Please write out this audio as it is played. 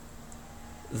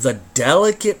The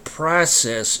delicate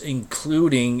process,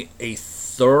 including a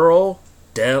thorough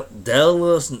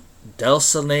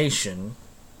desalination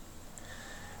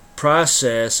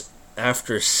process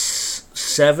after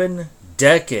 7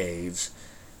 decades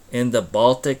in the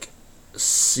Baltic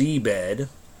seabed,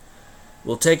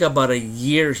 will take about a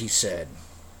year, he said.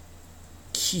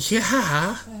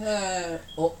 Yeah.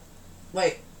 Well,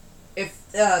 wait.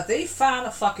 If they found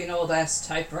a fucking old ass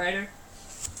typewriter,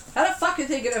 how the fuck are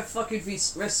they gonna fucking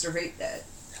restore that?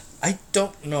 I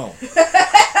don't know.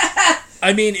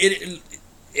 I mean, it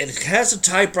has the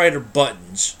typewriter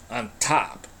buttons on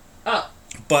top. Oh.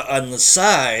 But on the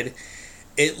side,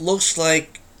 it looks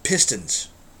like pistons.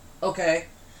 Okay.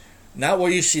 Not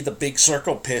where you see the big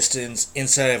circle pistons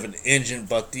inside of an engine,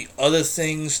 but the other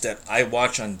things that I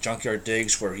watch on Junkyard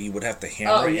Digs where he would have to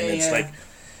hammer and it's like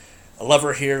a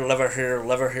lever here, lever here,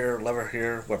 lever here, lever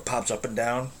here, where it pops up and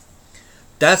down.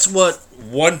 That's what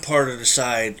one part of the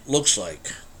side looks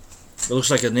like. It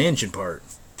looks like an engine part.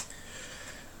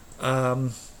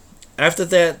 After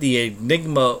that, the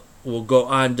Enigma will go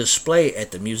on display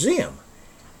at the museum.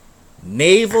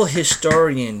 Naval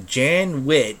historian Jan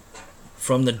Witt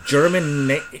from the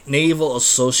German Naval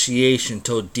Association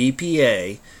told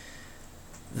DPA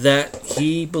that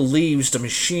he believes the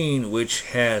machine, which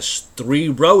has 3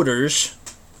 rotors,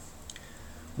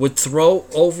 was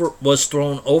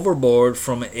thrown overboard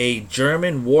from a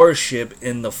German warship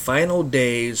in the final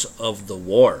days of the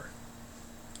war.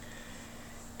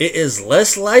 It is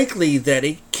less likely that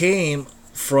it came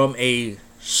from a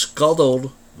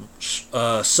scuttled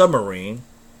submarine,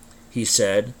 he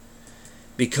said,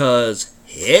 because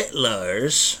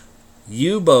Hitler's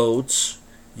U-boats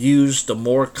used the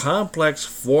more complex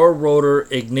 4-rotor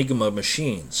Enigma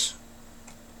machines.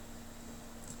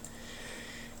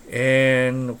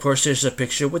 And of course there's a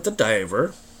picture with the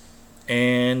diver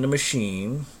and the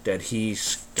machine that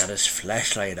he's got his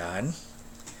flashlight on.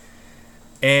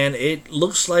 And it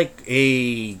looks like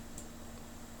a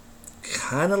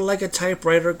kind of like a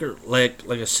typewriter, like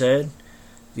I said.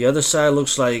 The other side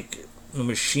looks like a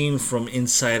machine from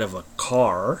inside of a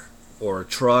car or a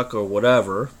truck or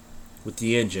whatever with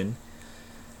the engine.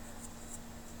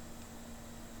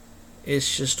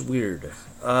 It's just weird.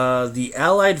 The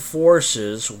Allied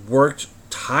forces worked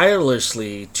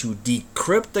tirelessly to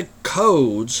decrypt the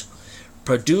codes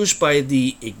produced by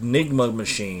the Enigma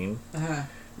machine,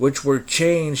 which were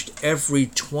changed every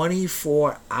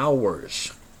 24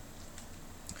 hours.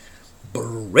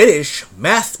 British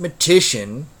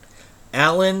mathematician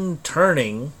Alan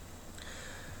Turing,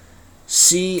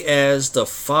 seen as the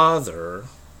father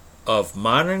of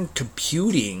modern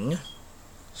computing,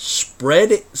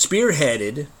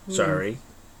 spearheaded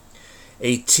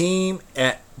a team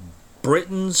at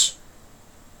Britain's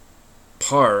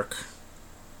Park.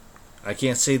 I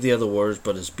can't say the other words,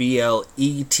 but it's BLETCHLEY.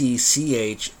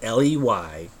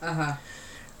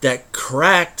 That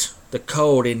cracked the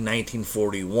code in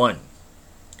 1941.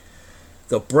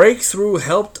 The breakthrough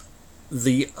helped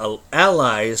the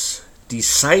Allies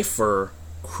decipher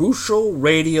crucial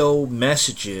radio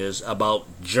messages about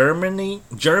German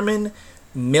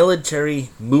military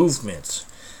movements.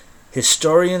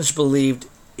 Historians believed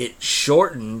it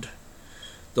shortened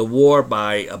the war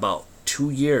by about 2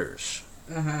 years.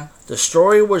 The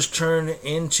story was turned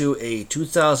into a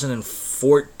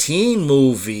 2014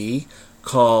 movie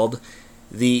called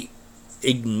The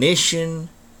Ignition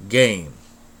Game.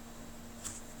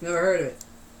 Never heard of it.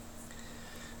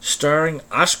 Starring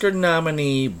Oscar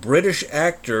nominee British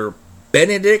actor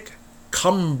Benedict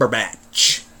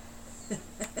Cumberbatch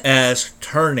as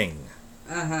Turing.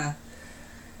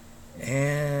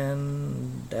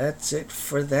 And that's it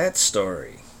for that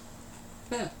story.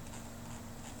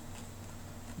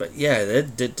 But yeah,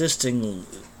 this thing,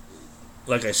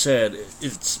 like I said,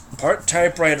 it's part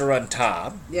typewriter on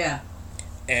top. Yeah.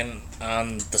 And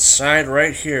on the side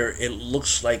right here, it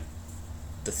looks like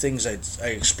the things I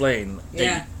explained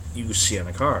that you see on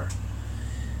a car.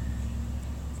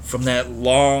 From that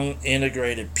long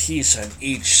integrated piece on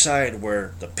each side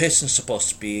where the piston's supposed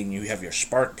to be and you have your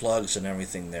spark plugs and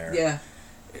everything there. Yeah.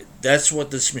 That's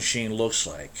what this machine looks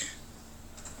like.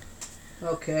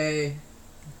 Okay.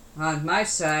 On my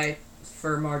side,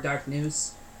 for more dark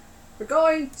news, we're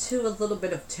going to a little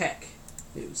bit of tech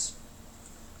news.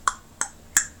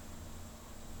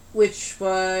 Which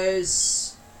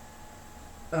was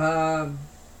written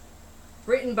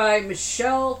by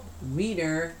Michelle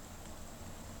Weiner.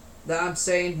 That I'm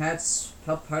saying that's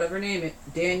part of her name.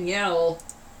 Danielle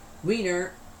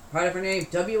Weiner, part of her name.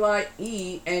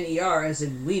 Wiener, as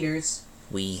in Wieners.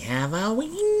 We have a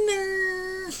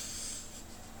wiener.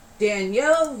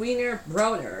 Danielle Weiner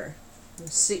Browner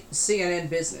CNN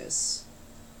Business.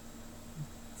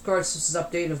 Of course, this is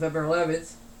updated November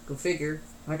 11th. Go figure.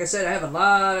 Like I said, I have a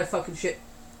lot of fucking shit,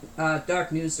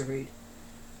 dark news to read.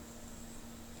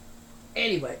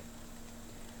 Anyway,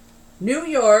 New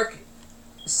York,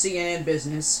 CNN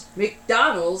Business,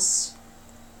 McDonald's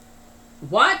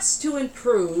wants to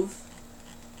improve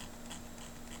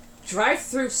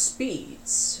drive-through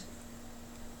speeds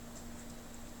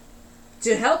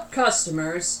to help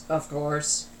customers, of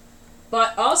course,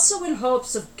 but also in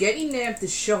hopes of getting them to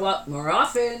show up more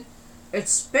often and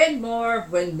spend more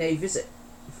when they visit.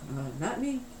 Not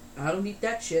me. I don't need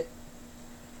that shit.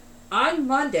 On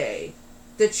Monday,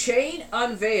 the chain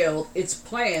unveiled its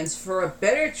plans for a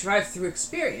better drive-through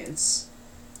experience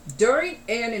during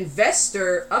an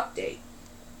investor update.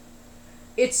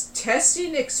 It's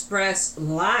testing express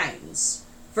lines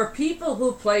for people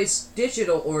who place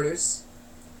digital orders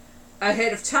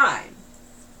ahead of time,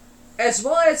 as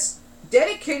well as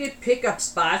dedicated pickup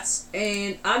spots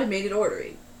and automated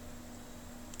ordering.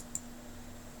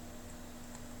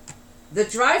 The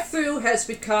drive-thru has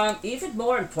become even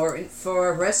more important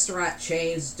for restaurant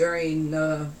chains during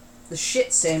the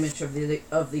shit sandwich of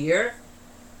the year,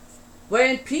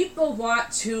 when people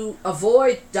want to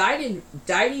avoid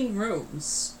dining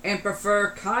rooms and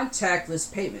prefer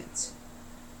contactless payment.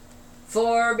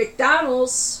 For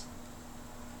McDonald's,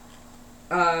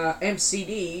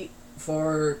 MCD,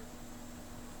 for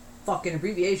fucking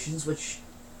abbreviations, which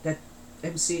that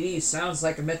MCD sounds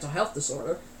like a mental health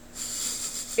disorder,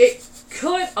 it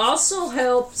could also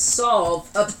help solve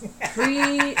a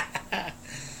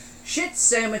shit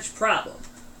sandwich problem.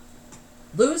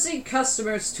 Losing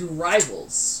customers to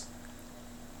rivals.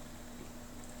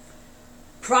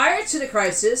 Prior to the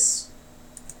crisis,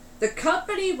 the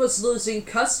company was losing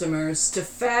customers to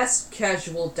fast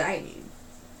casual dining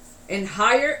and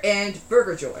higher-end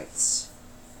burger joints.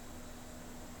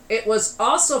 It was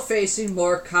also facing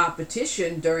more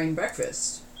competition during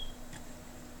breakfast,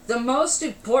 the most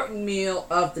important meal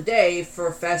of the day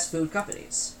for fast food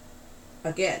companies.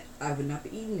 Again, I would not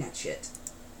be eating that shit.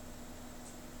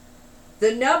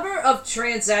 The number of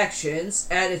transactions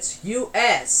at its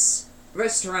U.S.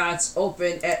 restaurants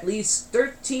open at least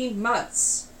 13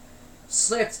 months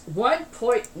slipped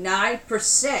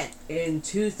 1.9% in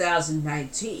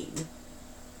 2019,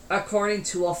 according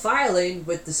to a filing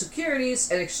with the Securities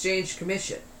and Exchange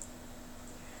Commission.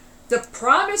 The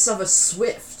promise of a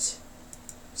swift,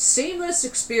 seamless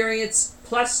experience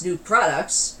plus new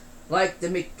products like the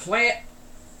McPlant...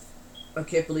 I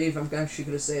can't believe I'm actually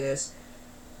going to say this.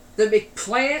 The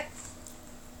McPlant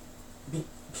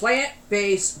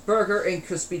plant-based burger and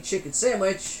crispy chicken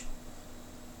sandwich.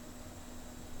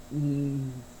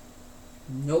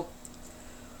 Nope.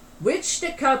 Which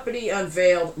the company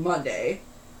unveiled Monday,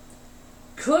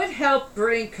 could help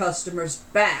bring customers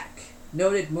back,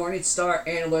 noted Morningstar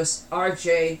analyst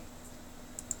R.J.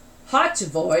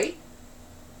 Hotovoy.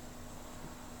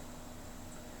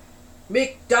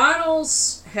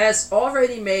 McDonald's has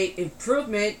already made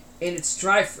improvement in its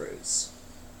drive-thrus.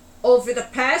 Over the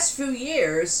past few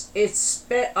years, it's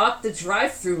sped up the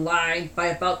drive-thru line by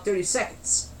about 30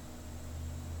 seconds.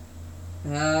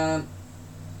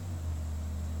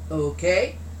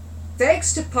 Okay.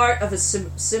 Thanks to part of a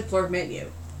simpler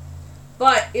menu.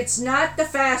 But it's not the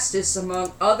fastest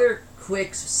among other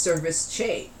quick service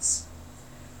chains.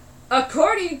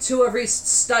 According to a recent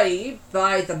study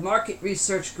by the market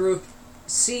research group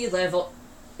C-Level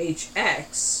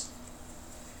HX,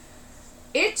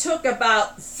 it took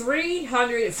about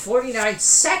 349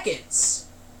 seconds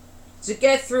to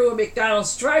get through a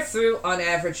McDonald's drive-thru on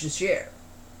average this year.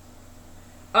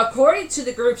 According to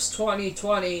the group's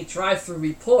 2020 drive-thru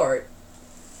report,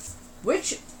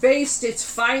 which based its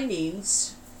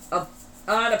findings on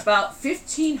about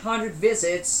 1,500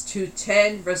 visits to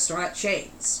 10 restaurant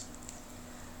chains.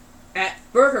 At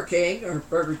Burger King, or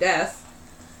Burger Death,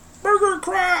 Burger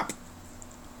crap!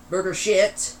 Burger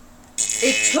shit,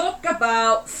 it took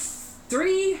about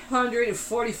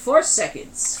 344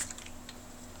 seconds,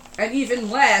 and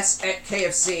even less at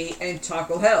KFC and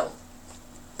Taco Hell.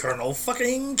 Colonel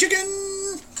fucking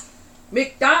chicken!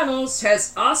 McDonald's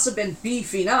has also been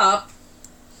beefing up,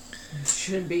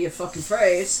 shouldn't be a fucking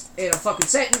phrase, in a fucking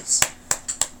sentence,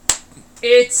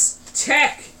 its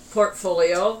tech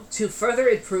portfolio to further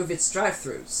improve its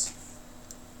drive-thrus.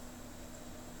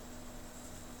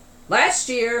 Last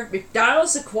year,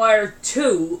 McDonald's acquired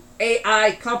 2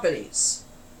 AI companies.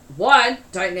 One,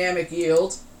 Dynamic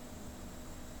Yield,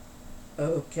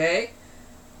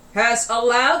 has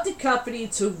allowed the company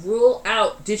to rule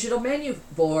out digital menu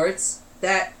boards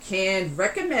that can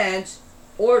recommend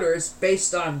orders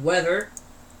based on weather,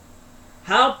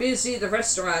 how busy the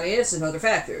restaurant is, and other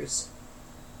factors.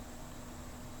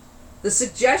 The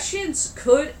suggestions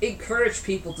could encourage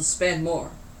people to spend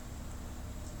more.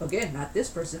 Again, not this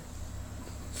person.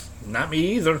 Not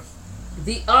me either.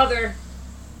 The other,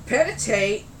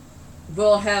 Penitate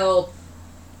will help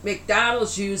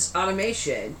McDonald's use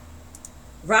automation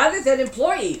rather than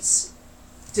employees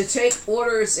to take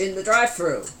orders in the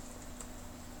drive-thru.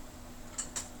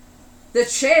 The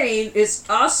chain is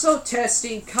also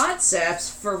testing concepts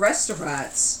for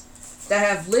restaurants that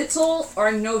have little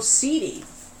or no seating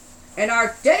and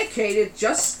are dedicated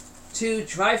just to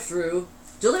drive-thru,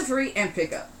 delivery, and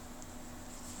pickup.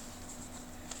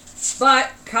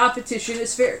 But competition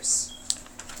is fierce.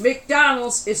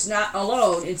 McDonald's is not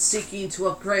alone in seeking to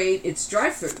upgrade its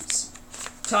drive-thrus.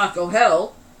 Taco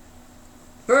Hell,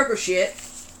 Burger Shit,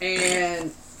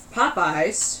 and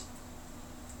Popeyes,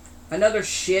 another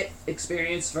shit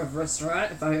experience from a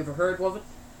restaurant, if I've ever heard of it,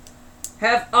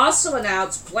 have also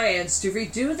announced plans to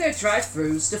redo their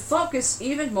drive-thrus to focus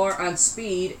even more on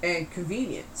speed and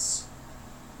convenience.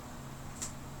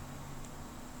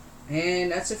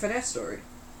 And that's it for that story.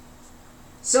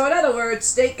 So in other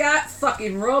words, they've got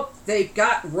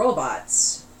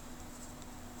robots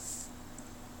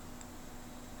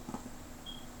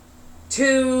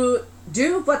to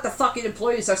do what the fucking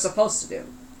employees are supposed to do.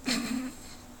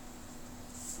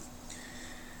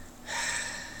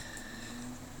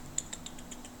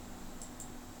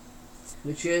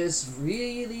 Which is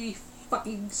really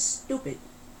fucking stupid.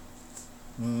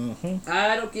 Mm-hmm.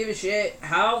 I don't give a shit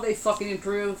how they fucking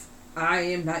improve. I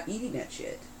am not eating that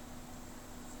shit.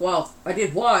 Well, I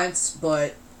did once,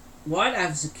 but one, I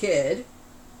was a kid.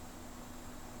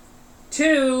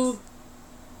 Two,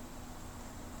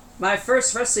 my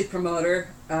first wrestling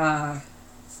promoter,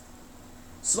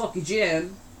 Smokey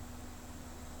Jim,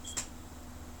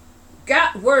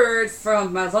 got word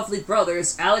from my lovely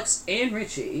brothers, Alex and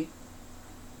Richie,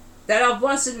 that I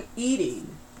wasn't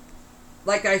eating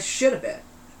like I should have been.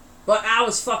 But I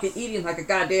was fucking eating like a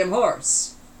goddamn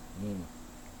horse. Mm.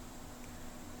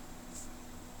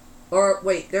 Or,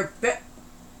 wait,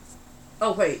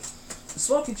 oh, wait.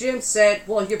 Smokey Jim said,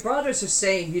 well, your brothers are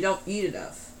saying you don't eat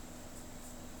enough.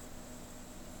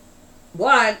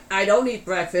 One, I don't eat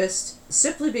breakfast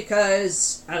simply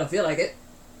because I don't feel like it.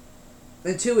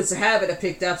 And two, it's a habit I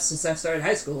picked up since I started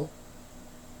high school.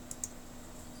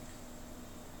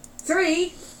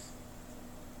 Three,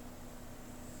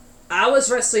 I was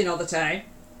wrestling all the time.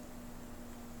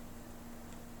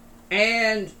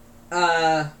 And,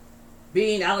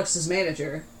 being Alex's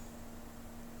manager.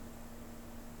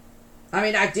 I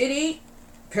mean, I did eat.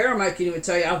 Paramount can even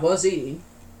tell you I was eating.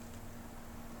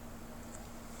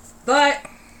 But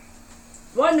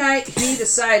one night he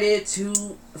decided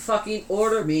to fucking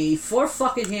order me 4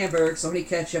 fucking hamburgers, only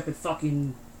ketchup and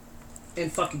fucking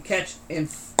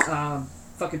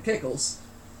pickles,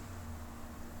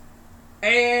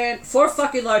 and 4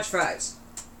 fucking large fries.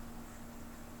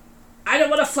 I didn't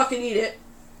want to fucking eat it.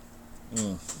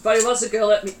 But he wasn't gonna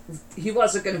let me. He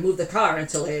wasn't gonna move the car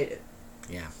until I ate it.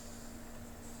 Yeah.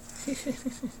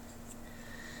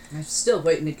 I'm still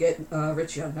waiting to get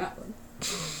Richie on that one.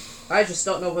 I just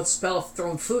don't know what spell of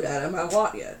throwing food at him I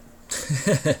want yet.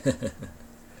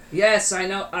 Yes, I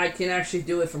know I can actually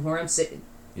do it from where I'm sitting.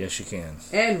 Yes, you can.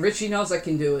 And Richie knows I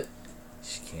can do it.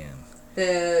 Yes, you can.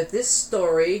 This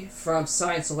story from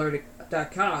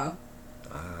ScienceAlert.com.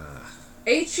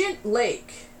 Ancient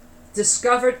lake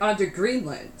discovered under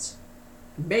Greenland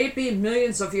may be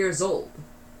millions of years old.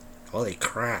 Holy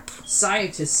crap.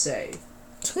 Scientists say.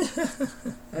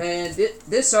 And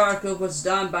this article was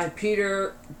done by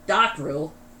Peter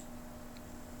Dockrell.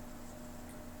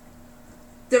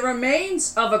 The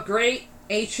remains of a great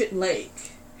ancient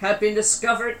lake have been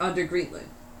discovered under Greenland.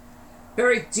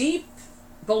 Buried deep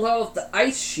below the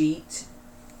ice sheet.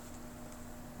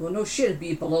 Well, no shit, it'd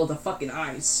be below the fucking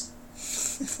ice.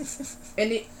 In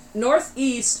the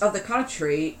northeast of the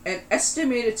country, and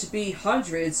estimated to be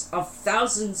hundreds of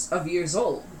thousands of years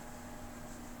old,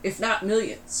 if not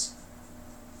millions,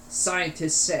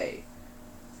 scientists say.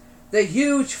 The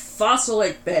huge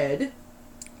fossilic bed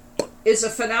is a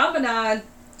phenomenon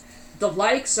the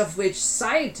likes of which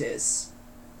scientists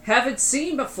haven't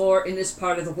seen before in this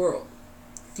part of the world.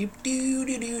 Even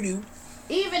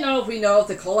though we know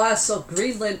the colossal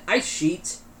Greenland ice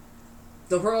sheet,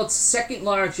 the world's second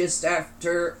largest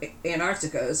after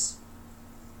Antarctica's,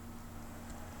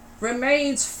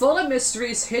 remains full of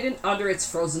mysteries hidden under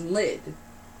its frozen lid,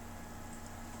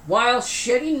 while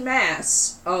shedding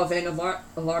mass of an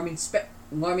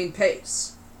alarming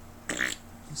pace.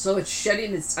 So it's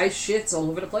shedding its ice shits all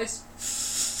over the place.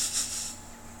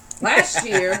 Last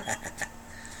year,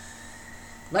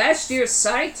 Last year,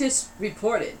 scientists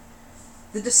reported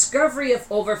the discovery of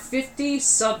over 50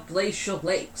 subglacial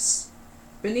lakes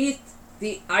beneath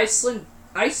the Graceland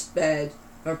ice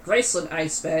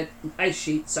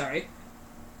sheet,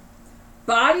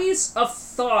 bodies of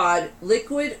thawed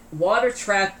liquid water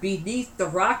trapped beneath the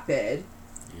rock bed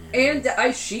and the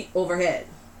ice sheet overhead.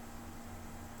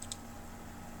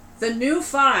 The new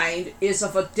find is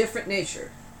of a different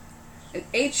nature. An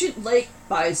ancient lake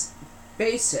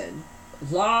basin,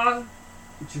 long,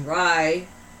 dry,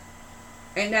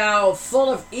 and now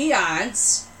full of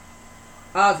eons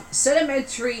of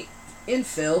sedimentary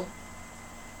infill,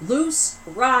 loose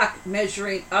rock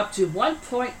measuring up to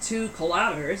 1.2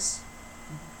 kilometers,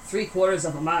 3/4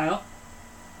 of a mile,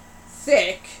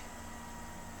 thick,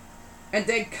 and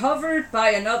then covered by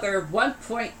another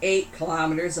 1.8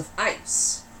 kilometers of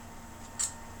ice.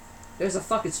 There's a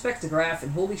fucking spectrograph,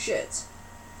 and holy shit.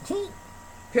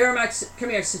 Paramax, come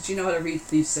here since you know how to read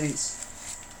these things.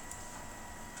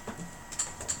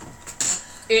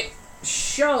 It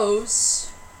shows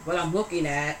what I'm looking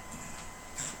at,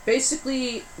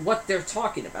 basically what they're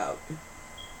talking about.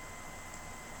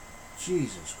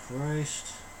 Jesus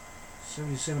Christ.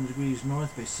 77 degrees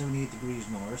north by 78 degrees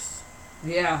north.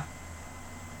 Yeah.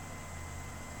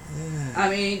 I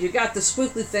mean, you got the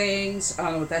squiggly things, I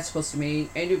don't know what that's supposed to mean,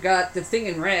 and you got the thing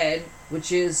in red,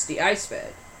 which is the ice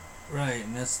bed. Right,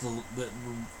 and that's the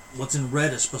what's in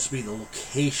red is supposed to be the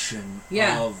location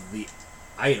of the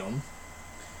item,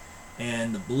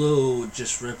 and the blue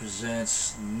just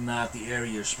represents not the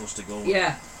area you're supposed to go in.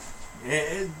 Yeah.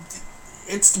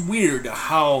 It's weird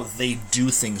how they do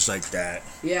things like that.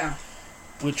 Yeah.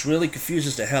 Which really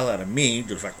confuses the hell out of me.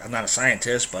 I'm not a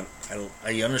scientist, but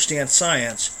I understand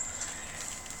science.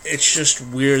 It's just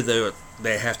weird that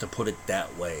they have to put it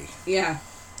that way. Yeah.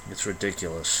 It's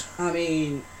ridiculous. I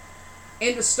mean,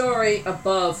 in the story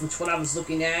above, which what I was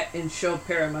looking at and showed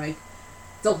Paramike,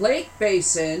 the lake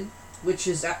basin, which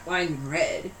is outlined in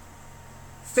red,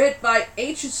 fed by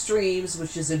ancient streams,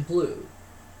 which is in blue.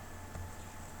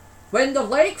 When the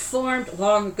lake formed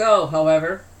long ago,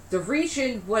 however, the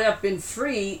region would have been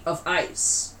free of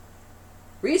ice.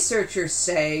 Researchers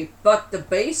say, but the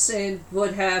basin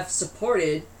would have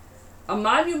supported a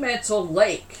monumental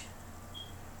lake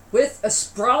with a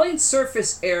sprawling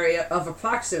surface area of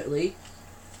approximately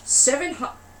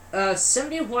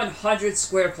 7,100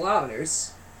 square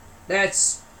kilometers.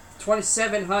 That's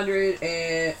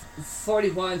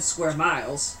 2,741 square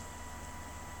miles.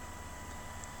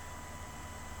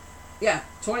 Yeah,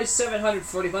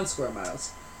 2,741 square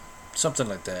miles. Something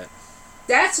like that.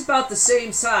 That's about the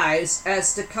same size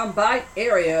as the combined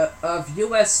area of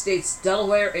U.S. states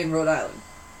Delaware and Rhode Island.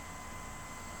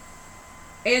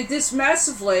 And this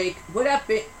massive lake would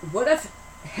have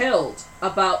held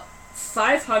about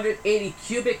 580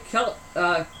 cubic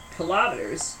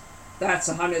kilometers, that's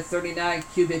 139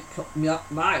 cubic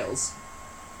miles,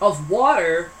 of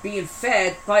water being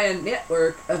fed by a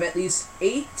network of at least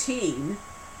 18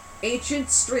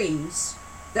 ancient streams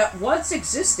that once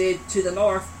existed to the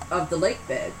north of the lake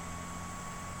bed,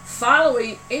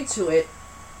 following into it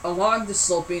along the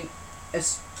sloping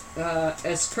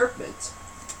escarpment.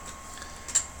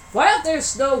 While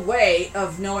there's no way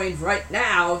of knowing right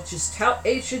now just how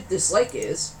ancient this lake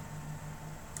is,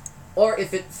 or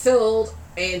if it filled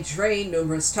and drained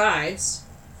numerous times,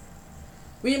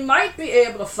 we might be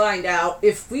able to find out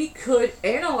if we could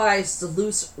analyze the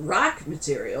loose rock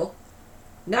material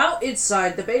now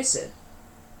inside the basin.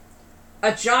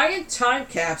 A giant time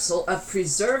capsule of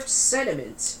preserved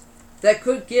sediment that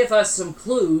could give us some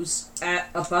clues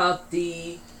about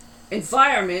the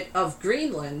environment of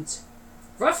Greenland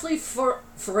roughly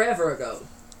forever ago.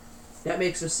 That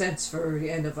makes no sense for the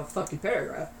end of a fucking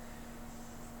paragraph.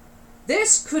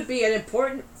 This could be an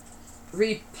important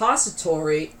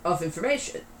repository of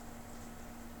information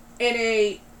in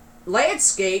a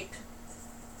landscape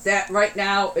that right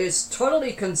now is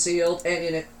totally concealed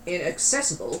and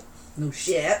inaccessible. No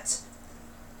shit.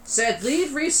 Said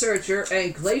lead researcher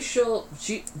and glacial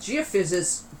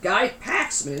geophysicist Guy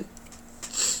Paxman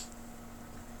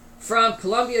from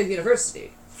Columbia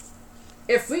University.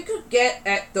 If we could get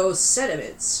at those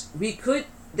sediments,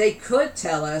 they could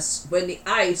tell us when the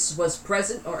ice was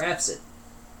present or absent.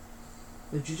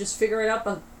 Did you just figure it out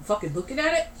by fucking looking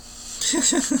at it?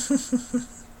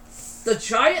 The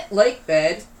giant lake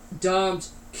bed domed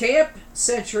Camp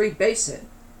Century Basin.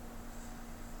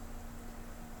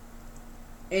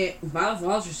 And might as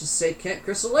well just say Camp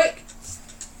Crystal Lake.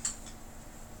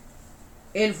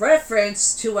 In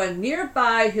reference to a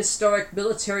nearby historic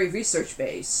military research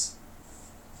base,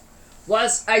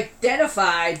 was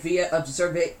identified via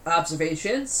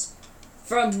observations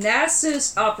from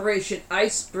NASA's Operation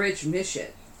Ice Bridge mission,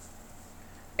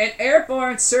 an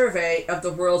airborne survey of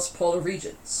the world's polar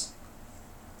regions.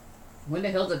 When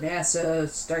the hell did NASA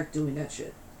start doing that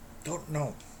shit? Don't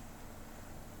know.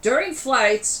 During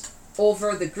flights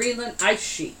over the Greenland ice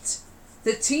sheet,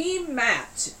 the team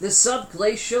mapped the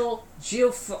subglacial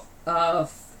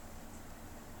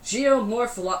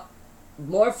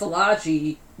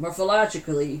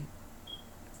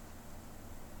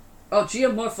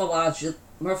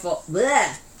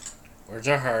bleh. Words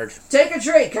are hard. Take a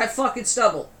drink, I fucking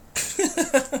stumble.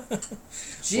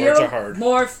 Words are hard.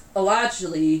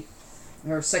 Geomorphologically,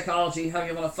 or psychology, how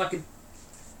you want to fucking...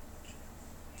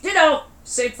 You know,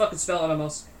 same fucking spelling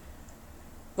almost.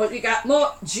 But you got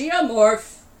more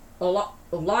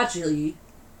geomorphologically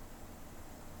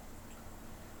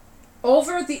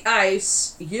over the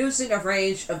ice using a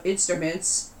range of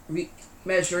instruments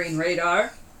measuring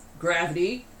radar,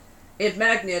 gravity, and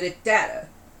magnetic data.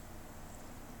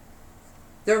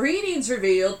 The readings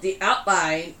revealed the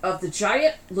outline of the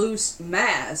giant loose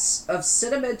mass of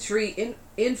sedimentary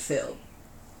infill,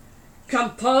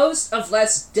 composed of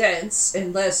less dense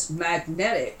and less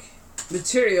magnetic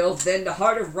material than the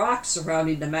harder rock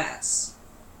surrounding the mass.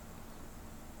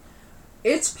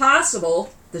 It's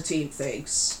possible, the team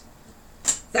thinks,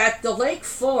 that the lake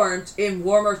formed in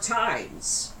warmer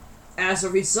times as a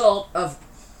result of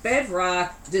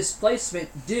bedrock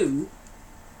displacement due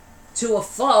to a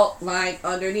fault lying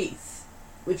underneath,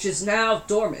 which is now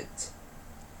dormant.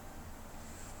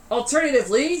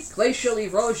 Alternatively, glacial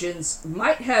erosions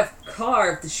might have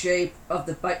carved the shape of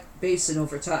the basin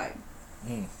over time.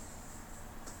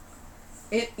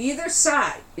 In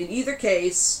either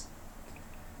case,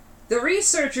 the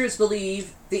researchers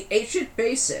believe the ancient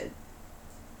basin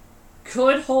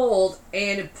could hold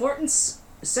an important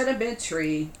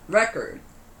sedimentary record,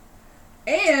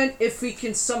 and if we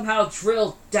can somehow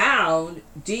drill down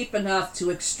deep enough to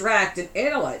extract and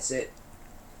analyze it,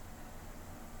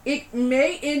 it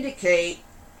may indicate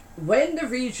when the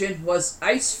region was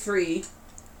ice-free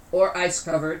or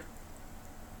ice-covered,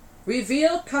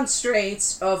 reveal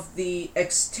constraints of the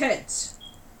extent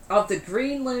of the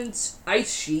Greenland's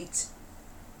ice sheet,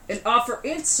 and offer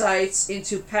insights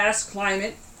into past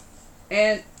climate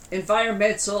and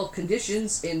environmental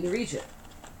conditions in the region.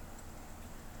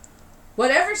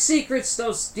 Whatever secrets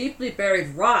those deeply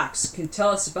buried rocks can tell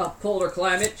us about polar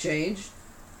climate change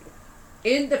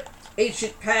in the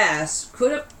ancient past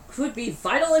could be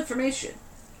vital information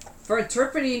for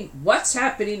interpreting what's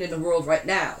happening in the world right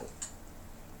now.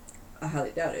 I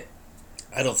highly doubt it.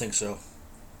 I don't think so.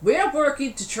 We are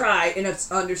working to try and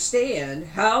understand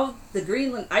how the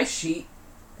Greenland ice sheet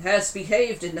has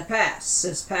behaved in the past,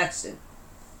 says Paxton.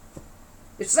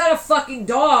 It's not a fucking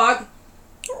dog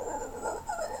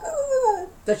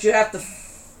that you have to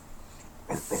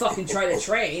fucking try to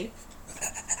train.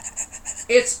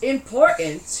 It's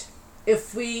important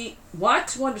if we want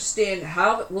to understand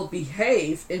how it will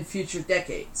behave in future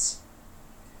decades.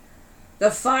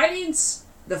 The findings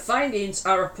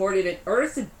are reported in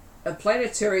Earth and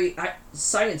Planetary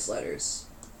Science Letters.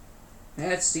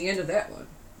 That's the end of that one.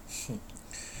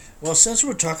 Well, since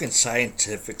we're talking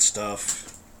scientific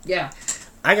stuff, yeah,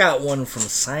 I got one from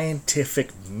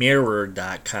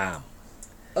scientificmirror.com.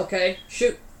 Okay,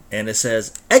 shoot. And it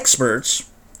says, experts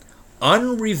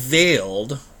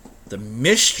unrevealed the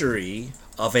mystery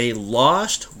of a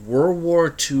lost World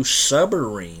War II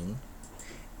submarine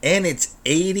and its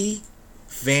 80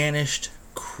 vanished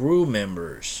crew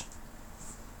members.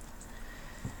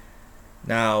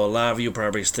 Now, a lot of you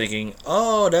probably is thinking,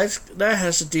 oh, that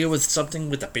has to deal with something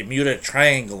with the Bermuda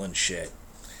Triangle and shit.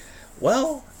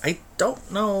 Well, I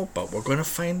don't know, but we're going to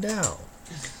find out.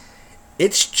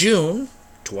 It's June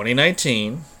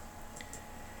 2019,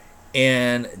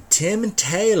 and Tim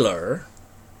Taylor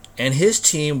and his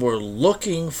team were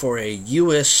looking for a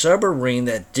U.S. submarine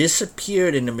that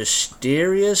disappeared in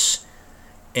mysterious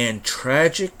and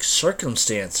tragic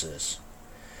circumstances.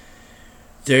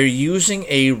 They're using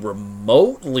a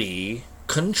remotely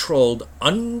controlled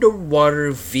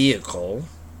underwater vehicle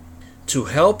to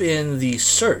help in the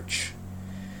search.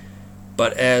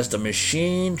 But as the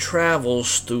machine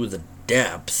travels through the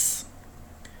depths,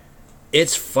 it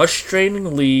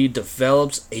frustratingly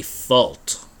develops a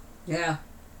fault. Yeah.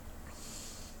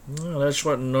 Well, that's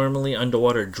what normally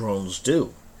underwater drones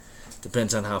do.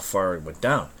 Depends on how far it went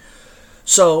down.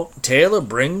 So, Taylor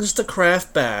brings the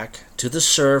craft back to the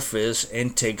surface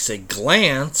and takes a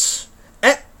glance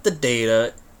at the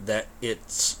data that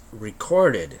it's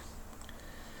recorded.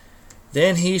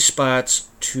 Then he spots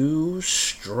two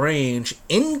strange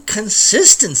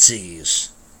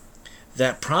inconsistencies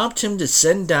that prompt him to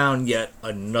send down yet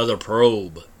another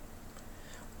probe,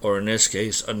 or in this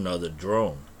case, another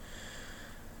drone.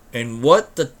 And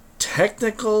what the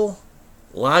technical,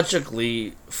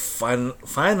 logically,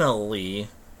 finally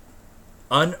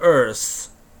unearthed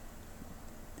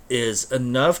is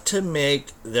enough to make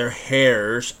their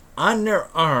hairs on their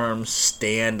arms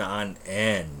stand on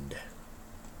end.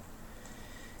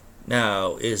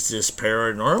 Now, is this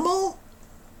paranormal?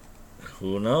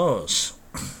 Who knows?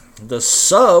 The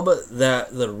sub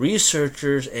that the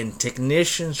researchers and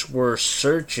technicians were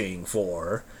searching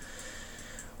for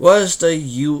was the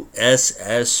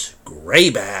USS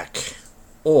Greyback,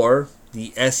 or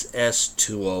the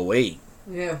SS-208.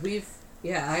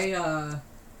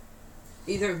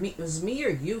 Either it was me or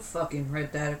you fucking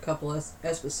read that a couple of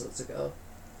episodes ago.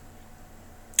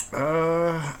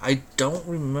 I don't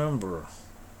remember.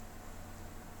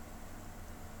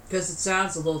 Because it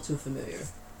sounds a little too familiar.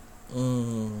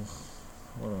 Hold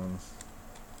on.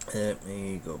 Let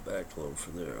me go back a little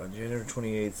further. On January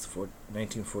 28th,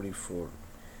 1944.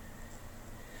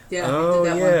 Yeah, oh, we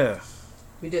did that yeah. one.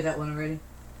 We did that one already.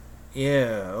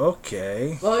 Yeah,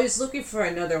 okay. Well, he's looking for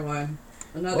another one.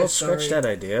 Another story. Scratch that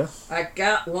idea. I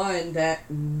got one that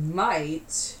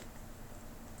might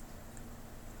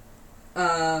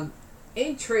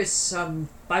interest some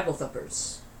Bible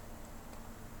thumpers.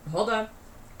 Hold on.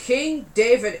 King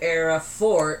David era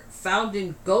fort found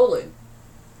in Golan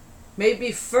may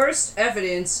be first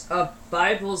evidence of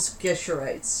Bible's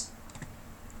Geshurites.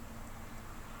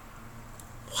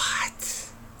 What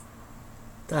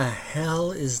the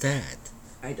hell is that?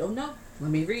 I don't know.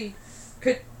 Let me read.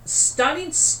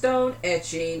 Stunning stone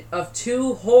etching of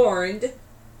two horned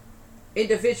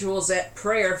individuals at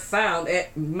prayer found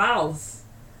at mouth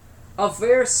of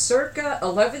their circa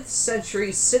 11th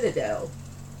century citadel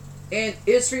in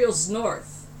Israel's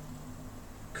north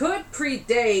could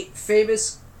predate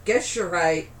famous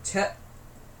Geshurite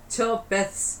Tel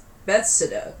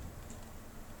Bethsaida.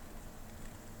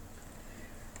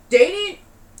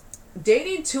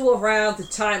 Dating to around the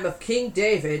time of King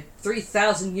David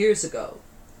 3,000 years ago.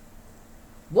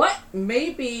 What may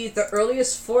be the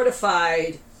earliest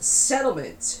fortified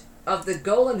settlement of the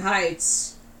Golan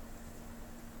Heights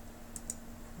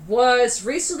was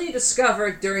recently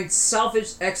discovered during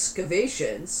salvage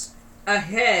excavations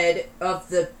ahead of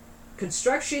the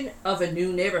construction of a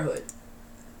new neighborhood.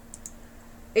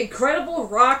 Incredible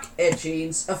rock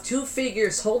etchings of two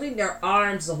figures holding their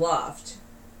arms aloft,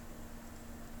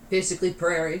 basically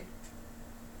praying,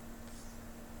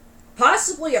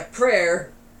 possibly a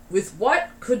prayer with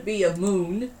what could be a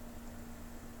moon,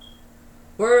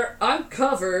 were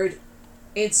uncovered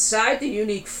inside the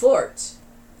unique fort,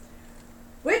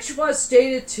 which was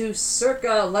dated to circa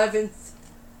 11th...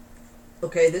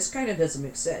 Okay, this kind of doesn't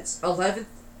make sense.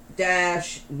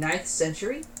 11th-9th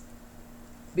century?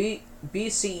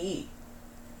 BCE.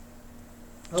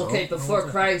 Okay, before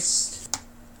Christ...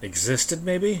 Existed,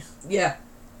 maybe? Yeah.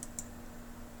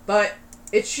 But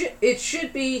it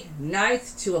should be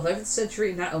 9th to 11th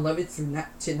century, not 11th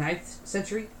to 9th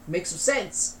century. Makes some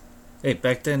sense. Hey,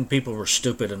 back then people were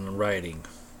stupid in writing.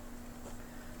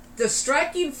 The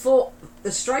striking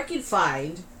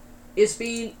find is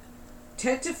being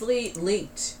tentatively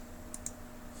linked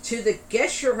to the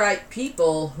Geshurite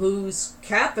people whose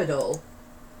capital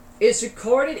is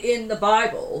recorded in the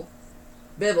Bible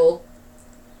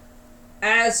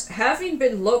as having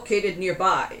been located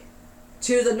nearby,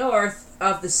 to the north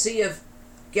of the Sea of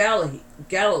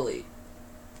Galilee.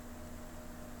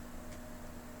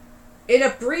 In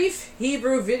a brief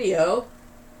Hebrew video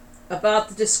about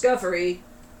the discovery,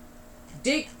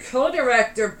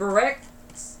 co-director Barak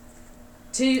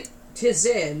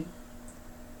Tizin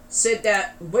said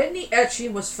that when the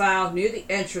etching was found near the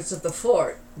entrance of the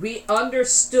fort, we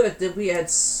understood that we had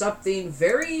something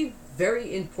very,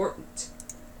 very important.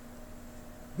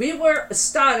 We were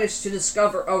astonished to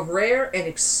discover a rare and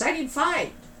exciting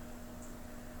find.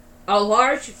 A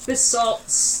large basalt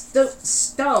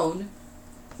stone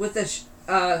with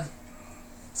a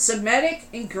Semitic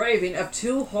engraving of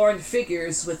two horned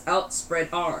figures with outspread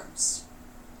arms.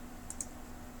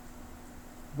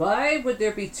 Why would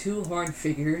there be two horned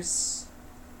figures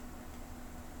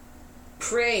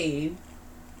praying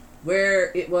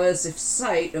where it was a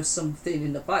site of something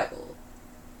in the Bible?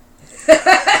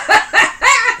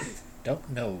 Don't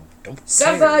know. Don't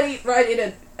Somebody write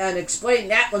in and explain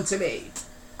that one to me.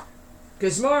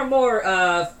 Because more and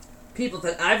more people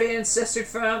that I've ancested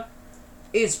from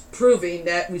is proving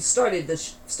that we started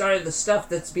the stuff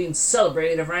that's being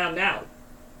celebrated around now.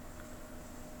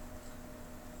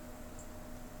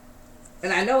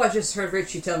 And I know I just heard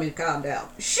Richie tell me to calm down.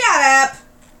 Shut up!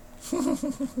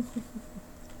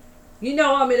 You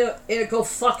know I'm in a go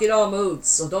fuck it all mood,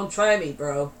 so don't try me,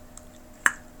 bro.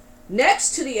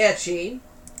 Next to the etching,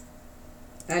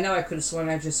 I know I could have sworn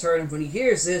I just heard him. When he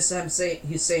hears this,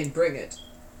 he's saying, "Bring it."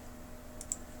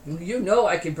 You know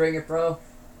I can bring it, bro.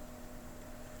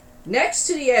 Next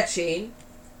to the etching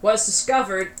was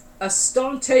discovered a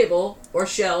stone table or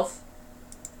shelf,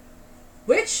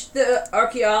 which the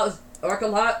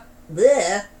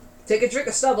take a drink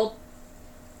of stubble.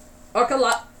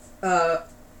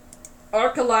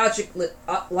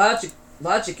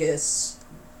 Archaeologists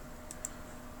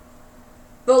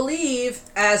believe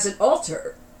as an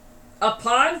altar,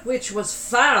 upon which was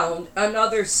found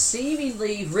another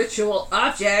seemingly ritual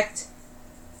object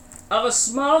of a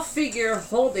small figure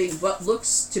holding what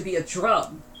looks to be a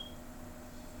drum.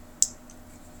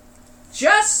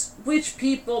 Just which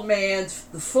people manned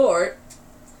the fort,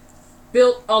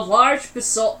 built of large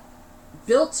basalt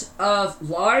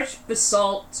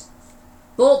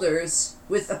boulders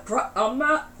with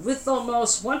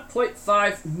almost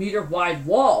 1.5 meter wide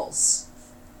walls,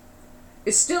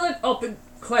 is still an open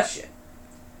question.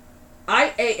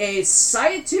 IAA's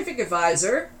scientific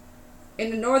advisor in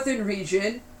the northern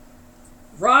region,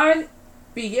 Ron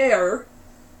Bier,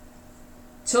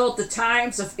 told the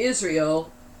Times of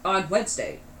Israel on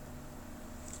Wednesday,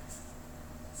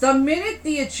 the minute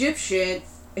the Egyptian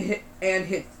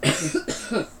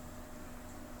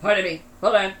pardon me,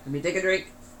 hold on, let me take a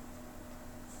drink.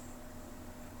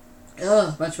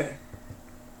 Oh, much better.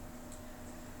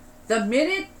 The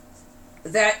minute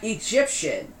that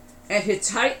Egyptian and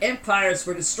Hittite empires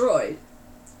were destroyed,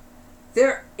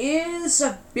 there is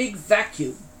a big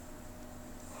vacuum.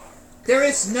 There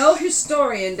is no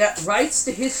historian that writes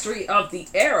the history of the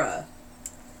era,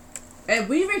 and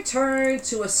we return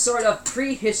to a sort of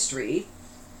prehistory,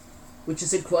 which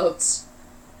is in quotes,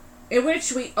 in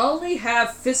which we only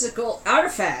have physical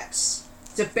artifacts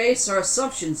to base our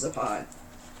assumptions upon.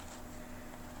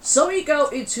 So we go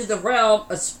into the realm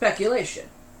of speculation.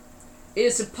 It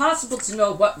is impossible to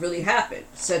know what really happened,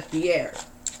 said Pierre.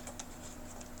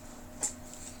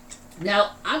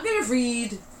 Now, I'm going to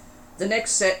read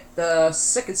the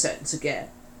second sentence again.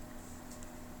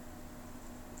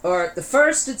 Or the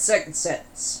first and second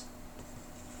sentence.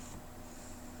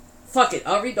 Fuck it,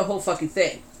 I'll read the whole fucking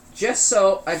thing. Just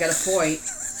so I got a point.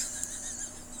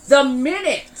 The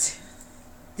minute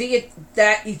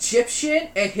that Egyptian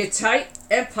and Hittite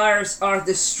empires are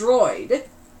destroyed,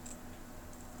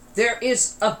 there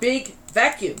is a big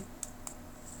vacuum.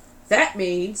 That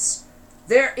means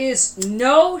there is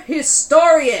no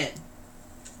historian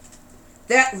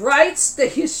that writes the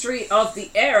history of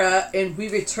the era, and we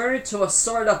return to a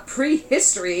sort of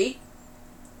prehistory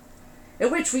in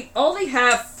which we only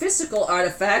have physical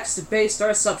artifacts to base our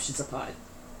assumptions upon.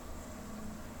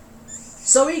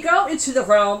 So we go into the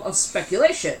realm of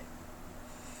speculation.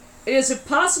 It is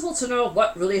impossible to know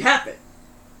what really happened.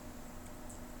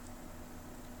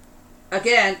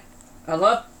 Again, I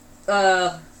love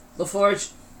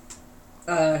LaForge,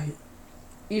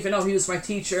 even though he was my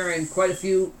teacher in quite a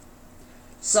few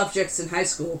subjects in high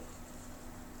school.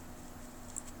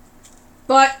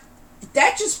 But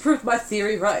that just proved my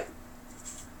theory right.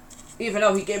 Even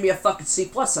though he gave me a fucking C+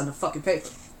 on the fucking paper.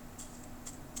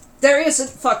 There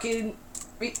isn't fucking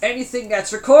anything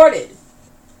that's recorded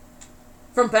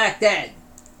from back then.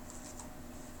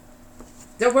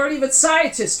 There weren't even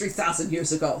scientists 3,000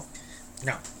 years ago.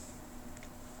 No.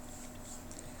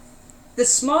 The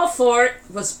small fort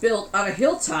was built on a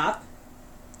hilltop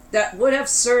that would have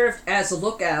served as a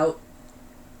lookout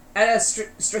at a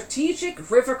strategic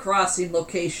river crossing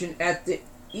location at the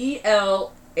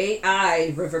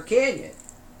ELAI River Canyon.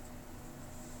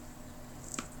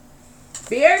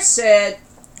 Bier said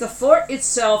the fort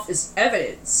itself is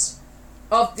evidence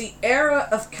of the era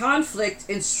of conflict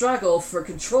and struggle for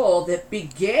control that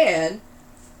began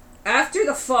after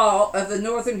the fall of the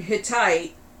Northern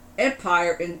Hittite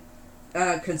Empire in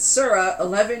Kansura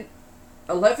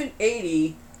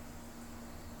 1180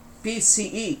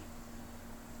 BCE.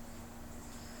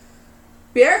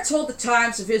 Bier told the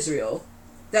Times of Israel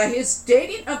that his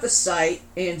dating of the site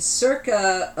in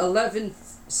circa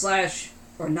 11th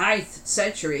or 9th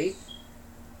century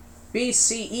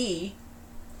BCE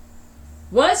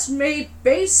was made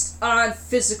based on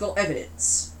physical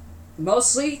evidence,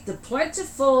 mostly the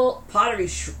plentiful pottery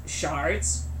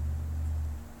shards,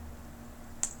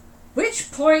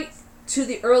 which point to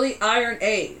the early Iron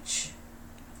Age,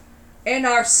 and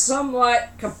are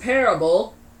somewhat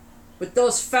comparable with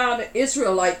those found at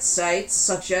Israelite sites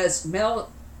such as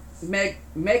Tel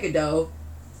Megiddo,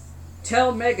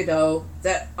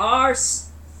 that are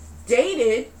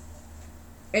dated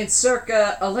in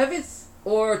circa 11th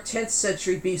or 10th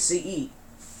century BCE.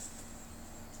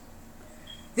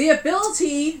 The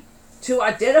ability to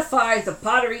identify the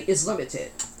pottery is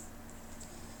limited.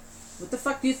 What the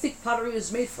fuck do you think pottery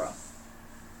was made from?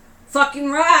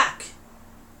 Fucking rock!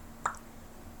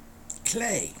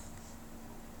 Clay.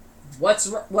 What's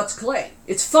clay?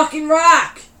 It's fucking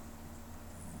rock!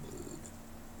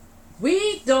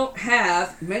 We don't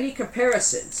have many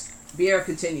comparisons, Bier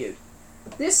continued.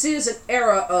 This is an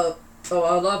era of... Oh,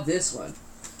 I love this one.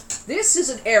 This is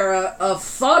an era of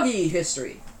foggy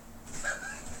history.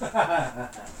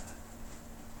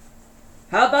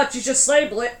 How about you just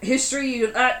label it history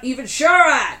you're not even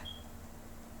sure on?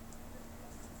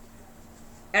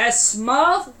 As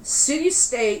small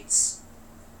city-states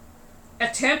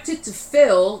attempted to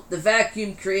fill the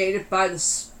vacuum created by the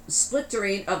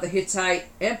splintering of the Hittite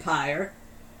Empire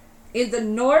in the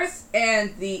north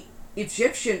and the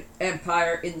Egyptian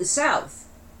Empire in the south.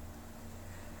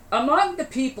 Among the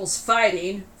peoples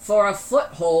fighting for a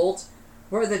foothold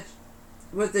were the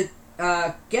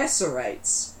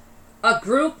Gesserites, a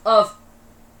group of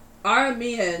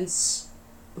Arameans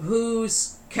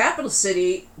whose capital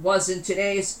city was in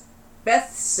today's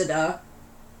Bethsaida,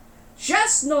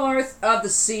 just north of the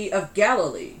Sea of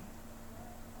Galilee.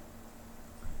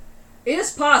 It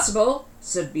is possible,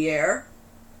 said Bier,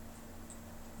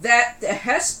 that the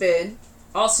Hespen,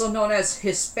 also known as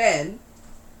Hispen,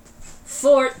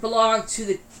 fort belonged to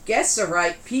the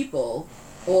Gesserite people,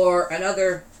 or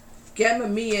another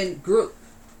Gemmean group.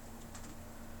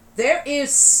 There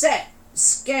is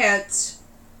scant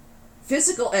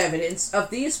physical evidence of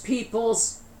these people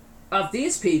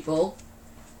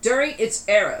during its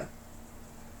era,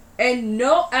 and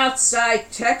no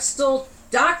outside textile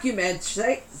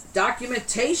documentation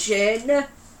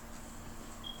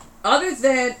other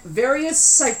than various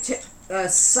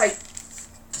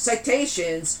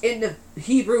citations in the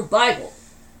Hebrew Bible.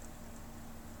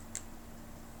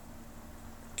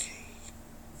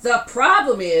 The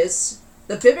problem is,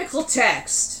 the biblical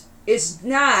text is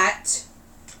not...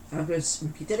 I'm going to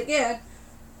repeat that again.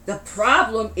 The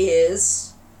problem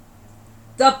is,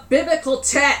 the biblical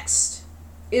text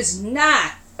is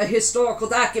not a historical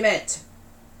document.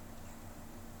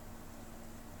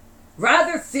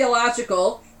 Rather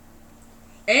theological,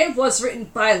 and was written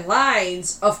by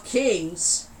lines of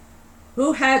kings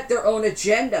who had their own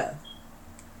agenda,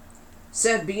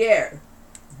 said Bier.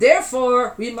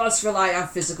 Therefore, we must rely on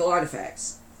physical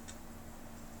artifacts.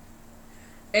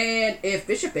 And if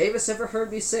Bishop Avis ever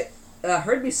heard me say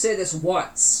this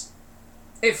once,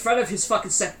 in front of his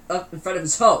in front of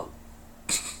his home,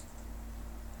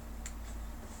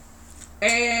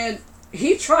 and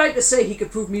he tried to say he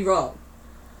could prove me wrong,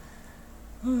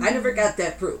 I never got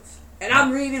that proof. And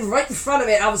I'm reading right in front of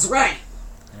it. I was right.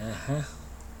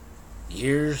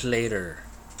 Years later.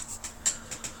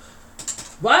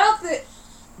 While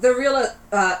the real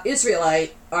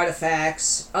Israelite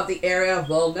artifacts of the area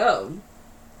well known,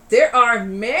 there are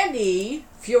many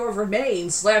fewer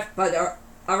remains left by the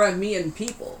Aramean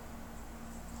people.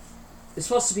 It's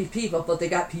supposed to be people, but they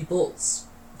got peoples.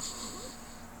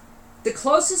 The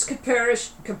closest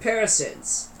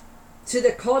comparisons to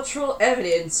the cultural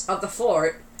evidence of the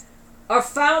fort are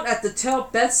found at the Tel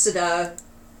Bethsaida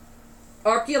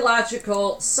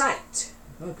archaeological site.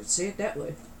 Oh, I could say it that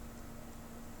way.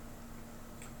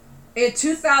 In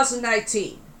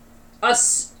 2019, a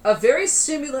very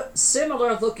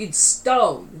similar looking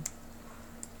stone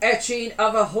etching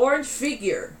of a horned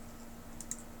figure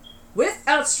with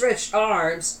outstretched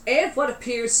arms and what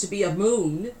appears to be a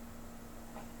moon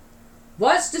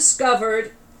was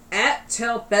discovered at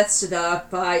Tel Bethsaida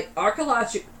by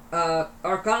archaeologist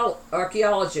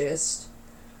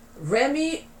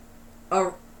Remy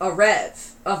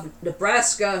Arev of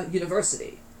Nebraska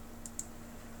University.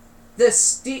 The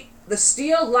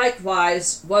stele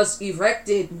likewise was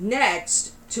erected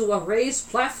next to a raised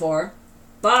platform,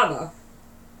 Bama,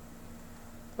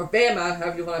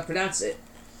 however you want to pronounce it,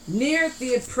 near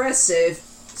the impressive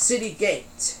city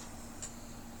gate.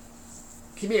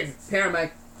 Come here,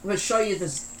 Paramount. I'm going to show you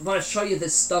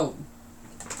this stone.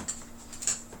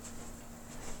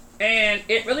 And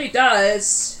it really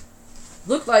does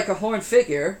look like a horned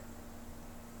figure.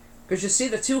 Because you see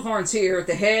the two horns here,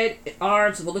 the head,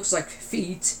 arms, and what looks like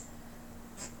feet.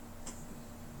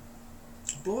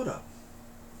 Blow it up.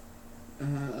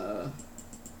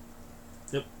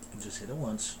 Yep, you just hit it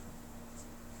once.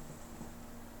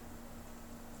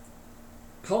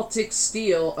 Cultic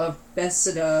stele of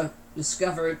Bethsaida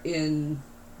discovered in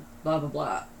blah blah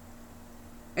blah.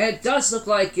 And it does look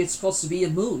like it's supposed to be a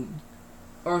moon.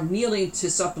 Or kneeling to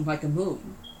something like a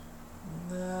moon.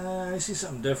 I see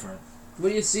something different. What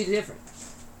do you see different?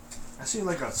 I see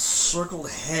like a circled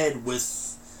head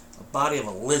with a body of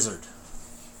a lizard.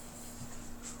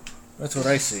 That's what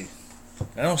I see.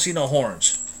 I don't see no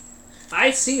horns.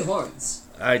 I see horns.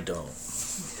 I don't.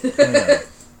 Yeah.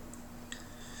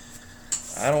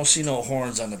 I don't see no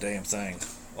horns on the damn thing.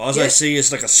 All I see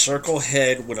is like a circle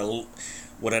head with a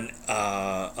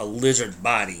lizard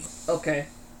body. Okay.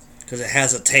 Because it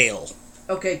has a tail.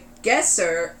 Okay,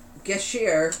 Geshur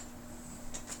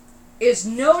is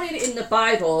noted in the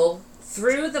Bible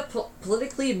through the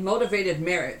politically motivated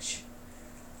marriage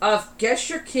of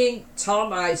Geshur King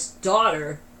Talmai's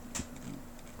daughter,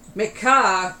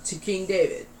 Mikah, to King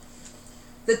David.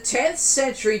 The 10th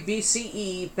century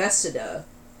BCE Bethsaida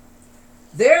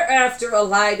thereafter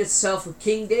allied itself with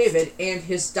King David and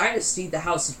his dynasty, the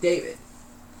House of David.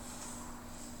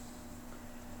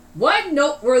 One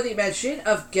noteworthy mention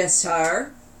of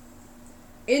Geshur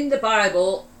in the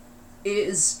Bible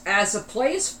is as a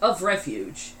place of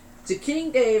refuge to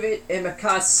King David and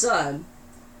Mikah's son,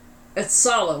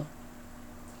 Absalom,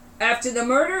 after the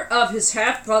murder of his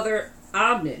half-brother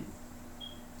Amnon,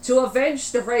 to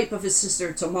avenge the rape of his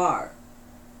sister Tamar.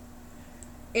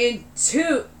 In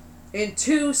 2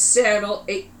 Samuel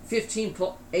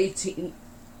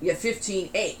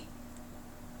 15:8,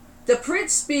 the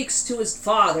prince speaks to his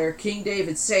father, King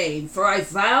David, saying, "For I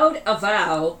vowed a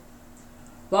vow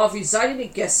while residing in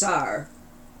Geshur,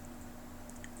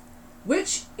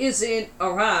 which is in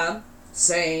Aram,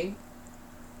 saying,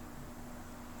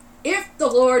 if the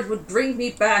Lord would bring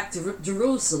me back to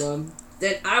Jerusalem,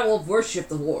 then I will worship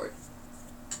the Lord."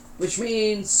 Which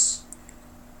means,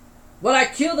 when I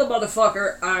kill the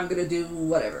motherfucker, I'm gonna do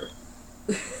whatever.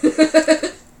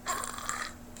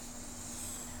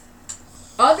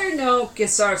 Other known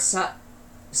Geshur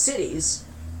cities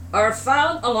are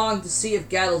found along the Sea of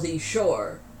Galilee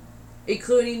shore,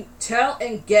 including Tel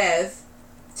En-Gev,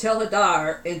 Tel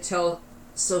Hadar, and Tel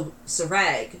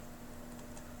Sarag.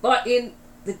 But in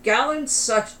the Golan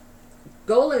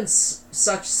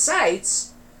such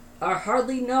sites are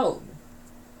hardly known,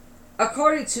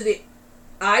 according to the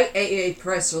IAA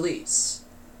press release.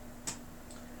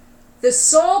 The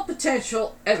sole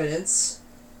potential evidence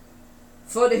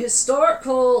for the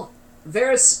historical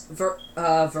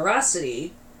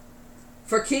veracity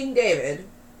for King David,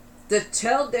 the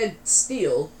Tel Den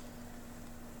Stele,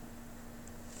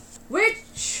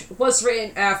 which was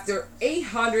written after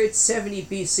 870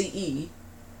 BCE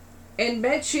and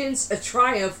mentions a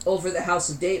triumph over the House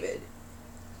of David,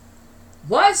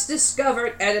 was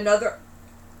discovered at another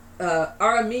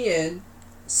Aramean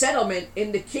settlement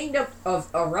in the Kingdom of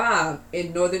Aram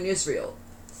in northern Israel.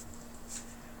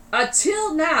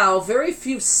 Until now, very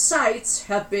few sites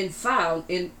have been found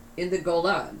in the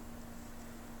Golan.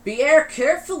 Be'er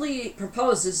carefully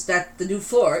proposes that the new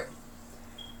fort,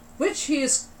 which he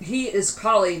is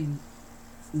calling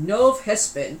Nov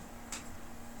Hespin,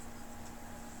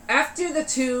 after the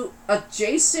two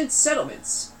adjacent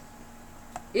settlements,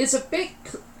 is a bit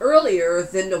earlier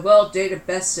than the well-dated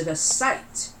Bethsaida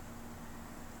site.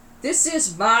 This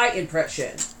is my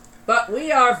impression, but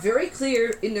we are very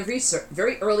clear in the research,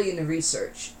 very early in the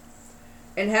research,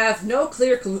 and have no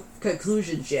clear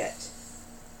conclusions yet.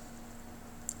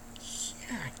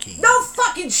 Yucky. No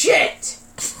fucking shit!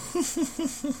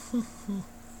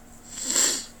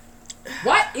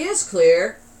 What is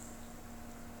clear,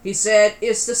 he said,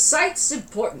 is the site's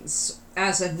importance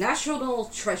as a national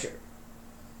treasure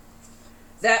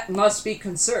that must be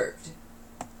conserved.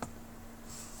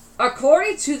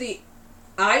 According to the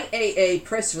IAA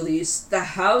press release, the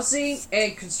Housing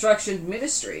and Construction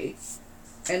Ministry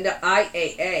and the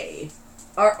IAA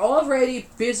are already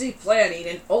busy planning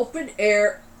an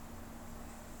open-air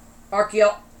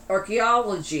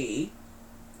archaeology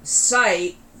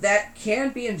site that can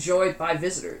be enjoyed by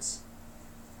visitors.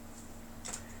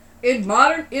 In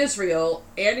modern Israel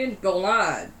and in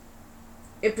Golan,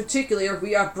 in particular,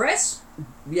 we are blessed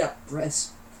we are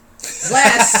blessed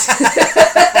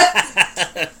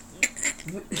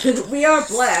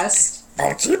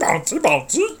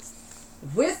Bouncy.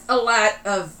 with a lot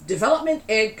of development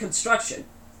and construction,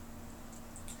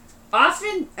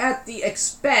 often at the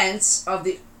expense of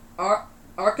the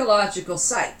archaeological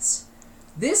sites.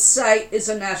 This site is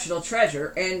a national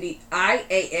treasure, and the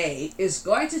IAA is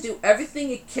going to do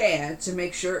everything it can to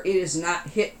make sure it is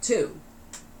not hit too,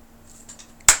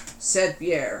 said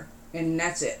Pierre, and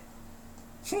that's it.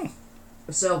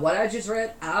 So what I just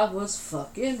read, I was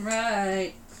fucking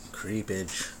right.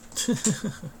 Creepage.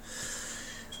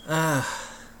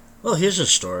 Well, here's a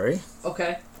story.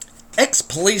 Okay.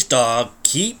 Ex-police dog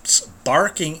keeps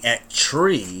barking at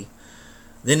tree,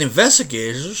 then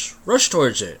investigators rush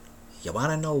towards it. You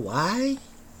want to know why?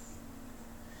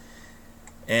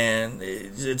 And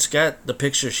it's got the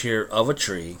pictures here of a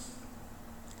tree.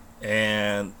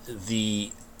 And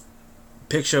the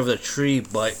picture of the tree,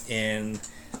 but in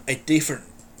a different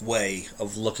way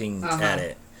of looking at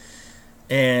it.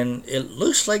 And it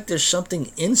looks like there's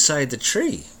something inside the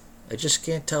tree. I just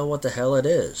can't tell what the hell it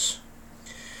is.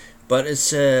 But it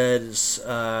says,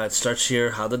 it starts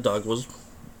here how the dog was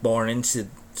born into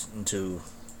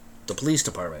the police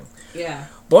department. Yeah.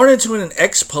 Born into an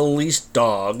ex-police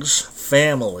dog's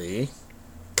family,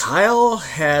 Kyle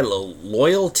had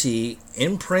loyalty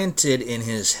imprinted in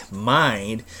his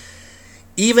mind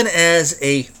even as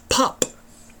a pup.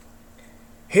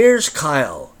 Here's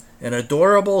Kyle, an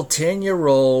adorable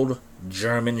 10-year-old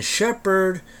German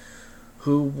Shepherd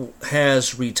who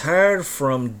has retired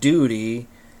from duty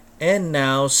and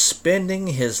now spending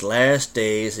his last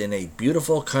days in a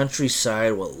beautiful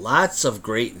countryside with lots of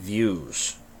great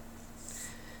views.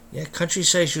 Yeah,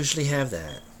 countrysides usually have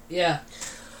that. Yeah.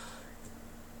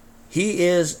 He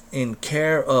is in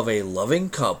care of a loving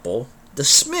couple, the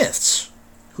Smiths,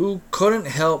 who couldn't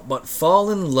help but fall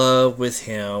in love with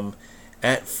him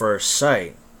at first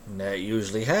sight. And that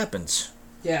usually happens.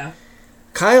 Yeah.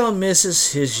 Kyle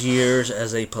misses his years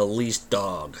as a police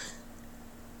dog.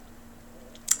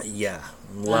 Yeah,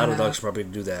 a lot of dogs probably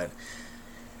do that.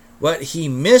 What he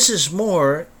misses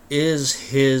more is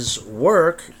his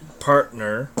work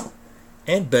partner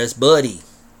and best buddy,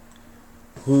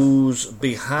 whose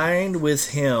bond with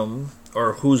him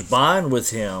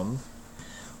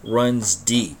runs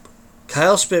deep.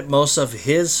 Kyle spent most of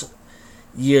his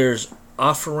years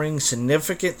offering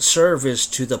significant service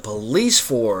to the police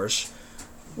force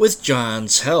with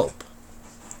John's help.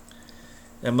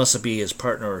 That must be his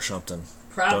partner or something.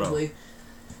 Probably.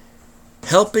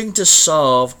 Helping to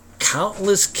solve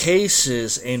countless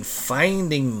cases and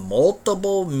finding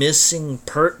multiple missing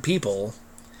people.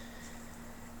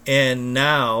 And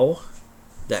now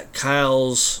that Kyle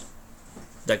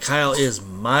is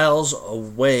miles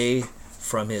away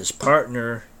from his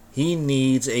partner, he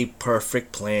needs a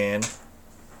perfect plan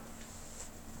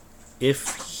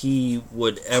if he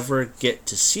would ever get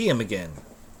to see him again.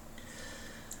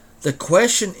 The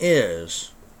question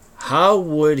is, how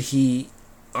would he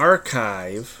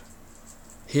archive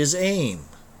his aim?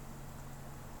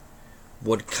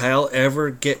 Would Kyle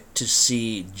ever get to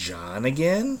see John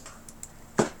again?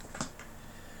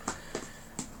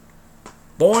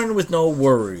 Born with no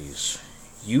worries.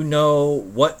 You know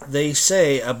what they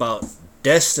say about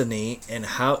destiny and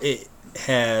how it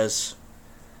has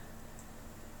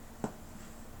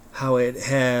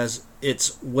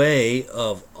its way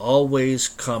of always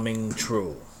coming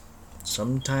true.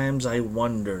 Sometimes I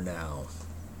wonder now.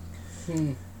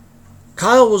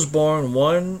 Kyle was born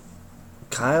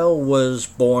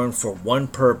for one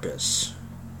purpose.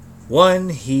 One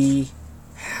he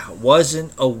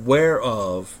wasn't aware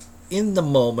of in the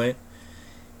moment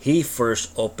he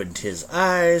first opened his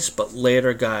eyes, but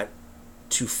later got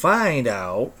to find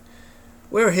out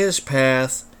where his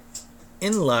path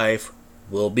in life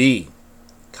will be.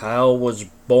 Kyle was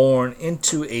born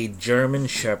into a German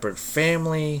Shepherd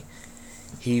family.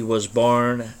 He was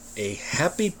born a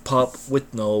happy pup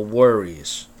with no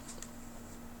worries.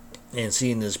 And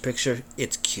seeing this picture,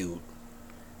 it's cute.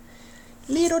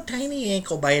 Little tiny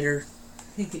ankle biter.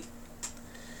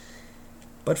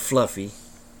 But fluffy.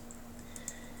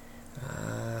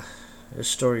 This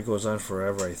story goes on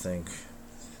forever, I think.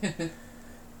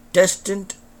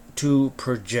 Destined to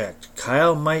project.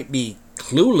 Kyle might be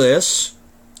clueless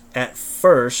at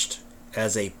first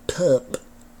as a pup,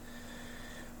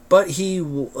 but he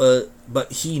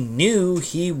knew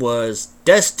he was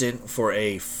destined for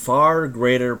a far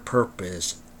greater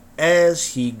purpose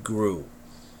as he grew.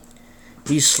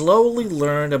 He slowly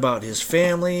learned about his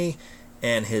family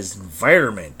and his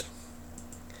environment.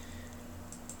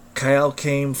 Kyle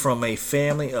came from a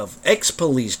family of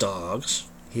ex-police dogs.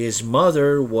 His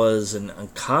mother was an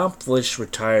accomplished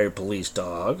retired police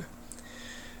dog.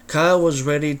 Kyle was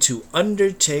ready to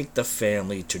undertake the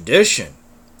family tradition.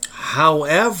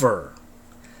 However,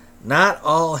 not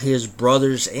all his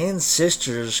brothers and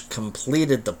sisters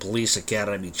completed the police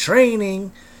academy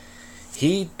training.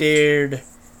 He dared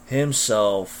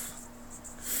himself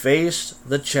face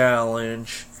the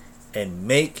challenge and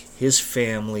make his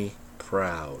family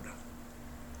proud.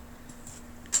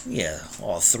 Yeah,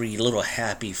 all three little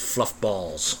happy fluff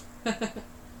balls.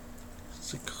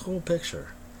 It's a cool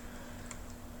picture.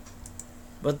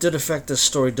 But due to the fact this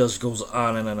story goes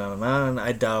on and on and on,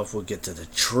 I doubt if we'll get to the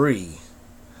tree.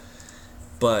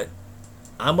 But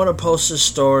I'm going to post this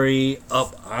story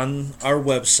up on our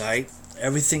website,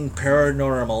 Everything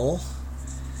Paranormal.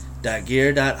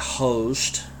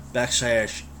 gear.host /ep.html.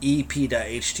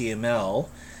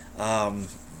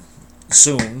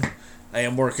 Soon. I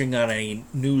am working on a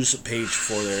news page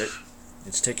for it.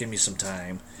 It's taking me some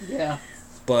time. Yeah.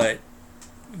 But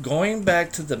going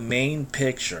back to the main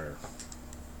picture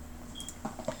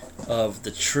of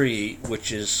the tree,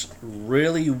 which is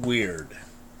really weird.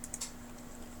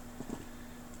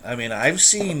 I mean, I've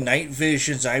seen night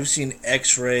visions, I've seen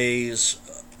x-rays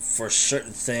for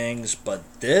certain things, but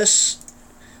this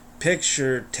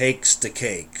picture takes the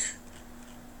cake.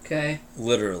 Okay.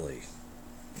 Literally.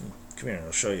 Come here,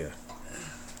 I'll show you.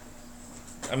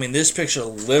 I mean, this picture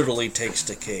literally takes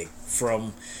the cake.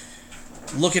 From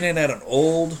looking at an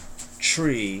old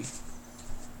tree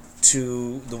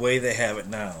to the way they have it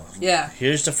now. Yeah.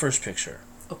 Here's the first picture.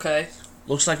 Okay.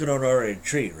 Looks like an ordinary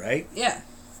tree, right? Yeah.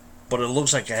 But it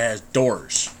looks like it has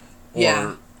doors. Or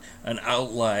Yeah. an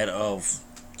outline of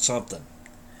something.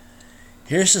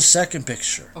 Here's the second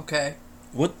picture. Okay.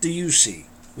 What do you see?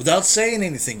 Without saying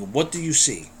anything, what do you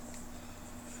see?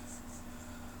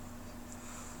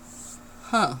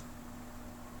 Huh.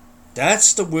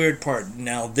 That's the weird part.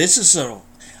 Now, this is a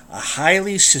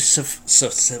highly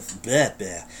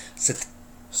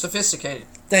Sophisticated.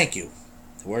 thank you.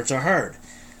 The words are hard.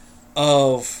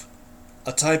 Of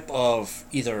a type of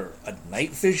either a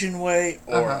night vision way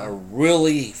or a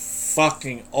really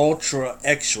fucking ultra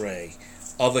x-ray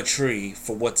of a tree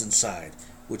for what's inside,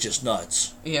 which is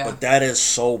nuts. Yeah. But that is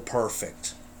so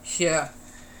perfect. Yeah.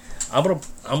 I'm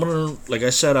gonna like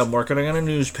I said, I'm working on a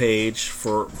news page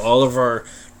for all of our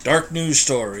dark news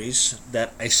stories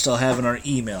that I still have in our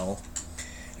email.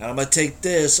 And I'm gonna take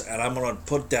this and I'm gonna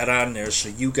put that on there so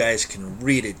you guys can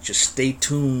read it. Just stay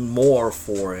tuned more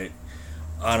for it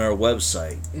on our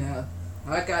website. Yeah.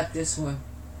 I got this one.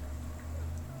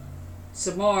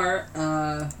 Some more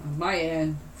on my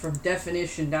end from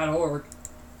definition.org.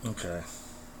 Okay.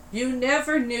 You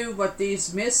never knew what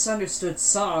these misunderstood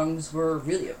songs were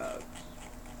really about,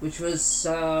 which was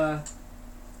done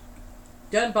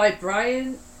by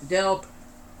Brian Del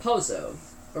Pozo,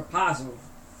 or Pazzo.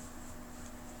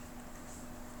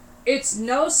 It's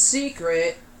no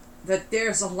secret that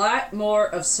there's a lot more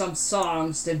of some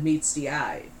songs than meets the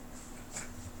eye.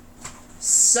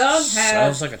 Some have...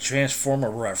 Sounds like a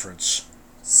Transformer reference.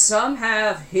 Some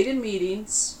have hidden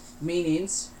meanings,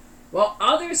 while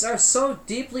others are so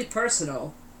deeply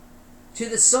personal to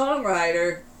the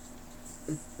songwriter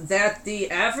that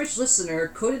the average listener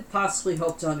couldn't possibly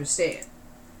hope to understand.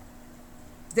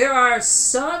 There are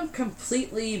some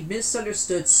completely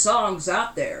misunderstood songs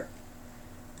out there,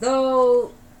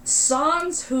 though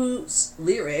songs whose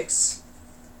lyrics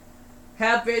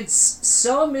have been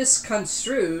so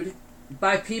misconstrued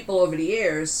by people over the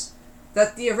years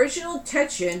that the original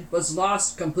intention was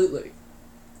lost completely.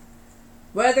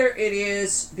 Whether it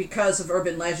is because of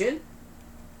urban legend,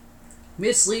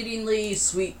 misleadingly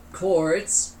sweet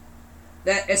chords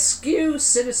that eschew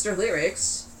sinister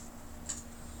lyrics,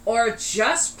 or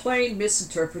just plain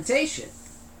misinterpretation.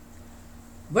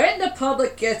 When the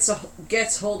public gets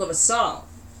hold of a song,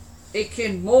 it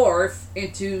can morph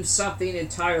into something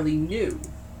entirely new.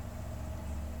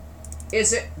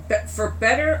 Is it for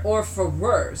better or for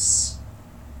worse?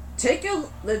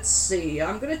 Let's see,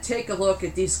 I'm going to take a look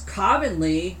at these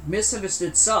commonly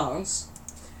misunderstood songs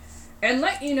and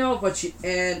let you know what you,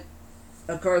 and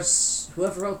of course,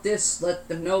 whoever wrote this, let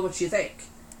them know what you think.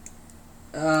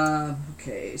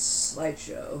 Okay,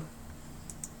 slideshow.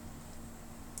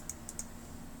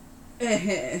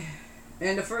 And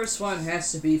the first one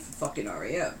has to be for fucking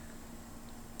R.E.M.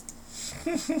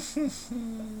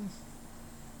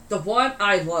 The One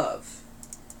I Love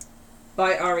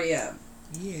by R.E.M.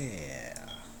 Yeah.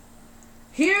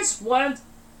 Here's one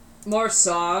more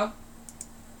song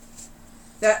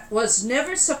that was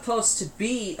never supposed to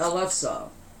be a love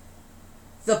song.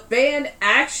 The band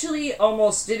actually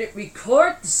almost didn't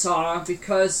record the song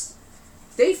because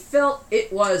they felt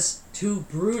it was too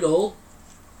brutal,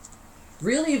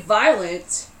 really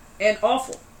violent, and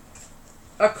awful,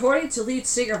 according to lead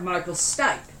singer Michael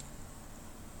Stipe.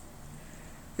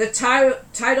 The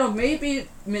title may be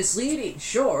misleading,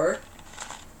 sure,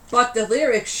 but the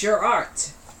lyrics sure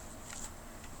aren't.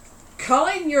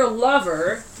 Calling your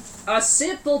lover a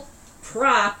simple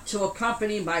prop to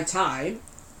accompany my time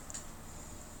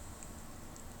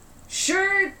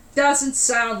sure doesn't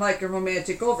sound like a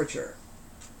romantic overture.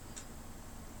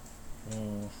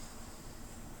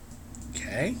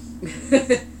 Okay.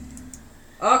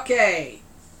 Okay.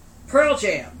 Pearl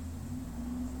Jam.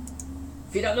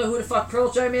 If you don't know who the fuck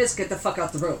Pearl Jam is, get the fuck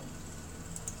out the room.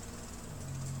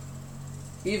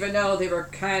 Even though they were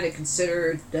kind of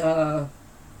considered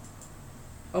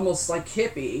almost like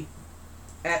hippie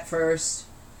at first.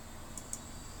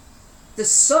 The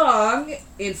song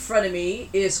in front of me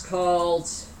is called...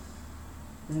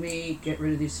 Let me get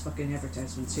rid of these fucking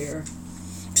advertisements here.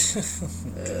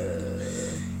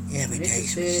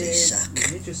 Advertisements, they suck.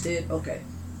 I'm interested. Okay.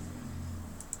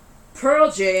 Pearl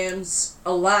Jam's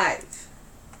Alive.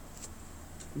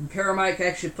 And Paramike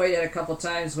actually played it a couple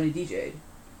times when he DJ'd.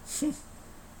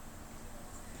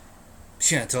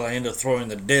 Yeah, until I ended up throwing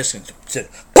the disc and said,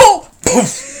 "Boom!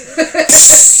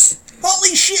 Poof!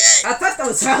 Holy shit!" I thought that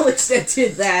was Alex that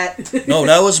did that. No,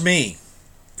 that was me.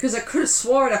 Because I could have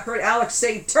sworn I heard Alex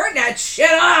say, "Turn that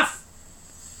shit off!"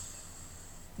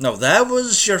 No, that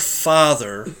was your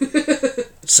father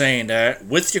saying that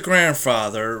with your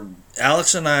grandfather.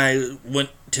 Alex and I went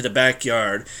to the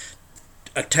backyard,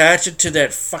 attached it to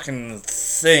that fucking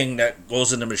thing that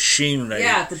goes in the machine. Right?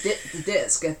 Yeah, the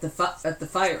disc at the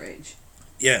fire range.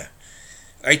 Yeah.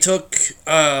 I took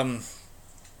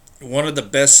one of the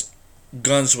best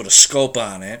guns with a scope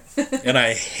on it, and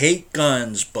I hate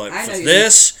guns, but for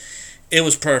this, it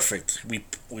was perfect. We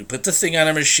put the thing on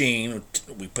a machine,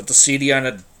 we put the CD on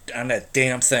that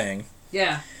damn thing.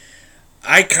 Yeah.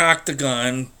 I cocked the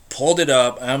gun, pulled it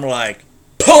up, and I'm like,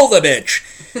 pull the bitch!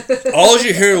 All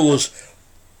you hear was,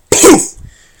 poof!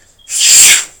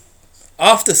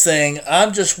 Off the thing,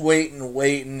 I'm just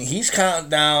waiting. He's counting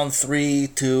down 3,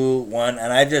 2, 1,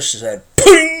 and I just said,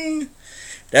 ping!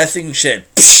 That thing said,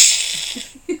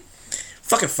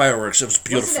 fucking fireworks. It was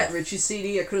beautiful. Wasn't that Richie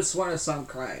CD? I could have sworn I saw him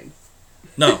crying.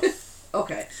 No.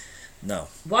 Okay. No.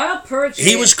 While Pearl Jam...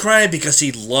 He was crying because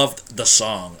he loved the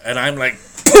song, and I'm like,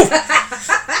 poof!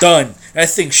 Done. That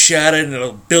thing shattered in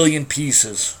a billion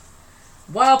pieces.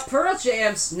 While Pearl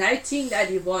Jam's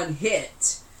 1991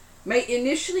 hit may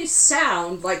initially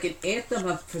sound like an anthem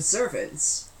of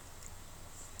preservance,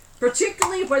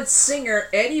 particularly when singer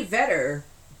Eddie Vedder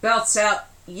belts out,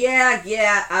 "Yeah,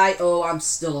 I'm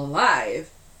still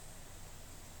alive,"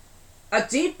 a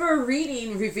deeper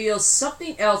reading reveals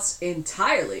something else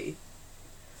entirely.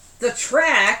 The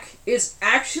track is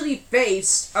actually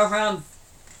based around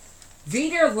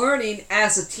Vedder learning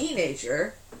as a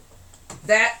teenager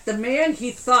that the man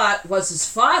he thought was his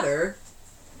father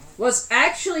was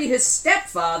actually his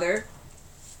stepfather,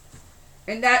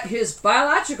 and that his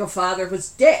biological father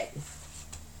was dead.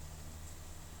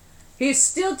 He's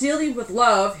still dealing with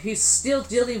love, he's still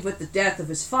dealing with the death of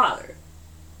his father.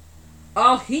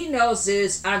 All he knows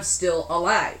is, "I'm still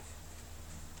alive."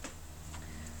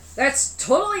 That's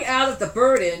totally out of the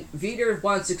burden Vedder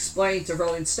once explained to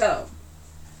Rolling Stone.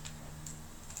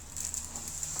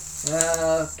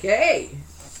 Okay.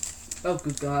 Oh,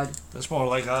 good God. That's more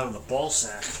like out of the ball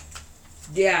sack.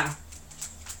 Yeah.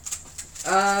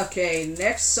 Okay,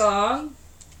 next song.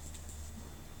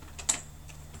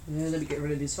 Let me get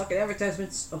rid of these fucking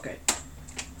advertisements. Okay.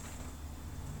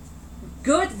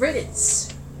 Good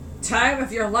Riddance. Time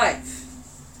of Your Life.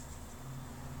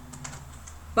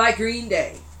 By Green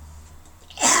Day.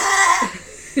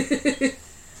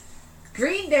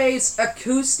 Green Day's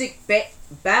acoustic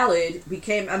ballad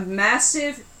became a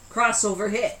massive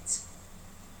crossover hit,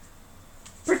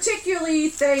 particularly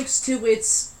thanks to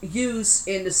its use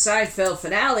in the Seinfeld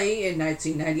finale in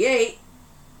 1998.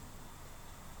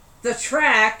 The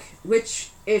track, which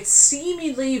its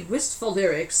seemingly wistful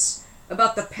lyrics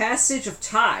about the passage of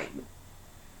time,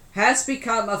 has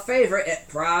become a favorite at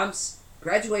proms,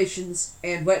 graduations,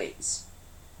 and weddings.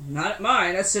 Not at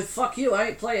mine. I said, "Fuck you, I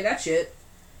ain't playing that shit."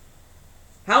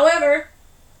 However,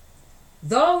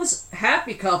 those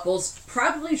happy couples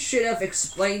probably should have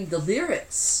explained the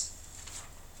lyrics.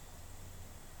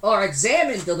 Or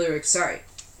examined the lyrics, sorry.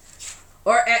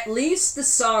 Or at least the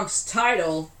song's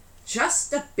title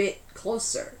just a bit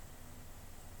closer.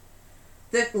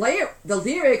 The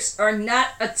lyrics are not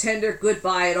a tender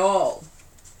goodbye at all,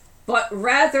 but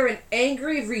rather an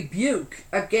angry rebuke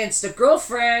against a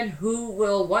girlfriend who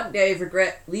will one day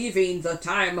regret leaving the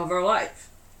time of her life.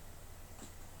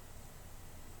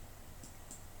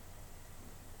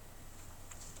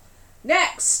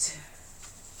 Next,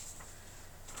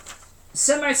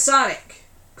 Semisonic,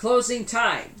 Closing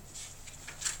Time.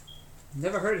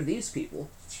 Never heard of these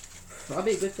people.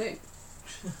 Probably a good thing.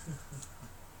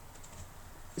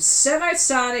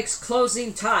 Semisonic's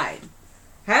Closing Time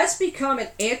has become an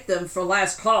anthem for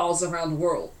last calls around the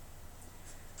world,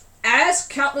 as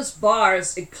countless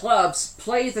bars and clubs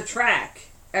play the track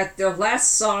at their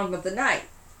last song of the night.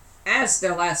 As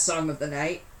their last song of the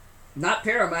night. Not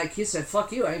Paramike, he said,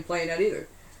 "Fuck you, I ain't playing that either."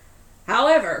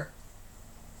 However,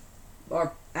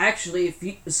 or actually,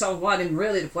 if someone wanted him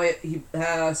really to play it, he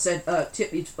said,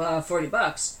 "Tip me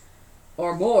 $40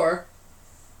 or more."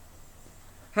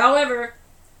 However,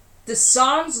 The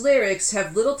song's lyrics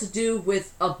have little to do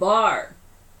with a bar.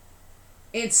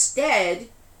 Instead,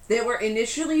 they were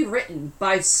initially written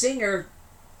by singer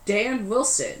Dan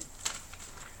Wilson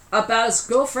about his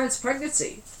girlfriend's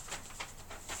pregnancy.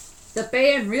 The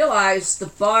band realized the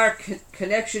bar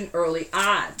connection early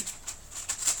on.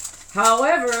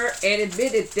 However, and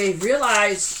admitted they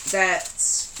realized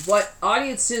that's what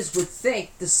audiences would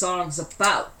think the song's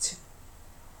about.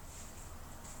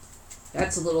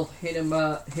 That's a little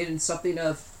hidden something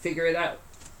of figure it out.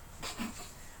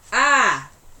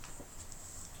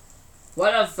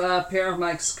 One of Pair of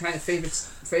Mike's kind of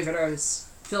favorite artists,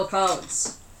 Phil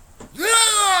Collins.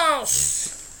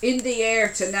 Yes! In the Air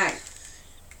Tonight,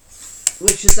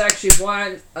 which is actually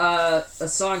a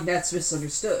song that's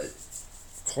misunderstood.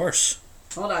 Of course.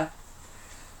 Hold on.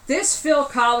 This Phil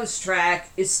Collins track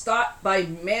is thought by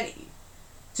many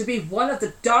to be one of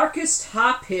the darkest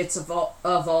hop hits of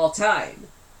all time.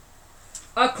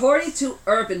 According to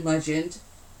urban legend,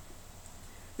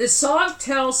 the song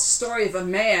tells the story of a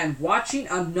man watching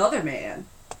another man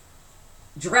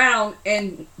drown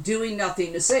and doing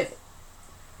nothing to save him.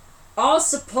 All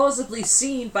supposedly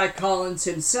seen by Collins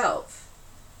himself.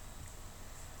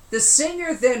 The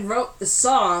singer then wrote the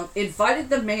song, invited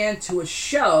the man to a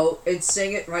show, and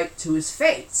sang it right to his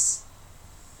face.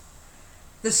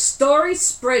 The story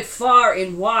spread far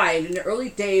and wide in the early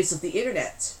days of the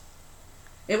internet.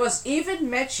 It was even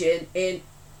mentioned in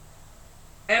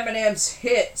Eminem's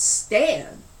hit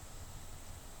Stan,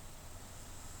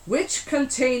 which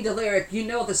contained the lyric, "You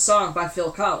know the song" by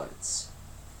Phil Collins.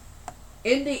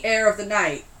 In the Air of the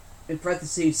Night, in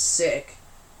parentheses, sick,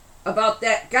 about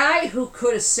that guy who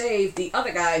could have saved the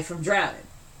other guy from drowning,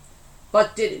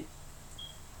 but didn't.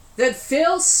 Then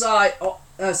Phil saw it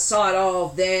all.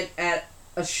 Then at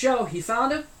a show, he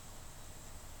found him.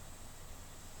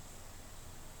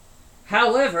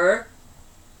 However,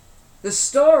 the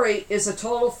story is a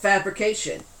total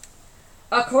fabrication.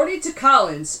 According to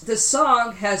Collins, the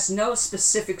song has no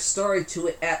specific story to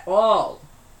it at all.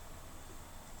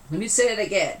 Let me say it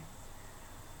again.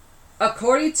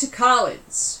 According to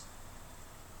Collins,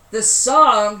 the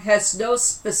song has no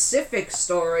specific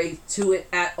story to it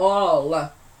at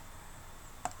all,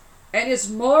 and is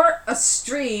more a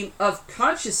stream of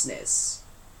consciousness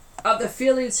of the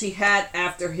feelings he had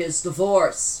after his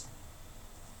divorce.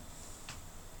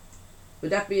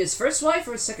 Would that be his first wife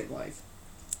or his second wife?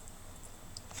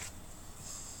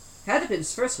 Had to have been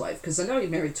his first wife, because I know he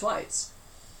married twice.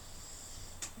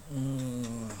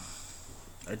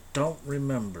 I don't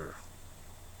remember.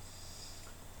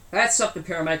 That's something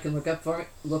Paramount can look up for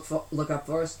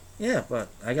us. Yeah, but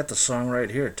I got the song right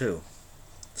here too.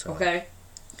 So Okay.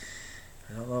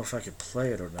 I don't know if I could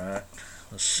play it or not.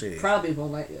 Let's see. Probably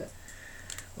won't let you.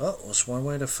 Well, that's one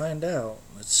way to find out.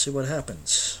 Let's see what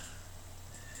happens.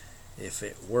 If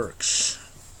it works.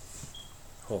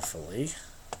 Hopefully.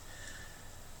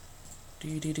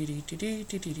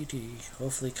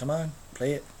 Hopefully, come on.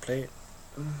 Play it.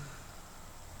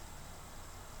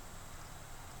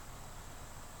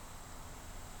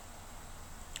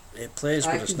 It plays,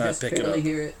 but it's not picking up. I can just barely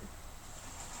hear it.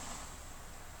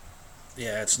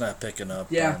 Yeah, it's not picking up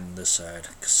Yeah. on this side.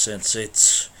 Since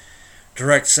it's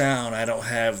direct sound, I don't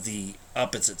have the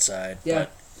opposite side. Yeah.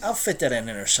 But I'll fit that in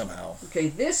there somehow. Okay,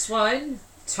 this one,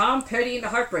 Tom Petty and the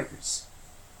Heartbreakers.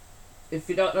 If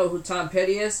you don't know who Tom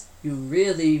Petty is, you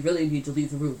really, really need to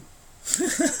leave the room.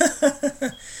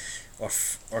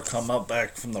 or come up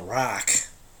back from the rock.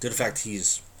 Due to the fact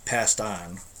he's passed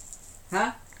on.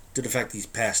 Huh? Due to the fact he's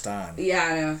passed on. Yeah,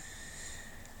 I know.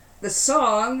 The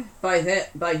song by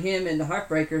him and the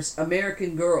Heartbreakers,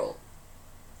 American Girl.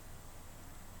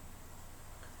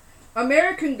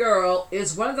 American Girl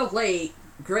is one of the late,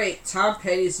 great Tom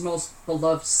Petty's most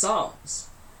beloved songs.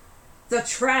 The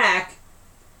track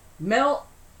melded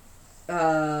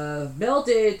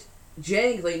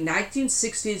jangling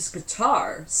 1960s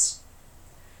guitars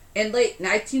and late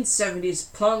 1970s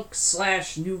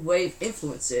punk/new wave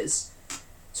influences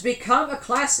to become a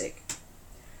classic,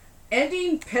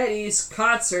 ending Petty's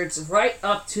concerts right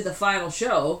up to the final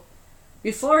show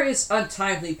before his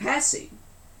untimely passing.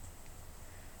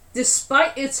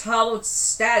 Despite its hallowed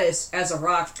status as a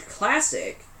rock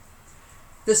classic,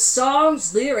 the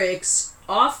song's lyrics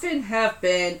often have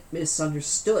been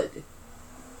misunderstood.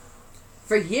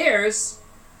 For years,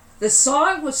 the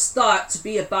song was thought to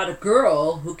be about a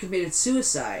girl who committed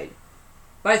suicide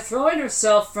by throwing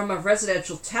herself from a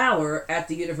residential tower at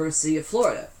the University of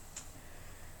Florida,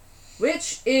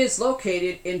 which is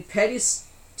located in Petty's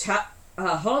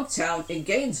hometown in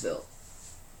Gainesville.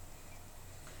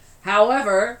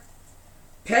 However,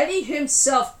 Petty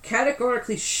himself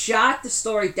categorically shot the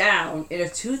story down in a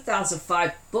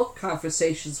 2005 book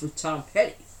Conversations with Tom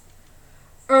Petty.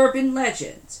 Urban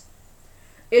legend.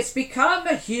 It's become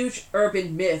a huge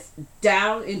urban myth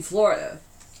down in Florida.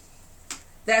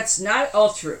 That's not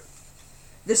all true.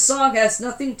 This song has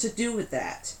nothing to do with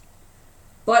that.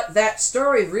 But that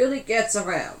story really gets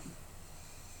around.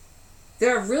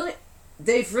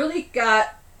 They've really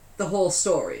got the whole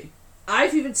story.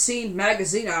 I've even seen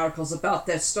magazine articles about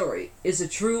that story. Is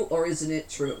it true or isn't it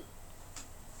true?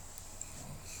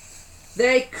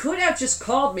 They could have just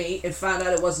called me and found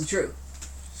out it wasn't true.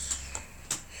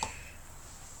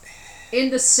 In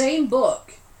the same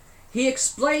book, he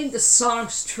explained the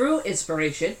song's true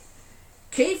inspiration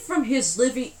came from his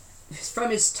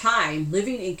time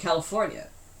living in California.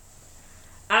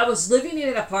 I was living in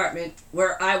an apartment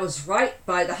where I was right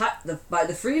by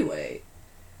the freeway,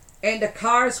 and the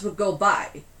cars would go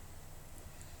by.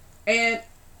 And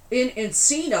in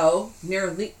Encino,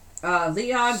 near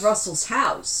Leon Russell's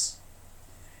house,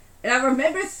 and I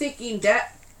remember thinking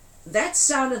that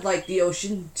sounded like the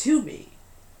ocean to me.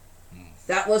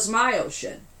 That was my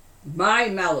ocean, my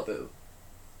Malibu,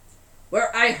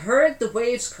 where I heard the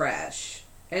waves crash,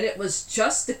 and it was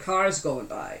just the cars going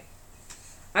by.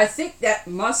 I think that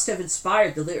must have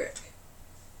inspired the lyric.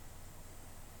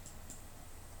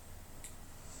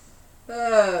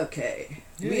 Okay.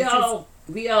 Yeah,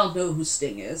 we all know who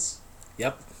Sting is.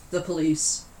 Yep. The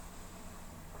Police.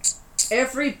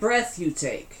 Every breath you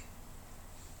take.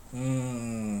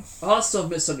 Also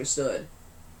misunderstood.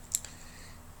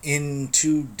 In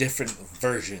two different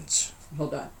versions.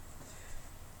 Hold on.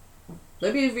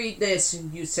 Let me read this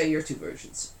and you say your two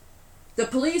versions. The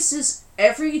Police's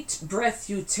Every Breath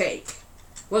You Take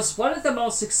was one of the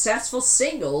most successful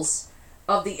singles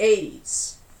of the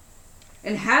 80s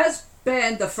and has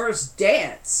been the first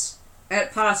dance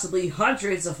at possibly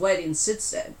hundreds of weddings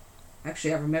since then.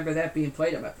 Actually, I remember that being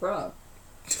played at my prom.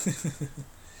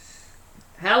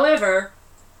 However,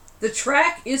 the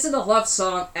track isn't a love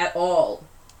song at all.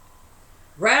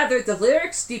 Rather, the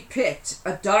lyrics depict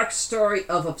a dark story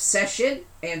of obsession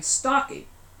and stalking.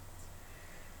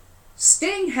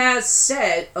 Sting has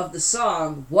said of the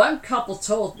song, one couple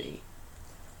told me,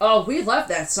 "Oh, we love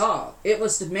that song. It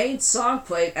was the main song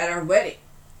played at our wedding."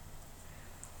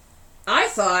 I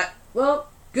thought, well,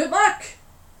 good luck.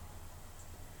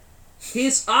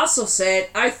 He's also said,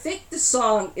 "I think the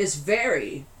song is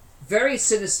very, very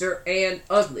sinister and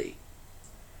ugly.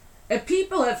 And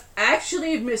people have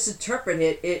actually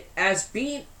misinterpreted it as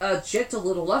being a gentle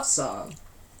little love song,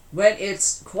 when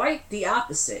it's quite the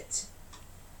opposite."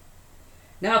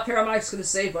 Now Paramike's going to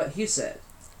say what he said.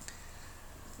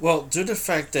 Well, due to the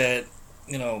fact that,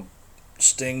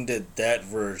 Sting did that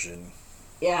version.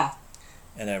 Yeah.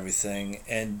 And everything,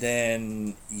 and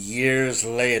then years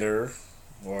later,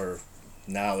 or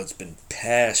now it's been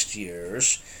past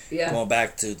years, going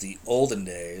back to the olden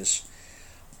days,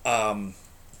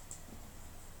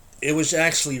 it was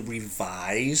actually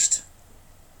revised.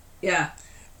 Yeah.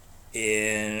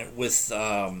 With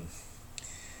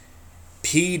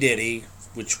P. Diddy,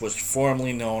 which was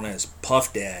formerly known as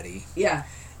Puff Daddy. Yeah.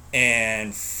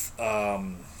 And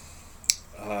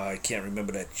I can't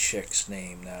remember that chick's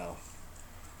name now.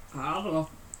 I don't know.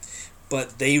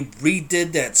 But they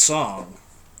redid that song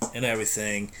and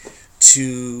everything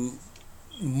to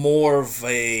more of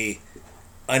a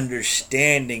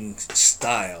understanding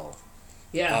style.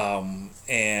 Yeah.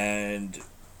 And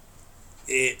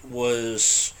it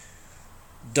was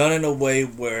done in a way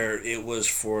where it was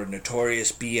for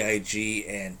Notorious B.I.G.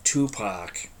 and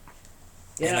Tupac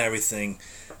and everything,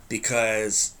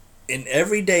 because in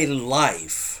everyday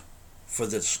life, for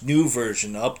this new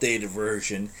version, updated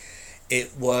version,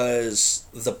 it was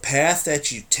the path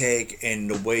that you take and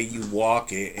the way you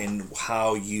walk it and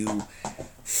how you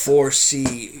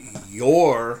foresee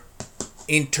your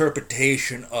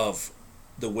interpretation of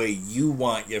the way you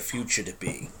want your future to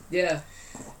be. Yeah.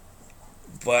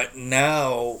 But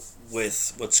now,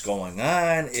 with what's going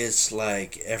on, it's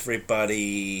like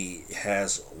everybody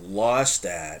has lost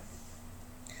that,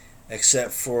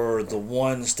 except for the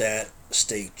ones that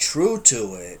stay true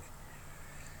to it,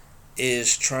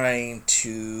 is trying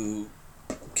to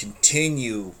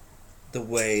continue the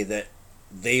way that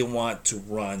they want to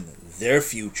run their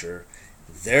future,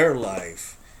 their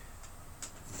life,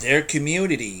 their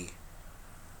community,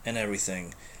 and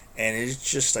everything. And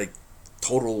it's just like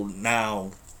total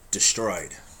now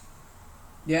destroyed.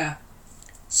 Yeah.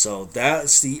 So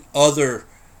that's the other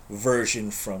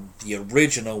version from the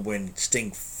original when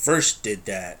Sting first did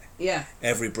that. Yeah.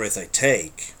 Every breath I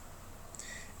take,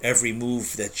 every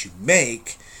move that you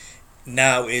make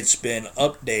now it's been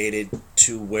updated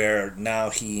to where now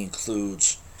he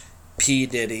includes P.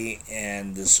 Diddy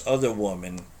and this other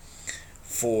woman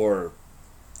for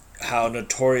how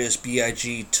Notorious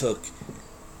B.I.G. took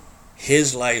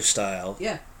his lifestyle,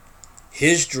 Yeah.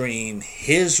 his dream,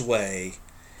 his way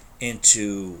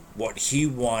into what he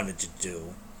wanted to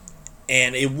do.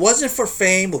 And it wasn't for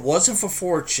fame, it wasn't for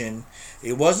fortune,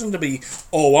 it wasn't to be,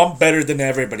 oh, I'm better than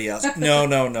everybody else. No,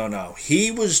 no, no, no. He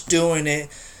was doing it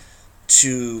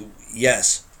to,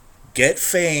 yes, get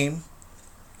fame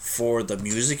for the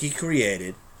music he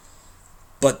created,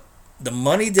 but the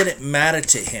money didn't matter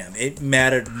to him. It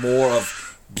mattered more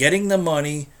of getting the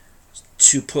money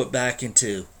to put back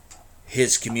into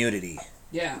his community.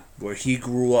 Yeah. Where he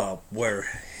grew up, where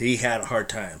he had hard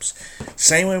times.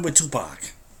 Same way with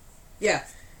Tupac. Yeah.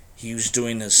 He was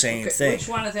doing the same thing. Which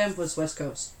one of them was West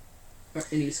Coast? Or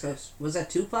in East Coast? Was that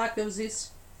Tupac that was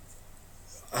East?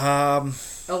 Or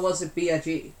was it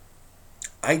B.I.G.?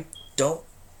 I don't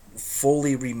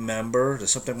fully remember. There's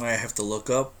something I have to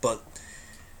look up, but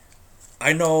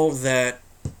I know that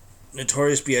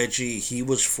Notorious B.I.G., he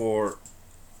was for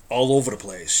all over the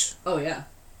place. Oh, yeah.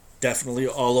 Definitely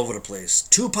all over the place.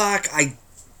 Tupac, I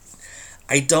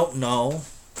don't know.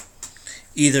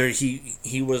 Either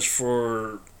he was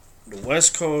for the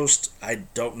West Coast, I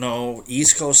don't know.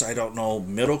 East Coast, I don't know.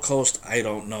 Middle Coast, I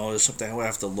don't know. There's something I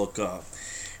have to look up.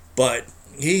 But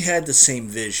he had the same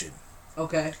vision.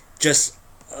 Okay. Just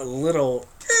a little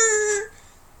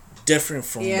different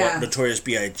from what Notorious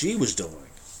B.I.G. was doing.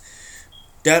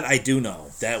 That I do know.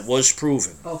 That was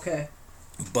proven. Okay.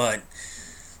 But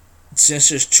since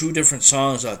there's two different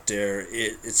songs out there,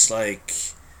 it's like...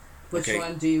 Which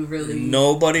one do you really...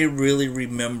 Nobody really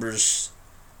remembers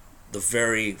the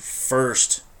very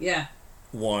first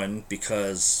one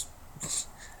because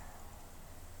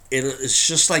it's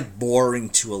just like boring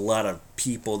to a lot of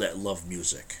people that love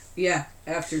music. Yeah,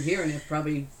 after hearing it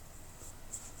probably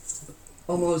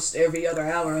almost every other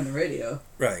hour on the radio.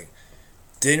 Right.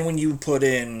 Then when you put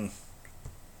in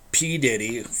P.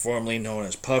 Diddy, formerly known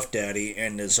as Puff Daddy,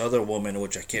 and this other woman,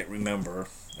 which I can't remember,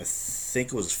 I think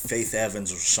it was Faith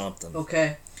Evans or something.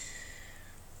 Okay.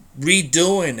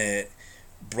 Redoing it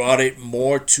brought it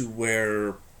more to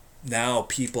where now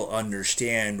people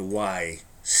understand why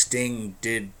Sting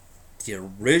did the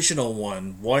original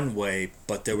one way,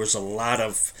 but there was a lot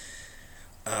of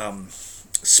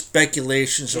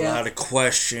speculations, a lot of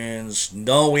questions,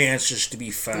 no answers to be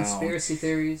found. Conspiracy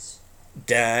theories.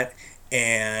 That,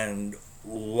 and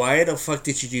why the fuck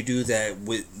did you do that?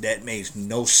 That makes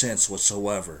no sense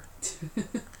whatsoever.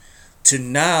 To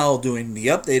now doing the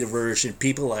updated version,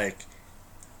 people like,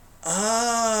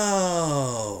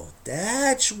 oh,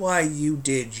 that's why you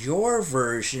did your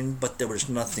version, but there was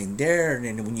nothing there. And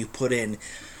then when you put in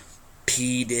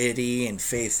P. Diddy and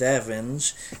Faith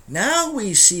Evans, now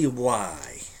we see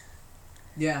why.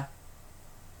 Yeah.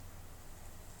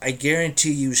 I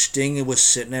guarantee you Sting was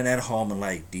sitting at home and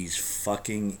like, these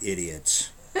fucking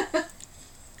idiots.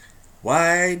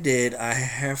 Why did I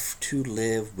have to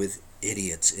live with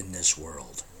idiots in this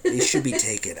world? They should be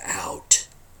taken out.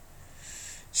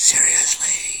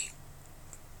 Seriously.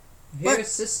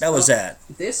 Here's this. That was that.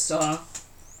 This song,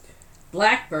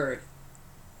 Blackbird.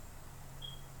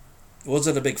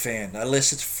 Wasn't a big fan. I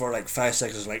listened for like 5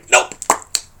 seconds, like, nope.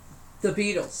 The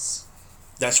Beatles.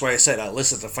 That's why I said I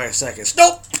listened to 5 seconds.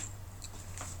 Nope.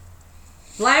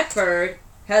 Blackbird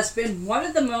has been one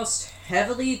of the most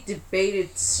heavily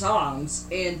debated songs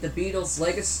in the Beatles'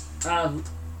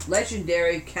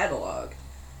 legendary catalog.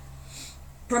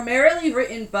 Primarily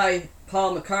written by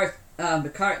Paul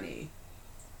McCartney.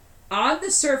 On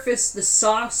the surface, the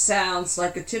song sounds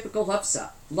like a typical love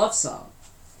song.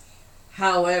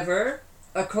 However,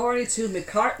 according to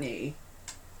McCartney,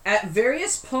 at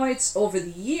various points over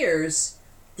the years,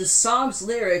 the song's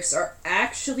lyrics are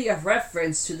actually a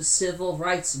reference to the civil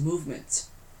rights movement,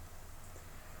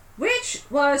 which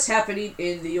was happening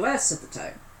in the US at the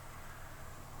time.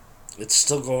 It's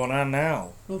still going on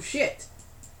now. Oh shit.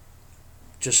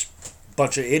 Just a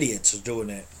bunch of idiots are doing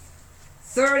it.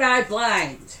 Third Eye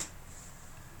Blind.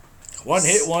 One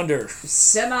hit wonder.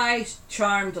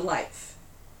 Semi-Charmed Life.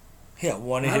 Yeah,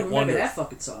 one hit I remember wonder. that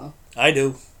fucking song. I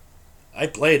do. I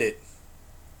played it.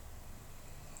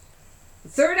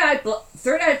 Third Eye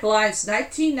Blind's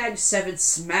 1997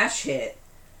 smash hit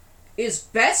is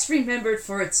best remembered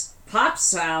for its pop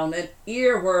sound and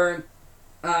earworm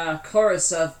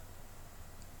chorus of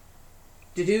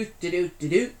do-do, do-do,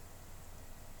 do-do.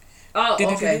 Oh,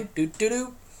 okay.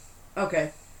 Do-do-do-do-do-do.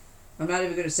 Okay. I'm not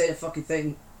even going to say the fucking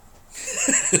thing.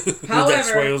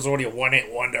 That's why it was only a one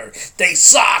hit wonder. They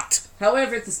sucked!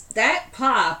 However, that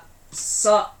pop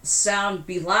sound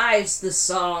belies the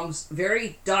song's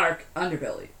very dark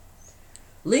underbelly.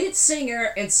 Lead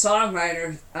singer and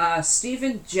songwriter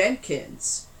Stephen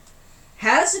Jenkins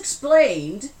has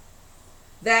explained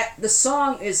that the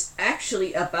song is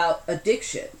actually about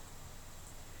addiction.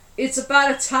 It's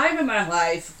about a time in my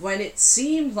life when it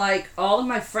seemed like all of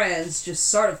my friends just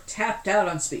sort of tapped out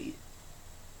on speed.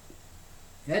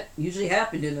 That usually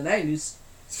happened in the 90s.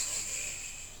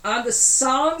 On the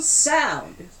song's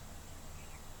sound,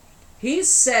 he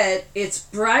said it's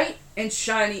bright and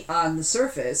shiny on the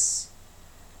surface,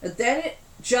 and then it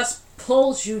just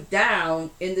pulls you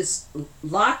down in this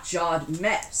lockjawed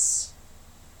mess.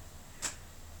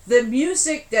 The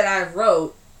music that I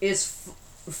wrote is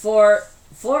for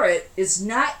it is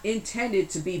not intended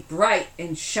to be bright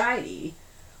and shiny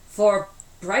for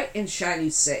bright and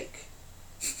shiny's sake.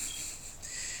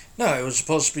 No, it was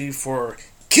supposed to be for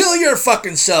kill your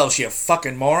fucking selves, you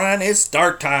fucking moron. It's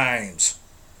dark times.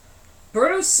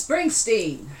 Bruce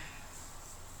Springsteen,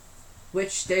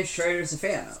 which Dave Schrader's a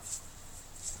fan of.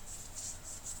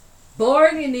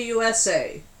 Born in the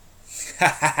USA.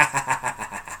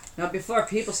 Now, before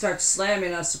people start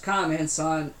slamming us with comments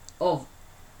on, oh,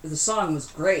 the song was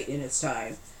great in its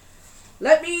time,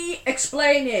 let me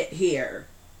explain it here.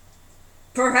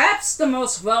 Perhaps the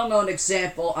most well-known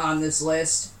example on this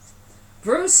list,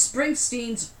 Bruce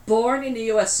Springsteen's Born in the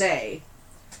USA,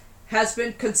 has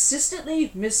been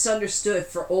consistently misunderstood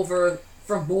for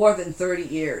more than 30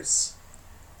 years.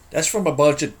 That's from a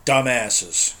bunch of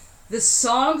dumbasses. The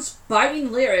song's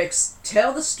biting lyrics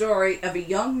tell the story of a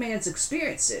young man's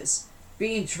experiences,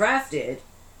 being drafted,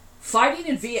 fighting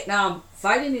in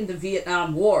the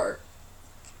Vietnam War,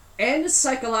 and the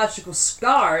psychological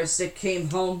scars that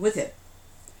came home with it.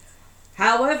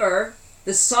 However,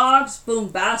 the song's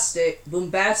bombastic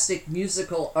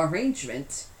musical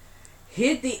arrangement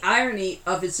hid the irony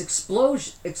of its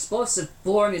explosive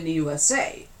Born in the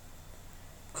USA.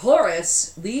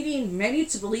 Chorus, leading many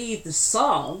to believe the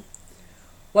song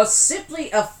was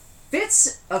simply a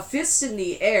fist in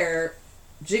the air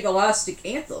jingleistic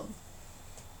anthem.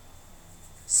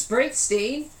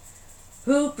 Springsteen,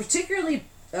 who particularly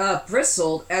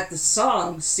bristled at the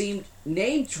song, seemed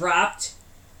name-dropped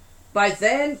by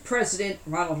then-President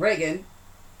Ronald Reagan,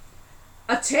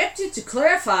 attempted to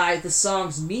clarify the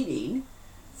song's meaning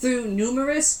through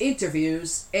numerous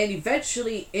interviews and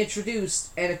eventually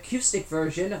introduced an acoustic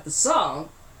version of the song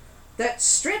that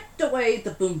stripped away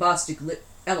the bombastic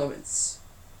elements.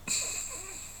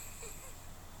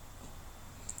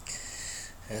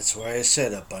 That's why I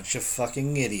said a bunch of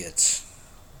fucking idiots.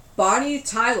 Bonnie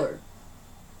Tyler.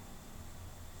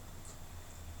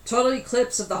 Total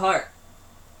Eclipse of the Heart.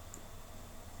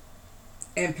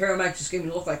 And Paramount just gave me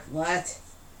a look like, what?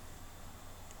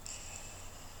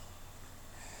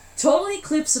 Total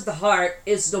Eclipse of the Heart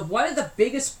is one of the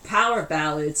biggest power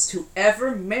ballads to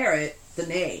ever merit the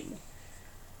name.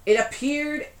 It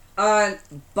appeared on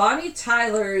Bonnie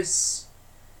Tyler's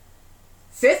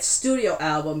 5th studio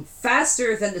album,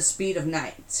 Faster Than the Speed of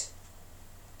Night.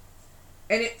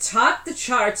 And it topped the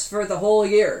charts for the whole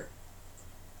year.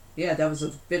 Yeah, that was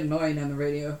a bit annoying on the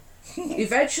radio.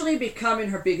 Eventually becoming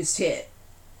her biggest hit.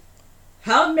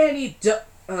 What many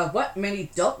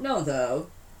don't know, though,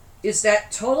 is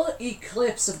that Total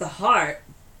Eclipse of the Heart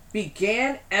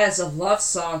began as a love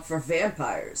song for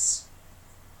vampires.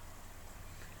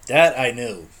 That I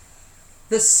knew.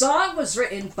 The song was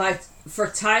written for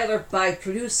Tyler by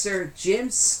producer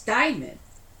Jim Steinman,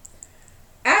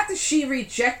 after she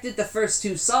rejected the first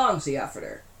 2 songs he offered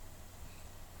her.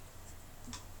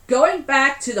 Going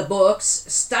back to the books,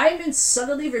 Steinman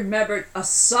suddenly remembered a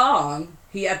song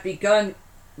he had begun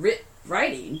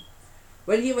writing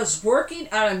when he was working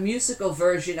on a musical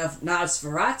version of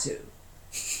Nosferatu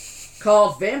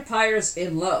called Vampires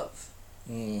in Love.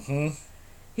 Mm-hmm.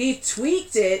 He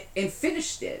tweaked it and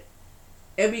finished it,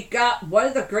 and we got one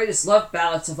of the greatest love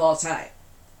ballads of all time.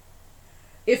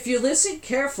 If you listen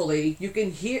carefully, you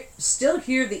can still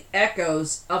hear the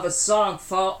echoes of a song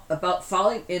about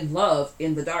falling in love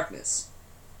in the darkness.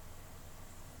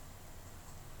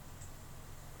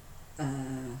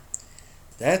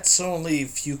 That's only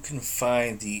if you can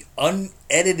find the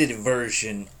unedited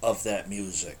version of that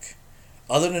music.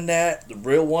 Other than that, the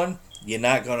real one, you're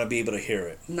not going to be able to hear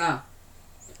it. No.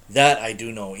 That I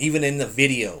do know. Even in the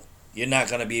video, you're not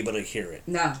going to be able to hear it.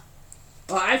 No.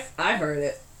 Well, I heard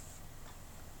it.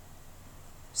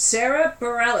 Sarah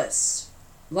Bareilles,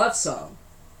 Love Song.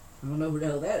 I don't know who the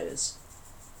hell that is.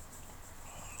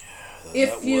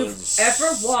 If you've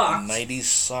ever walked... a 90s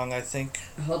song, I think.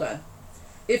 Hold on.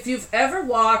 If you've ever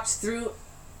walked through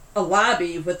a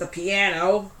lobby with a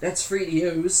piano that's free to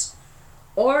use,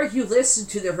 or you listened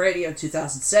to the radio in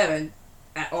 2007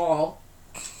 at all,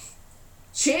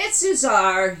 chances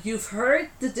are you've heard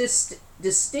the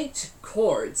distinct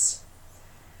chords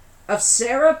of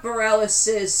Sarah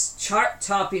Bareilles'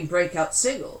 chart-topping breakout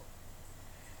single.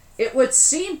 It would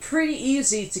seem pretty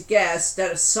easy to guess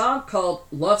that a song called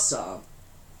Love Song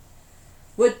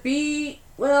would be,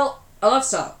 well, a love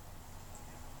song.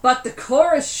 But the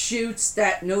chorus shoots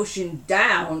that notion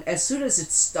down as soon as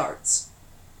it starts.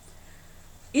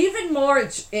 Even more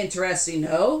interesting,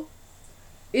 though,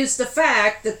 is the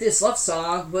fact that this love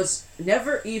song was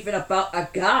never even about a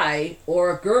guy or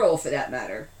a girl, for that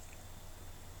matter.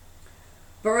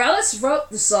 Bareilles wrote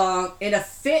the song in a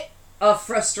fit of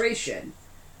frustration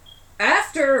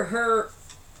after her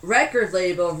record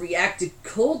label reacted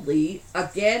coldly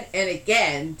again and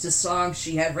again to songs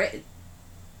she had written.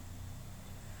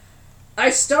 I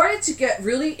started to get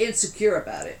really insecure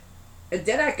about it, and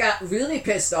then I got really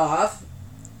pissed off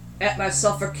at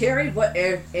myself for caring what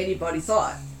anybody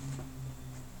thought.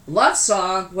 Love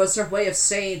Song was her way of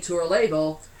saying to her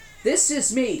label, "This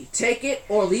is me, take it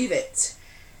or leave it."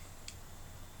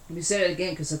 Let me say that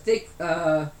again, because I think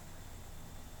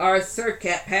our third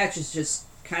cat Patches just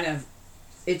kind of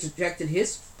interjected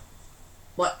his...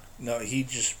 What? No, he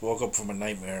just woke up from a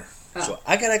nightmare. Oh. So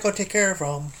I gotta go take care of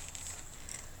him.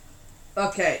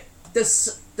 Okay, the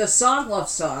song Love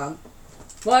Song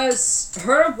was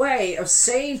her way of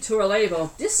saying to her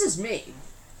label, "This is me,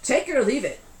 take it or leave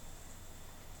it."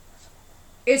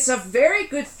 It's a very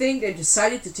good thing they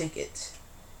decided to take it.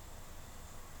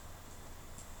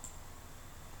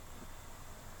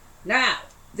 Now,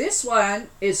 this one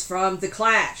is from The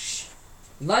Clash,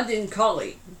 London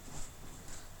Calling.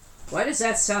 Why does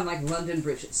that sound like London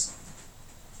Bridges?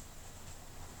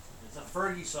 It's a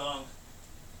Fergie song.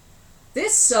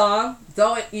 This song,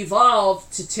 though it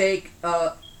evolved to take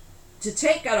on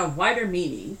a wider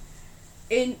meaning,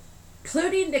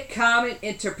 including the common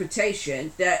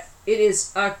interpretation that it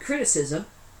is a criticism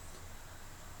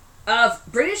of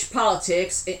British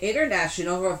politics and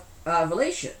international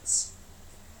relations,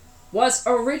 was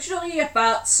originally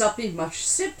about something much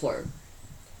simpler.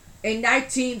 In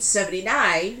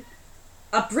 1979,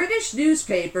 a British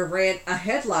newspaper ran a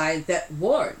headline that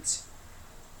warned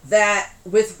that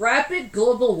with rapid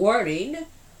global warming,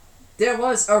 there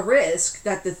was a risk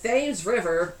that the Thames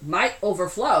River might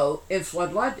overflow and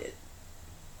flood London.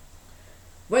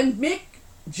 When Mick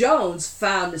Jones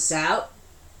found this out,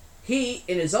 he,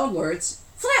 in his own words,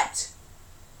 flipped.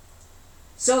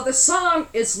 So the song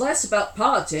is less about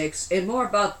politics and more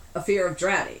about a fear of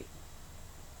drowning.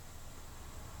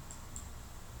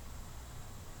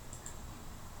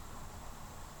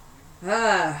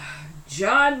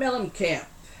 John Mellencamp.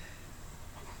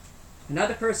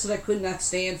 Another person I could not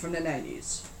stand from the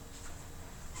 90s.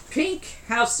 Pink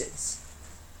Houses.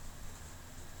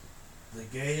 The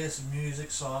gayest music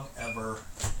song ever.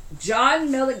 John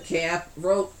Mellencamp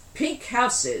wrote Pink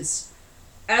Houses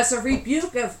as a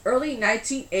rebuke of early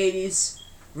 1980s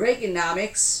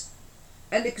Reaganomics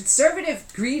and the conservative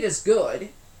greed is good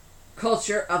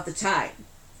culture of the time.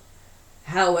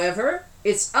 However,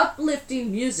 its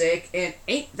uplifting music and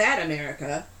Ain't That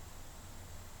America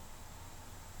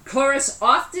chorus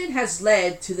often has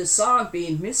led to the song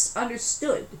being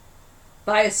misunderstood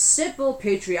by a simple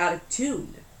patriotic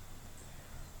tune.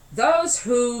 Those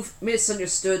who've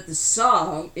misunderstood the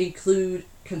song include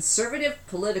conservative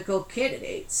political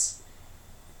candidates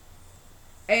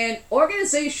and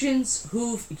organizations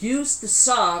who've used the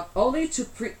song only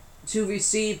to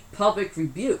receive public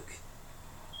rebuke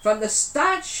from the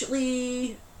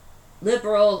staunchly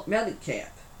liberal Mellencamp.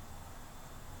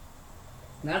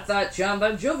 And I thought John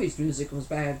Bon Jovi's music was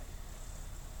bad.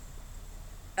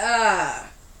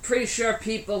 Pretty sure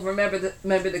people remember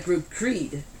the group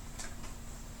Creed.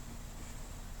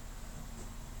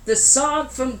 The song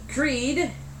from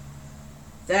Creed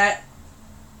that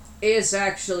is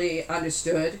actually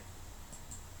understood.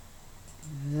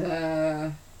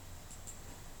 Trying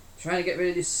to get rid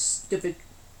of these stupid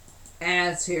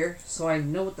ads here so I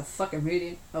know what the fuck I'm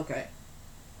reading. Okay.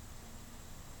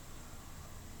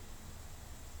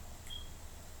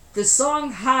 The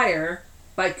song Higher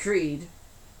by Creed,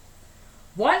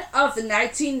 one of the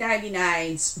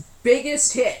 1999's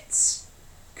biggest hits,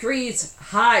 Creed's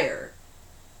Higher,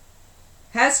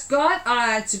 has gone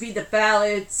on to be the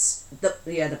ballads,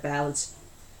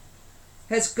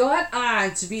 has gone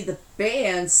on to be the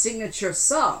band's signature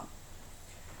song,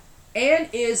 and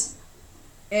is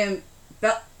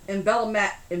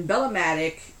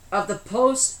emblematic of the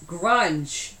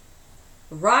post-grunge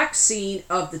rock scene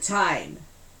of the time.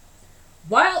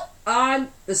 While on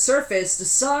the surface the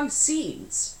song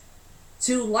seems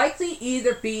to likely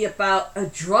either be about a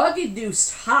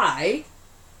drug-induced high,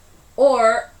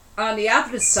 or, on the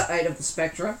opposite side of the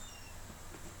spectrum,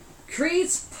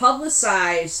 Creed's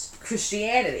publicized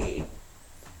Christianity.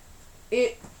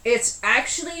 It's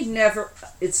actually not.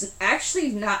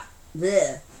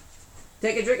 Bleh.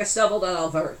 Take a drink, I stumbled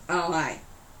on a line.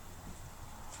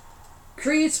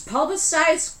 Creed's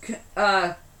publicized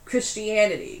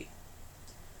Christianity.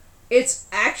 It's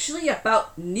actually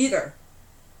about neither.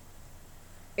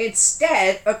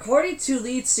 Instead, according to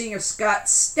lead singer Scott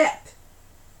Stapp,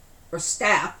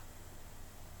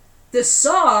 the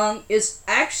song is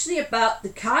actually about the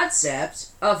concept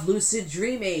of lucid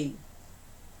dreaming.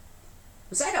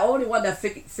 Was I the only one that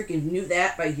freaking knew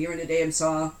that by hearing the damn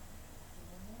song?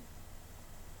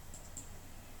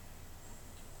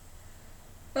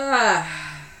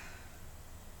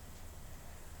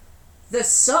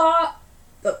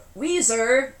 The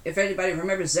Weezer, if anybody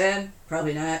remembers them,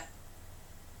 probably not.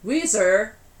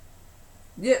 Weezer,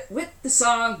 with the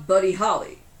song Buddy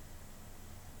Holly.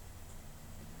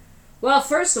 Well,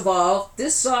 first of all,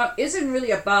 this song isn't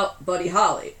really about Buddy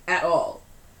Holly at all.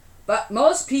 But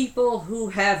most people who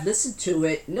have listened to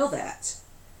it know that.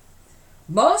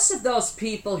 Most of those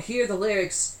people hear the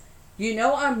lyrics, "You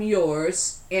know I'm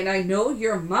yours, and I know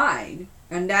you're mine,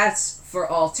 and that's for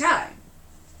all time,"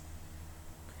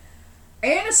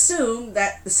 and assume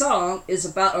that the song is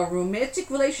about a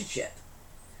romantic relationship.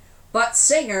 But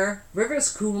singer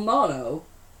Rivers Cuomo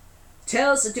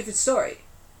tells a different story,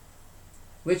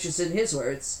 which is in his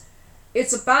words,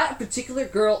 "It's about a particular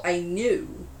girl I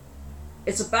knew.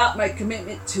 It's about my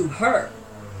commitment to her,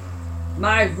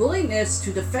 my willingness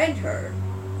to defend her.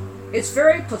 It's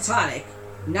very platonic,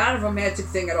 not a romantic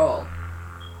thing at all."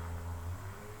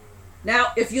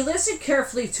 Now, if you listen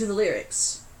carefully to the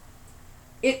lyrics,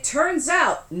 it turns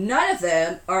out none of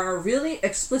them are really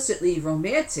explicitly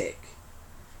romantic.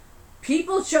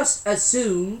 People just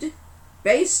assumed,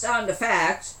 based on the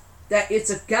fact that it's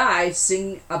a guy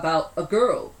singing about a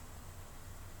girl,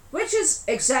 which is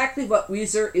exactly what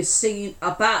Weezer is singing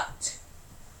about.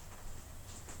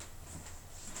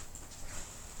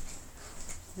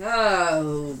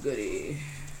 Oh, goody.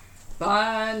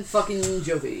 Bon fucking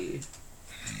Jovi.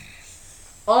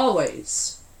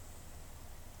 Always.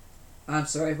 I'm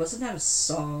sorry, wasn't that a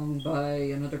song by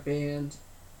another band?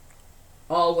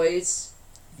 Always.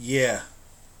 Yeah.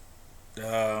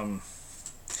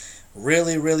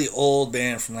 Really, really old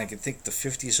band from, like, I think the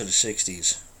 50s or the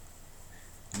 60s.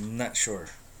 I'm not sure.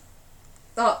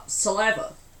 Oh,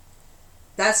 Saliva.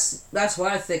 That's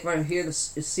what I think when I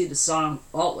see the song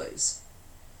Always.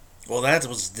 Well, that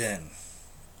was then.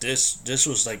 This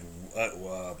was like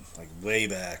way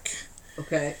back.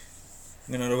 Okay.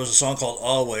 You know, there was a song called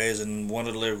Always, and one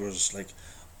of the lyrics was like,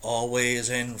 "Always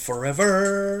and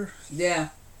forever." Yeah.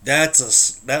 That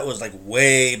was like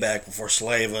way back before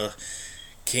Slava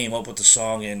came up with the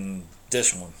song in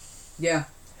this one. Yeah.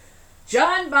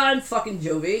 John Bon fucking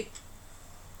Jovi,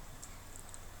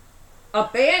 a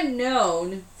band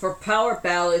known for power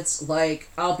ballads like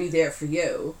 "I'll Be There For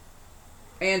You"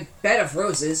 and "Bed of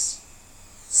Roses,"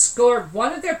 scored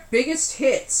one of their biggest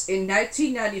hits in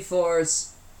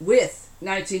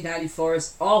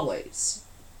 1994's Always.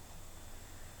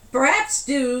 Perhaps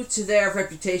due to their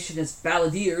reputation as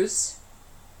balladeers,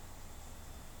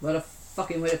 what a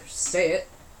fucking way to say it,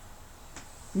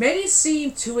 many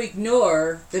seem to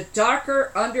ignore the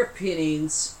darker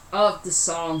underpinnings of the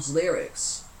song's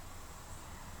lyrics.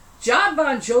 John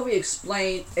Bon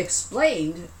Jovi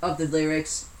explained of the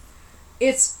lyrics,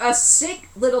 "It's a sick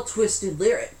little twisted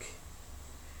lyric.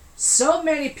 So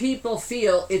many people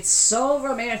feel it's so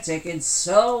romantic and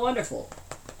so wonderful.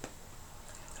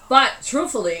 But,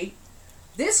 truthfully,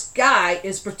 this guy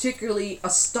is particularly a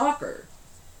stalker.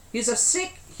 He's a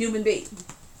sick human being."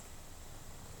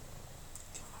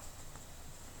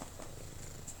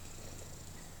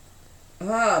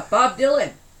 Bob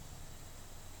Dylan.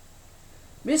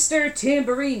 Mr.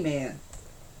 Tambourine Man.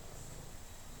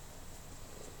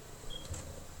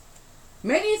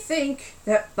 Many think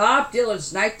that Bob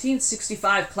Dylan's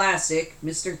 1965 classic,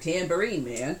 Mr. Tambourine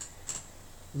Man,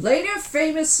 later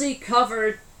famously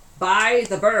covered by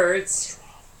the Byrds,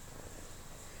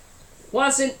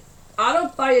 was an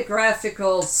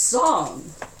autobiographical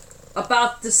song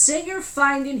about the singer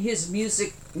finding his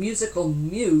musical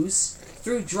muse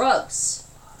through drugs.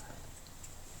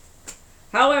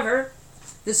 However,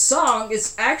 the song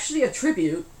is actually a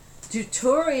tribute to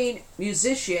touring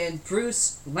musician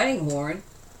Bruce Langhorne,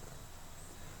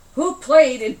 who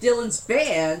played in Dylan's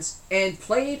band and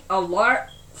played a large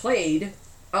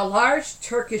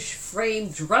Turkish frame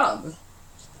drum,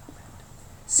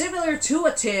 similar to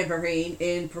a tambourine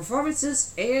in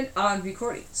performances and on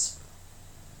recordings.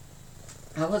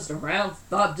 I wasn't around.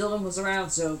 Bob Dylan was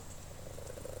around, so...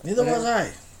 Neither was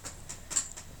I.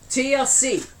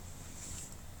 TLC.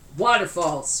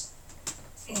 Waterfalls.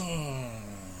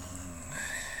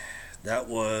 That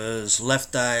was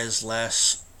Left Eye's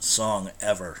last song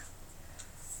ever.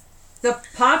 The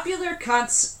popular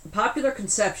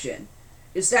conception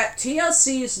is that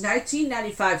TLC's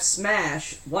 1995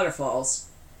 smash, Waterfalls,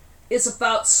 is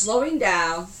about slowing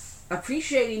down,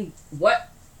 appreciating what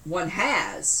one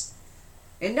has,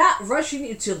 and not rushing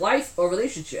into life or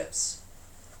relationships.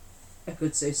 I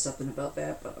could say something about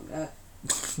that, but I'm not.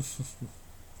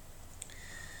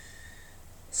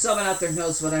 Someone out there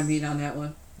knows what I mean on that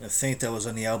one. I think that was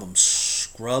on the album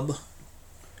Scrub,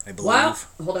 I believe.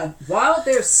 While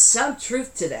there's some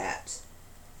truth to that,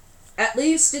 at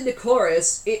least in the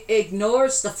chorus, it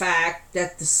ignores the fact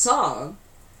that the song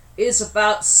is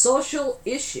about social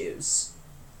issues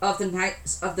of the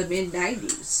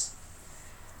mid-90s,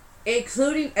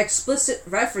 including explicit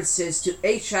references to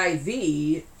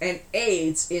HIV and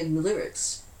AIDS in the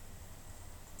lyrics.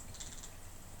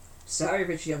 Sorry,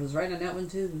 Richie, I was right on that one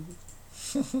too.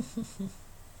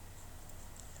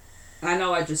 I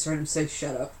know I just heard him say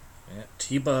shut up. Yeah,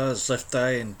 T-Boz, Left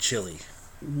Eye, and Chili.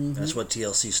 Mm-hmm. That's what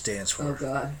TLC stands for. Oh,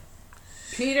 God.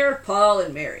 Peter, Paul,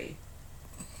 and Mary.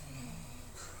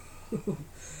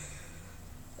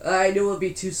 I knew it would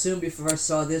be too soon before I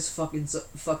saw this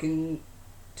fucking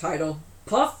title.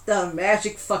 Puff the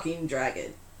Magic Fucking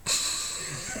Dragon.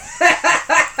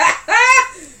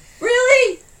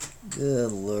 Really?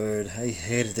 Good Lord, I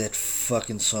hated that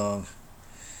fucking song.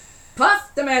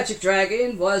 Puff the Magic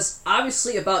Dragon was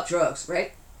obviously about drugs,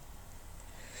 right?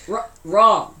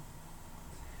 Wrong.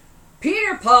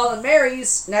 Peter, Paul, and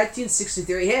Mary's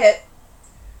 1963 hit,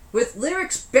 with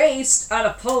lyrics based on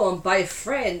a poem by a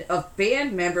friend of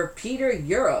band member Peter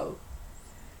Euro,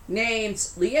 named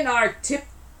Leonard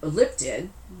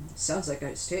Lipton. Sounds like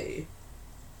iced tea.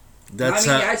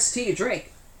 Iced tea you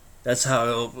drink. That's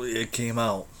how it came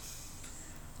out.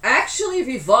 Actually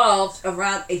revolved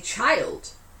around a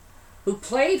child who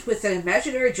played with an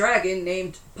imaginary dragon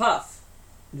named Puff.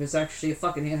 There's actually a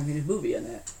fucking animated movie on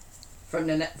that from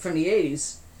the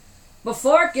 80s.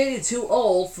 Before getting too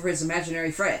old for his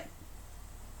imaginary friend.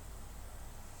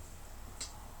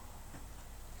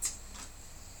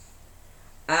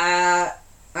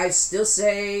 I still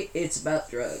say it's about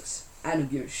drugs. I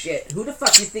don't give a shit. Who the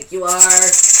fuck you think you are?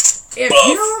 If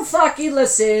you fucking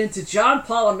listened to John,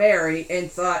 Paul, and Mary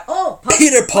and thought, oh, Puff,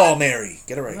 Peter, Paul, Mary.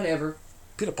 Get it right. Whatever.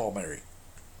 Peter, Paul, Mary.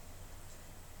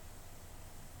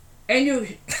 And you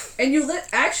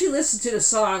actually listen to the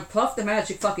song Puff the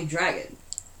Magic Fucking Dragon.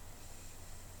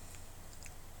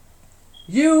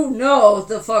 You know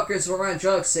the fuckers were on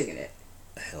drugs singing it.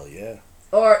 Hell yeah.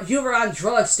 Or you were on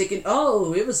drugs thinking,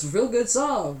 oh, it was a real good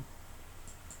song.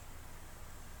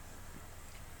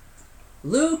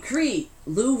 Lou Reed.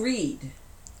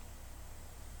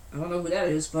 I don't know who that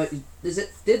is, but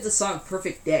did the song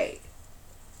Perfect Day.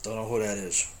 Don't know who that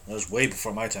is. That was way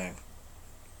before my time.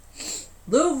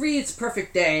 Lou Reed's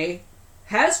Perfect Day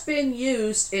has been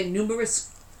used in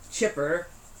numerous chipper,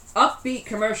 upbeat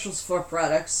commercials for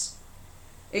products,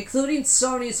 including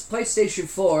Sony's PlayStation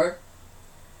 4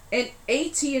 and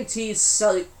AT&T's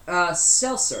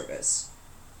cell service.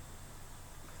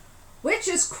 Which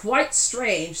is quite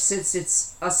strange since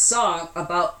it's a song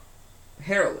about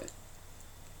heroin.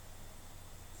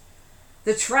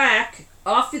 The track,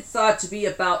 often thought to be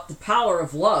about the power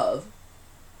of love,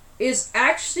 is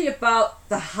actually about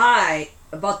the high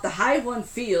one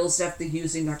feels after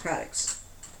using narcotics.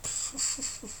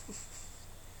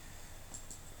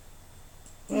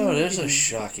 Oh, there's a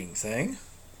shocking thing.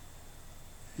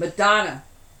 Madonna.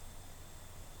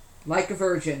 Like a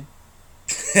Virgin.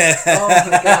 Oh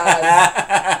my God.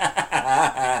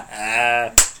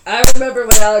 I remember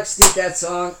when Alex did that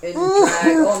song in drag.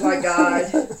 Oh my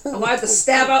God. I wanted to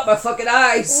stab out my fucking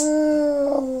eyes.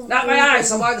 Not my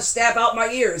eyes, I wanted to stab out my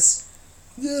ears.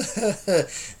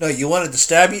 No, you wanted to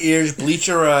stab your ears, bleach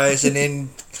your eyes, and then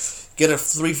get a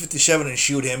 .357 and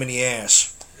shoot him in the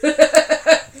ass.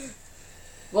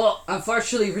 Well,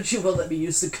 unfortunately, Richie won't let me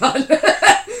use the gun.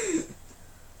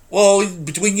 Well,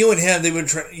 between you and him,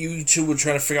 you two were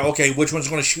trying to figure out, okay, which one's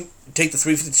going to take the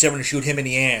 .357 and shoot him in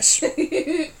the ass.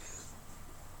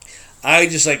 I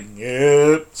just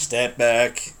yep, step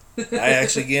back. I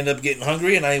actually ended up getting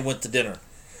hungry, and I went to dinner.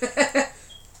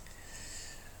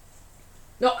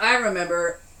 No, I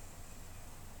remember.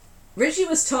 Richie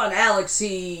was telling Alex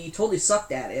he totally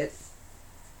sucked at it.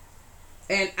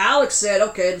 And Alex said,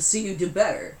 okay, let's see you do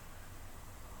better.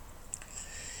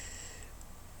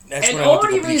 That's And when the I went to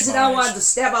only go bleach reason my I eyes. wanted to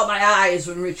stab out my eyes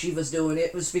when Richie was doing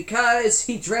it was because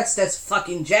he dressed as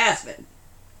fucking Jasmine.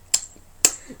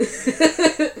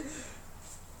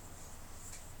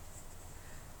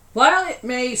 While it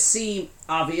may seem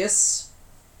obvious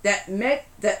that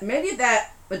many of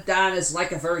that Madonna's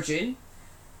Like a Virgin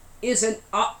is an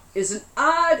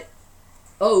odd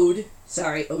ode,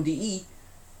 ODE,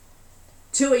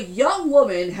 to a young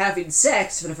woman having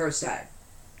sex for the first time.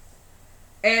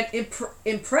 An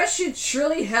impression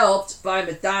surely helped by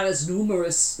Madonna's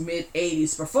numerous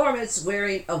mid-80s performance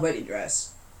wearing a wedding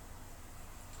dress.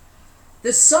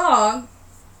 The song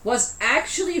was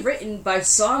actually written by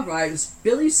songwriters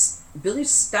Billy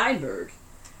Steinberg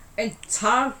and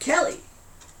Tom Kelly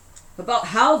about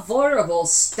how vulnerable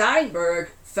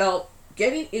Steinberg felt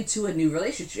getting into a new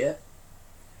relationship.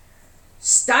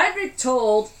 Steinberg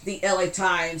told the LA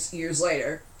Times years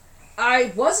later,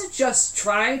 "I wasn't just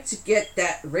trying to get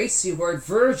that racy word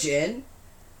virgin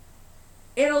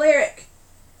in a lyric.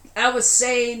 I was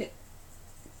saying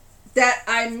that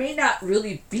I may not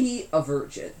really be a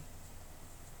virgin.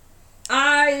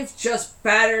 I've just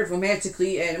battered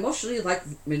romantically and emotionally like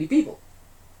many people.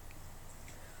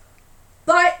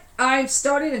 But I'm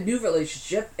starting a new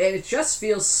relationship and it just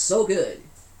feels so good.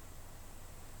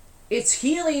 It's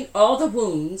healing all the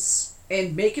wounds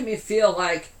and making me feel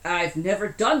like I've never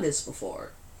done this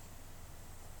before.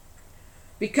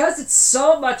 Because it's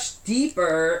so much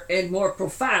deeper and more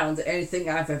profound than anything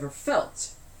I've ever felt."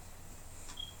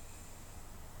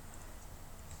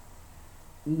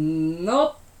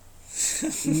 Nope.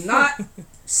 Not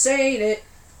saying it.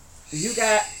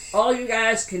 All you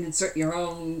guys can insert your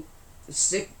own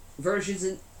sick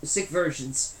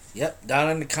versions. Yep, down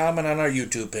in the comment on our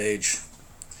YouTube page.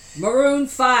 Maroon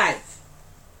 5.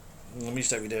 Let me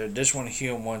start with there. This one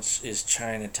here is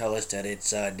trying to tell us that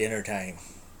it's dinner time.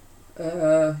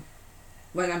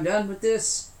 When I'm done with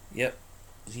this. Yep.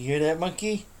 Did you hear that,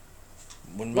 monkey?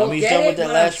 When We'll Mommy's get done it with that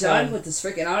when last I'm done one, with this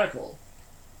freaking article.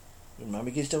 when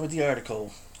Mommy gets done with the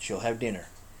article, she'll have dinner.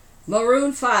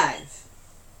 Maroon 5.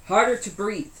 Harder to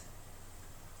Breathe.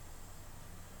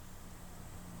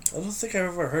 I don't think I've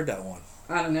ever heard that one.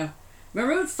 I don't know.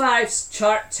 Maroon 5's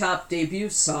chart-top debut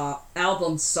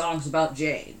album Songs About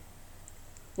Jane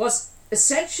was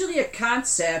essentially a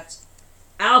concept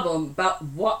album about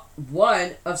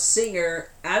one of singer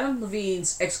Adam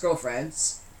Levine's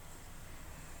ex-girlfriends,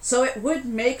 so it would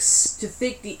make to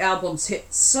think the album's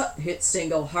hit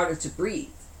single Harder to Breathe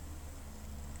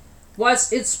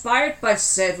was inspired by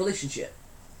said relationship.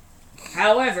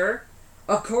 However,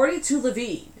 according to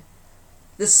Levine,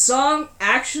 the song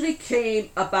actually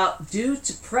came about due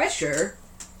to pressure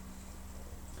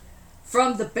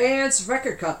from the band's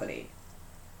record company.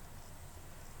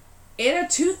 In a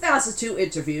 2002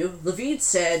 interview, Levine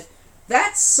said,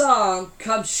 "That song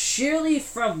comes sheerly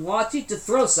from wanting to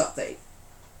throw something.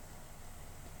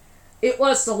 It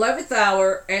was the 11th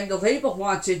hour and the label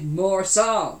wanted more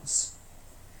songs.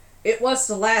 It was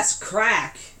the last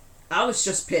crack. I was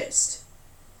just pissed.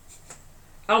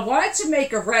 I wanted to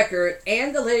make a record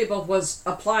and the label was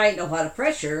applying a lot of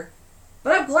pressure,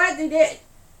 but I'm glad they did."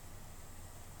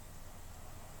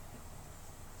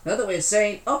 Another way of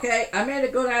saying, okay, I made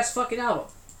a good ass fucking album.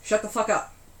 Shut the fuck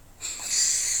up.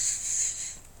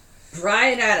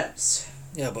 Bryan Adams.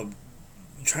 Yeah, but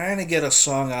trying to get a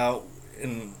song out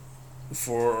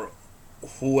for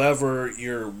whoever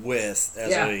you're with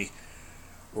as a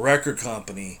record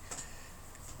company,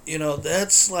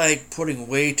 that's like putting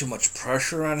way too much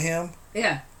pressure on him.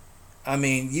 Yeah. I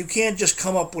mean, you can't just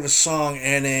come up with a song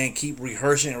and then keep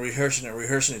rehearsing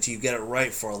until you get it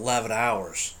right for 11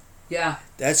 hours. Yeah.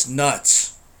 That's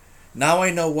nuts. Now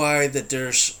I know why that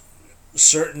there's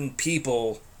certain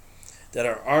people that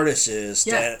are artists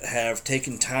that have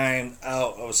taken time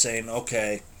out of saying,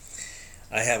 okay,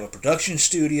 I have a production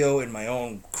studio in my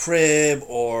own crib,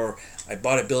 or I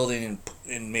bought a building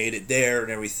and made it there and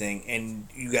everything, and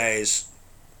you guys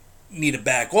need to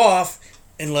back off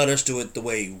and let us do it the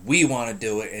way we want to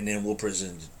do it, and then we'll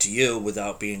present it to you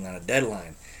without being on a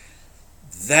deadline.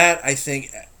 That, I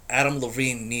think, Adam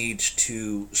Levine needs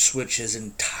to switch his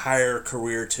entire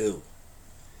career to.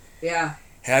 Yeah.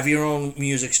 Have your own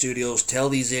music studios. Tell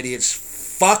these idiots,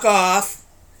 fuck off.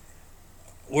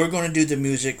 We're going to do the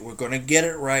music. We're going to get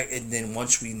it right. And then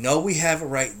once we know we have it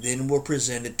right, then we'll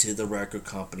present it to the record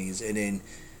companies. And then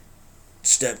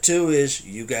step 2 is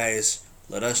you guys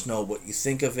let us know what you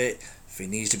think of it. If it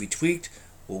needs to be tweaked,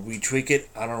 we'll retweak it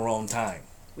on our own time.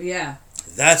 Yeah.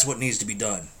 That's what needs to be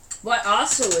done. What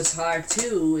also is hard,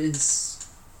 too, is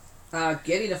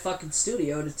getting a fucking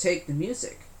studio to take the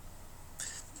music.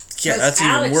 Yeah, that's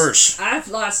even worse. I've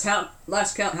lost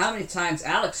count how many times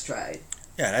Alex tried.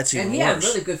 Yeah, that's even worse. And he had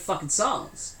really good fucking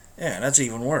songs. Yeah, that's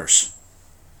even worse.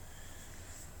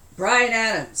 Bryan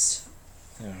Adams.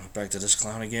 Yeah, back to this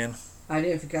clown again. I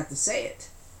never forgot to say it.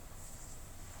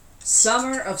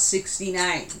 Summer of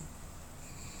 '69.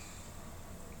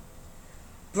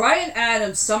 Bryan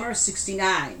Adams' Summer of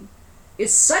 '69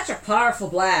 is such a powerful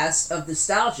blast of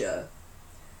nostalgia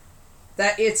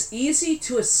that it's easy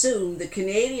to assume the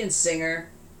Canadian singer,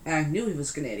 and I knew he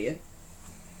was Canadian,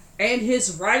 and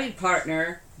his writing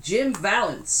partner, Jim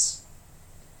Vallance,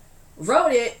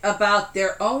 wrote it about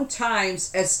their own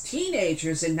times as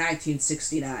teenagers in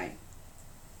 1969.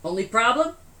 Only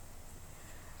problem?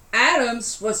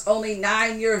 Adams was only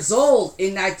 9 years old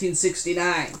in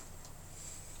 1969.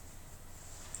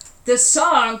 The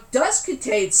song does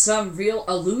contain some real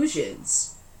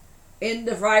allusions in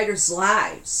the writers'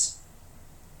 lives.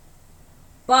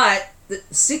 But the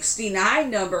 69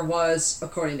 number was,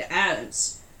 according to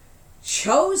Adams,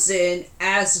 chosen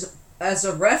as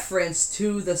a reference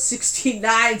to the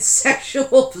 69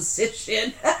 sexual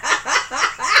position.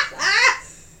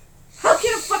 How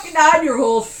can a fucking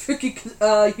 9-year-old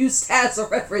freaking use that as a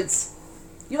reference?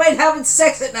 You ain't having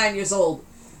sex at 9 years old.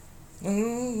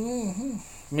 Mm-hmm.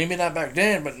 Maybe not back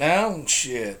then, but now,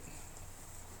 shit.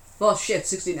 Well, shit,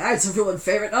 69 is everyone's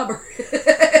favorite number.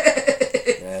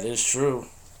 That is true.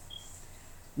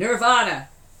 Nirvana.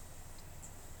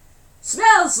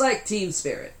 Smells like Teen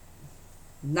Spirit.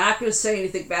 Not going to say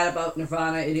anything bad about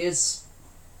Nirvana. It is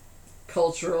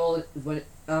cultural,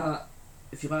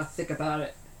 if you want to think about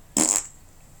it.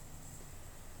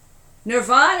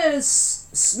 Nirvana's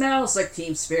Smells Like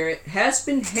Teen Spirit has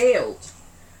been hailed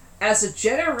as a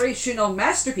generational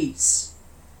masterpiece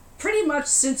pretty much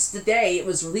since the day it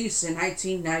was released in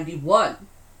 1991.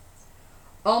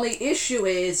 Only issue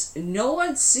is, no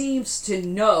one seems to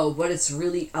know what it's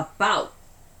really about.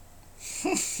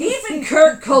 Even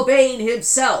Kurt Cobain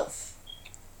himself.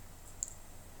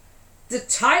 The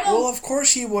title... Well, of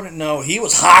course he wouldn't know. He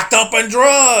was hocked up on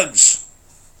drugs.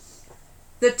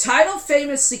 The title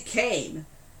famously came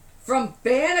from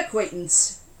band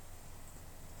acquaintance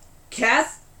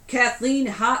Kathleen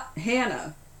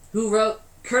Hanna, who wrote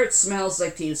Kurt Smells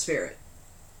Like Teen Spirit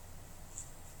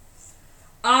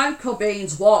on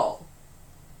Cobain's wall.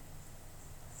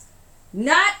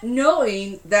 Not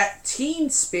knowing that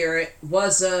Teen Spirit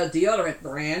was a deodorant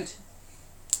brand,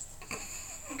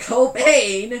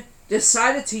 Cobain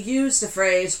decided to use the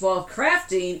phrase while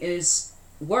crafting in his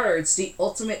words the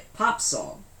ultimate pop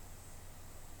song.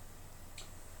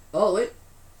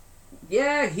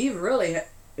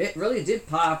 It really did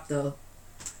pop though.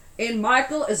 In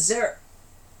Michael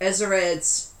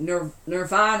Azerrad's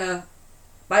Nirvana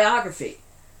biography,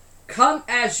 Come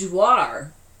As You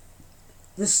Are,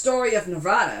 the story of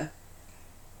Nirvana,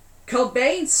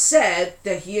 Cobain said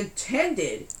that he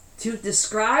intended to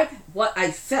describe what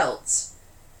I felt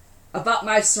about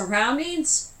my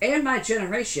surroundings and my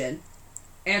generation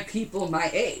and people my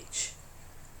age.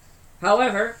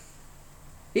 However,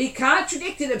 he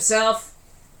contradicted himself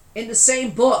in the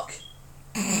same book,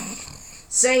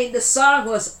 saying the song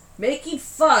was making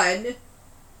fun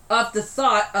of the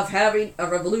thought of having a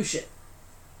revolution.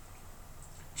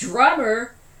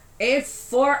 Drummer and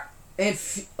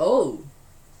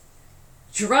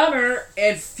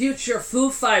future Foo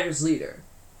Fighters leader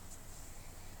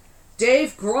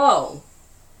Dave Grohl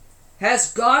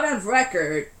has gone on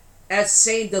record as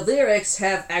saying the lyrics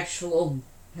have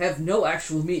no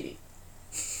actual meaning.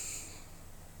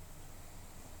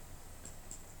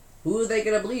 Who are they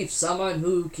gonna believe? Someone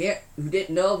who didn't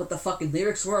know what the fucking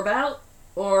lyrics were about,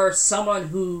 or someone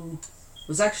who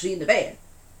was actually in the band?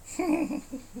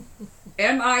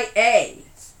 MIA.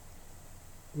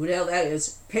 Who the hell that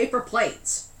is? Paper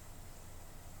Planes.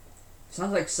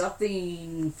 Sounds like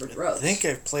something for drugs. I think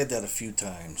I've played that a few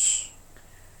times.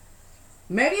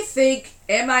 Many think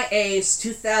MIA's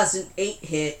 2008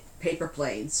 hit, Paper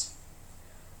Planes,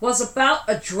 was about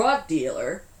a drug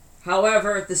dealer.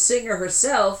 However, the singer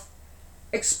herself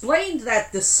explained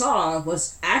that the song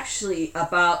was actually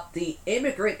about the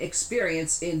immigrant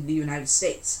experience in the United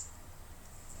States.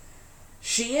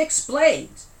 She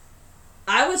explained,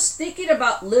 I was thinking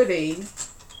about living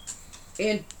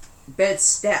in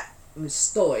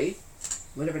Bed-Stuy,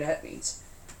 whatever that means,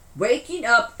 waking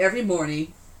up every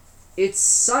morning. It's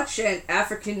such an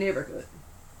African neighborhood.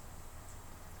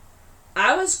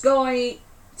 I was going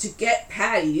to get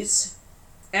patties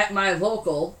at my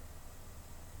local,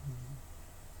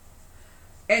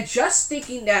 and just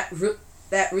thinking that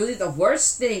really the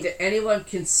worst thing that anyone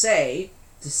can say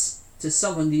to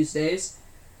someone these days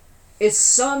is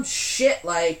some shit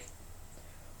like,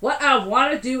 What I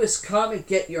want to do is come and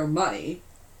get your money.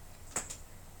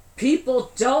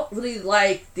 People don't really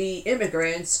like the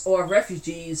immigrants or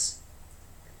refugees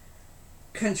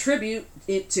contribute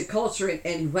it to culture in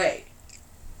any way.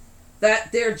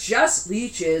 That they're just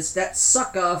leeches that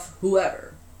suck off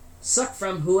whoever. Suck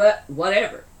from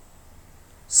whatever.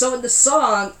 So in the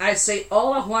song, I say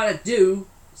all I want to do,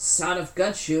 sound of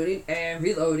gun shooting and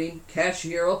reloading, cash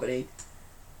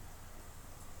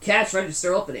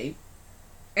register opening,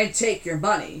 and take your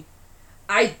money.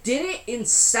 I did it in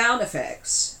sound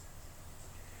effects.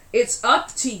 It's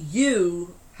up to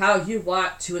you how you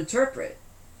want to interpret.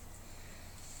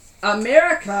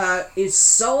 America is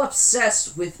so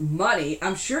obsessed with money,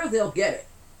 I'm sure they'll get it.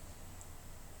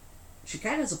 She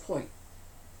kind of has a point.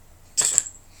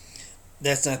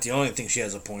 That's not the only thing she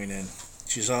has a point in.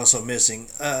 She's also missing,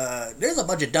 there's a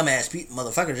bunch of dumbass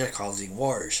motherfuckers that causing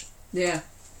wars. Yeah.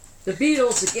 The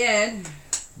Beatles, again,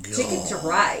 Ticket to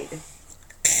Ride.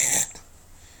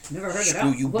 Never heard of that.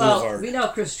 Screw you, well, Boulevard. we know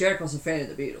Chris Jericho's a fan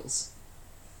of the Beatles.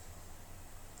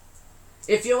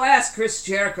 If you ask Chris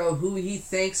Jericho who he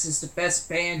thinks is the best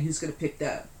band, who's going to pick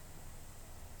that?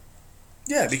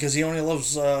 Yeah, because he only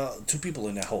loves two people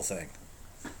in that whole thing.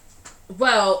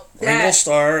 Well, Ringo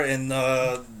Starr and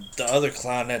the other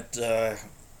clown that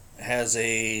has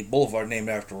a boulevard named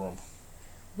after him.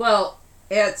 Well,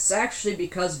 it's actually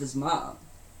because of his mom.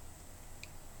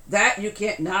 That you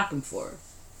can't knock him for.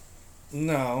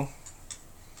 No.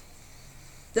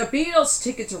 The Beatles'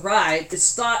 Ticket to Ride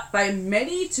is thought by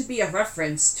many to be a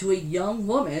reference to a young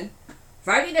woman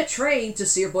riding a train to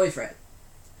see her boyfriend.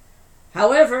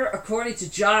 However, according to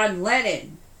John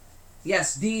Lennon,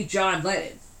 yes, the John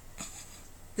Lennon,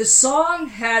 the song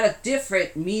had a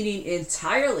different meaning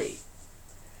entirely.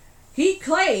 He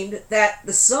claimed that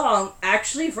the song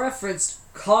actually referenced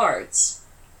cards,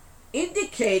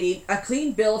 indicating a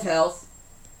clean bill of health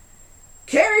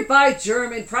carried by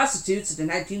German prostitutes in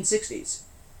the 1960s.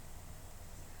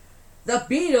 The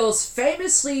Beatles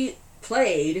famously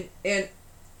played in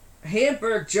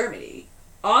Hamburg, Germany,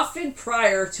 often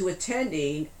prior to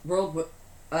attaining worldwide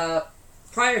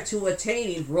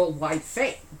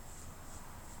fame.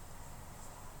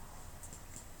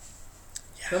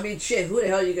 Yeah. I mean, shit, who the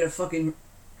hell are you gonna fucking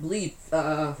believe?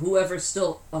 Whoever's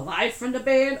still alive from the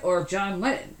band or John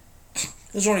Lennon?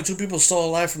 There's only two people still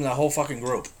alive from that whole fucking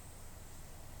group.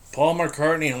 Paul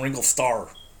McCartney and Ringo Starr.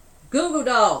 Goo Goo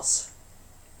Dolls.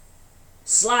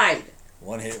 Slide.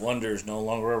 One hit wonders no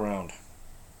longer around.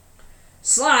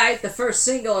 Slide, the first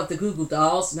single of the Goo Goo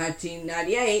Dolls,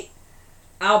 1998,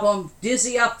 album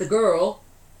Dizzy Up the Girl,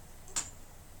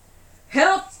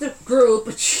 helped the group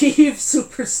achieve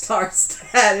superstar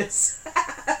status.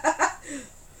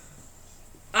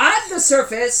 On the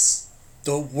surface,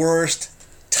 The worst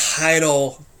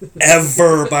title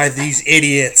ever by these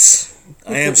idiots.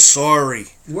 I am sorry.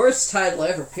 worst title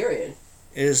ever, period.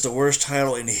 It is the worst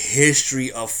title in the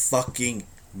history of fucking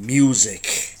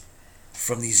music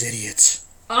from these idiots.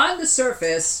 On the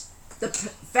surface, the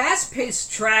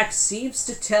fast-paced track seems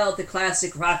to tell the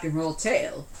classic rock and roll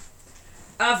tale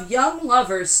of young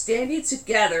lovers standing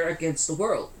together against the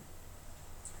world.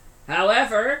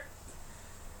 However,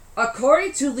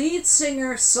 according to lead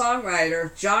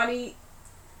singer-songwriter Johnny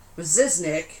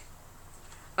Ziznik,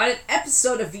 on an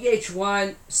episode of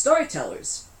VH1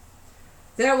 Storytellers,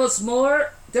 there was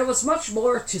much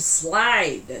more to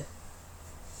Slide.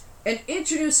 And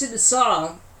introducing the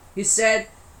song, he said,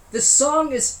 the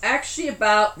song is actually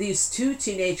about these two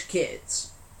teenage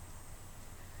kids.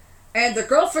 And the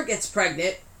girlfriend gets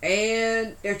pregnant,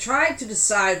 and they're trying to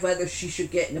decide whether she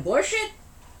should get an abortion,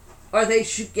 or they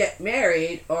should get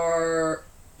married, or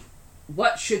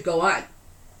what should go on.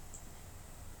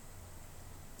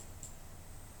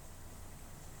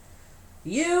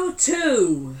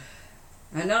 U2,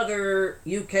 another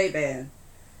UK band.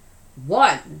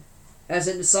 One, as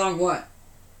in the song One.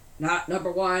 Not number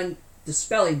one, the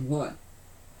spelling One.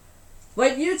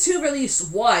 When U2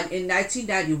 released One in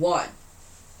 1991,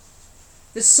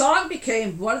 the song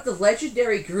became one of the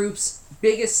legendary group's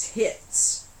biggest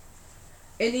hits.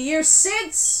 In the years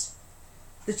since,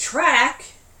 the track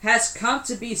has come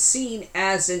to be seen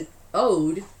as an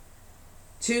ode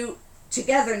to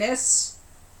togetherness,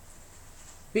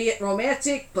 be it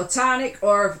romantic, platonic,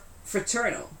 or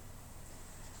fraternal.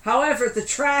 However, the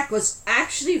track was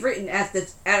actually written at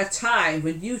a time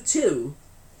when U2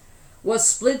 was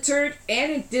splintered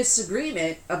and in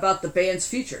disagreement about the band's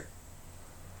future.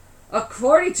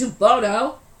 According to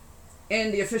Bono,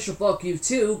 in the official book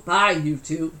U2 by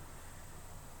U2,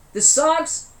 the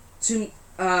song's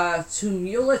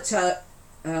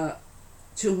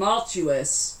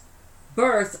tumultuous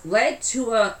birth led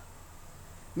to a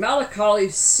melancholy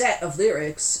set of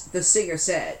lyrics, the singer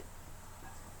said.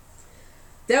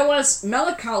 There was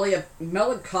melancholy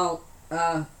about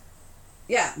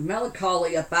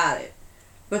it,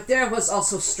 but there was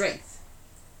also strength.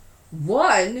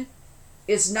 One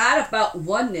is not about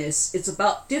oneness, it's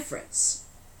about difference.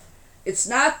 It's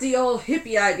not the old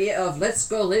hippie idea of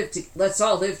let's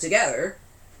all live together.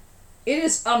 It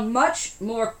is a much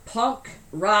more punk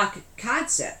rock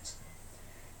concept.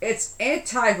 It's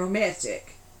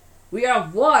anti-romantic. We are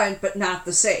one but not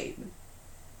the same.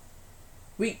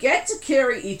 We get to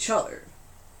carry each other.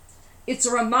 It's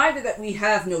a reminder that we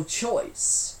have no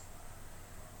choice.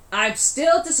 I'm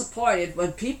still disappointed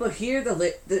when people hear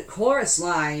the chorus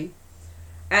line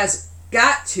as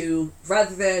got to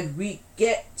rather than we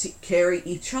get to carry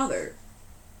each other.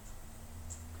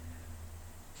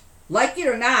 Like it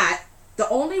or not, the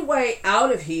only way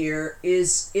out of here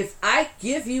is if I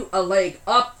give you a leg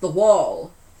up the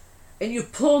wall and you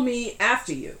pull me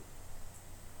after you.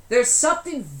 There's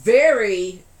something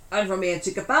very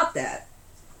unromantic about that.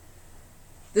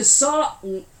 The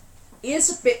song is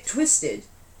a bit twisted,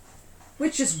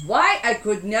 which is why I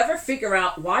could never figure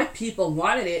out why people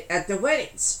wanted it at their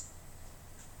weddings.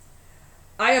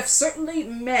 I have certainly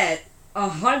met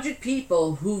 100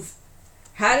 people who've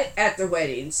had it at their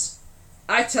weddings.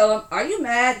 I tell them, are you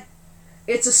mad?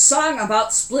 It's a song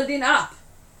about splitting up.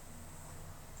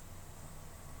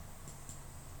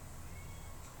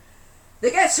 The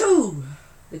Guess Who,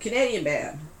 the Canadian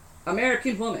band,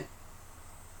 American Woman.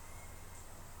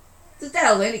 Is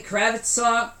that a Lenny Kravitz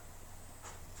song?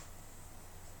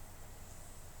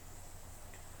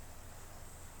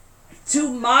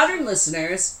 To modern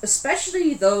listeners,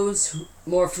 especially those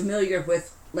more familiar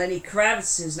with Lenny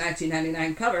Kravitz's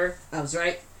 1999 cover, I was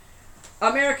right,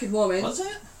 American Woman. Was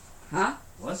it? Huh?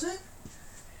 Was it?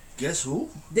 Guess Who?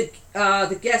 The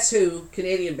Guess Who,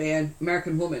 Canadian band,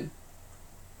 American Woman.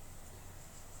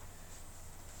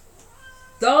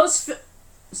 Those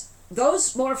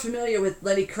more familiar with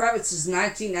Lenny Kravitz's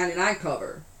 1999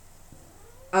 cover,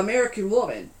 American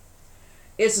Woman,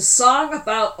 is a song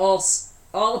about all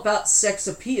about sex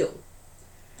appeal.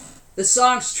 The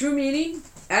song's true meaning,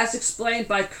 as explained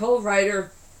by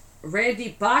co-writer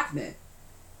Randy Bachman,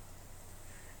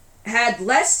 had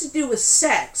less to do with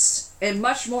sex and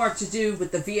much more to do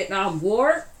with the Vietnam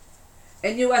War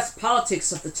and U.S.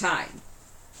 politics of the time.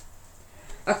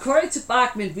 According to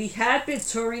Bachman, we had been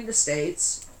touring the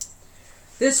States.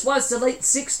 This was the late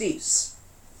 60s.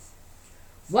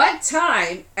 One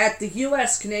time, at the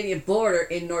U.S.-Canadian border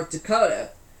in North Dakota,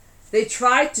 they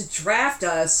tried to draft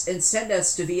us and send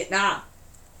us to Vietnam.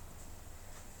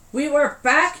 We were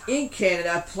back in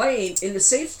Canada playing in the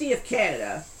safety of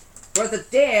Canada, where the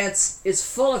dance is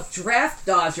full of draft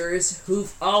dodgers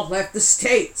who've all left the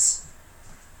States.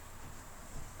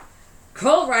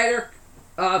 Co-writer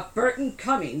Burton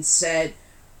Cummings said,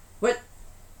 When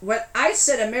I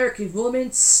said American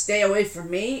Woman, stay away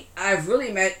from me, I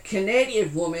really meant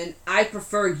Canadian Woman, I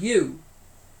prefer you.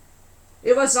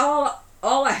 It was all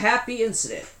a happy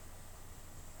incident.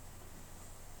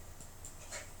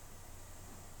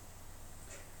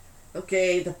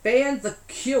 Okay, the band The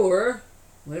Cure,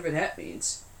 whatever that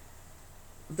means,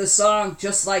 the song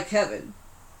Just Like Heaven.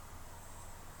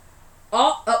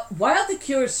 While The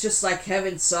Cure's Just Like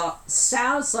Heaven song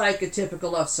sounds like a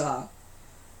typical love song,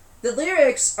 the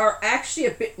lyrics are actually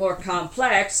a bit more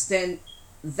complex than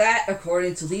that,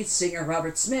 according to lead singer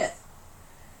Robert Smith.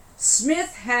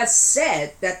 Smith has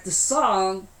said that the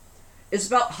song is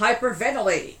about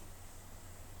hyperventilating,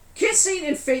 kissing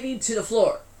and fading to the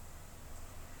floor,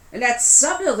 and that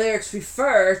some of the lyrics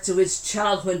refer to his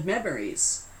childhood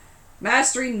memories,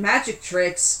 mastering magic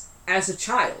tricks as a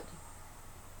child.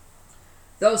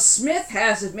 Though Smith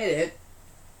has admitted,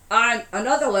 on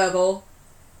another level,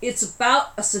 it's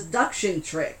about a seduction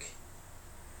trick,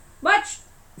 much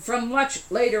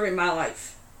later in my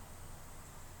life.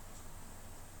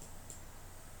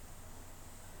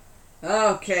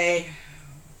 Okay.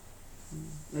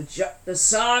 The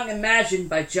song Imagine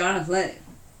by John Lennon.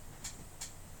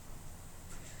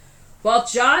 While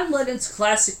John Lennon's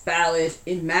classic ballad,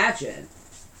 Imagine,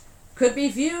 could be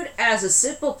viewed as a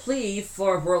simple plea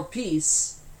for world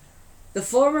peace, the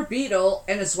former Beatle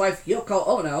and his wife Yoko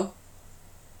Ono,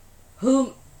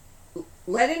 whom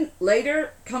Lennon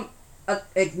later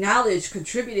acknowledged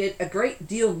contributed a great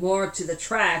deal more to the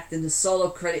track than the solo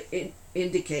credit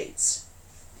indicates,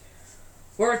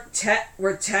 We're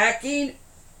tackling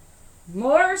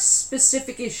more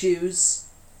specific issues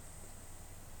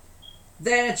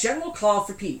than a general call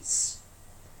for peace.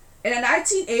 In a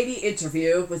 1980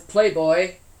 interview with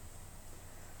Playboy,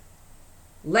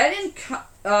 Lennon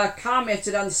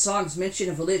commented on the song's mention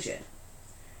of religion.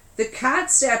 The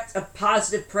concept of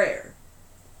positive prayer.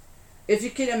 If you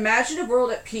can imagine a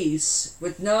world at peace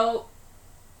with no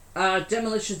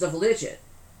demolitions of religion,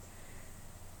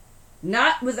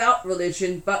 not without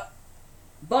religion, but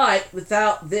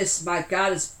without this "my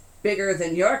God is bigger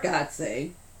than your God"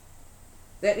 thing,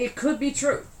 then it could be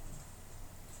true.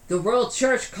 The World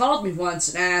Church called me once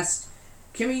and asked,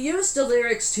 can we use the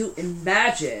lyrics to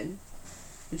imagine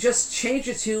and just change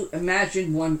it to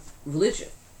imagine one religion?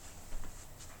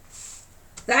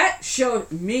 That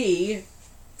showed me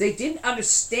they didn't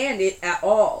understand it at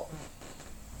all.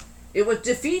 It would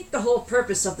defeat the whole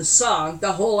purpose of the song,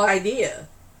 the whole idea.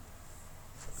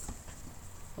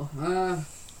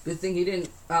 Good thing he didn't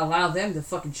allow them to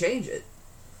fucking change it.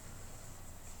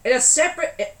 In a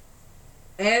separate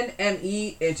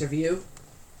NME interview,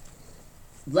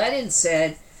 Lennon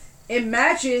said,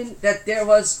 imagine that there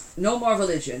was no more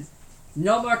religion,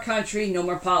 no more country, no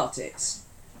more politics.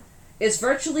 It's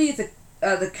virtually the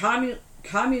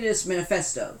Communist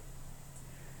Manifesto.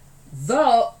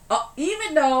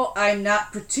 Even though I'm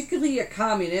not particularly a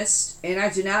communist and I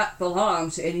do not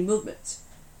belong to any movement,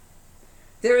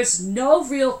 there is no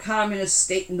real communist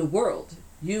state in the world.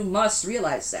 You must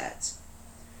realize that.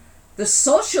 The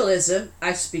socialism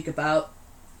I speak about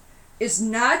is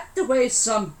not the way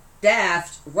some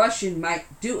daft Russian might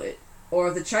do it, or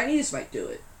the Chinese might do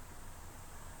it.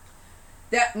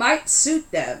 That might suit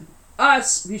them.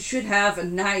 Us, we should have a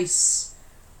nice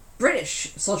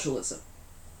British socialism.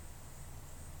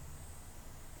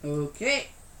 Okay,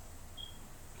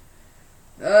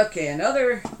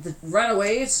 the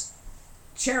Runaways,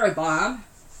 Cherry Bomb.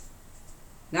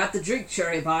 Not the drink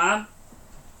cherry bomb.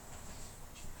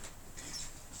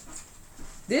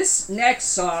 This next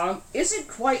song isn't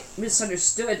quite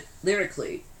misunderstood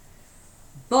lyrically,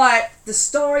 but the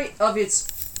story of its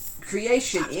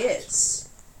creation is.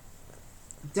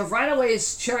 The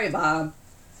Runaways' Cherry Bomb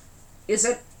is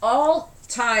an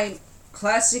all-time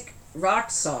classic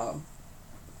rock song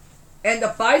and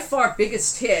the by far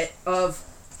biggest hit of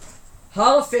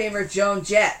Hall of Famer Joan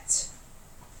Jett.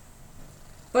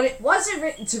 But it wasn't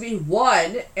written to be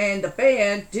one, and the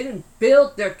band didn't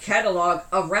build their catalog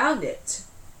around it.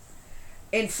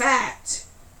 In fact,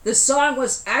 the song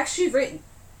was actually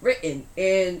written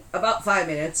in about 5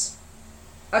 minutes.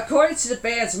 According to the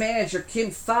band's manager,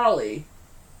 Kim Fowley,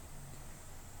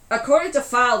 according to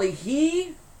Fowley,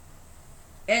 he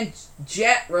and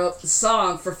Jett wrote the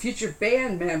song for future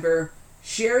band member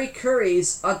Sherry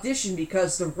Curry's audition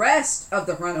because the rest of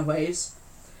the Runaways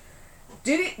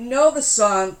didn't know the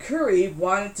song Curry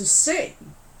wanted to sing.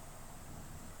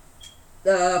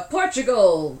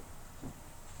 Portugal,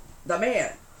 the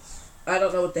man. I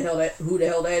don't know who the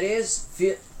hell that is.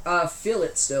 Feel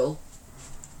it still.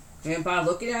 And by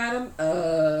looking at him,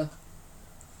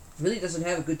 really doesn't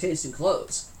have a good taste in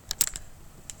clothes.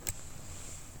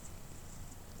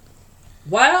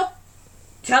 While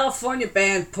California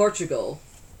band Portugal,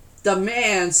 the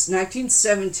Man's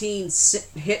 1917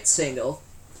 hit single,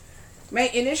 may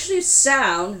initially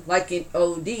sound like an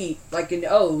ode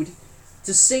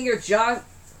to singer John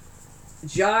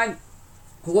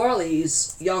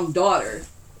Gorley's young daughter,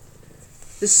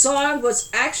 the song was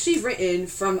actually written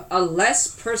from a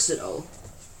less personal,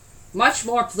 much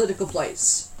more political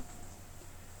place.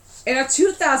 In a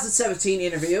 2017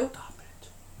 interview,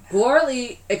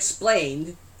 Gorley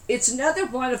explained, it's another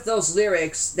one of those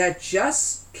lyrics that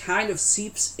just kind of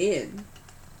seeps in.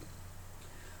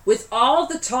 With all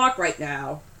the talk right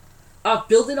now of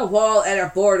building a wall at our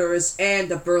borders and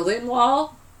the Berlin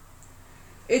Wall,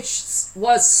 it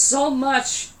was so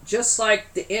much just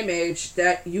like the image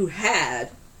that you had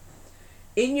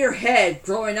in your head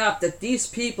growing up that these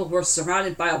people were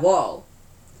surrounded by a wall.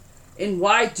 And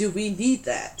why do we need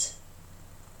that?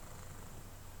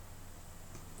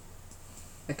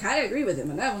 I kind of agree with him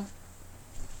on that one.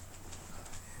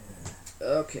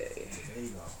 Okay. There you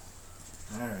go.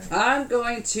 Alright. I'm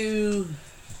going to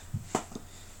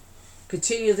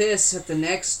continue this at the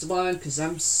next one because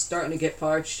I'm starting to get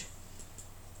parched.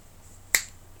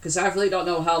 Because I really don't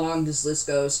know how long this list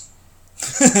goes.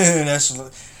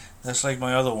 That's like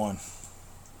my other one.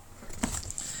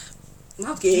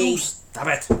 Okay. You stop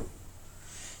it.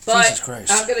 But Jesus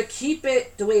Christ. I'm going to keep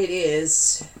it the way it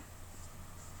is.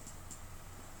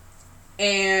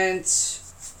 And,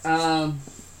 I'm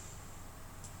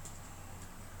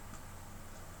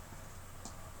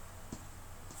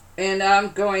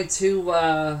going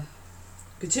to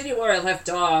continue where I left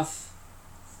off.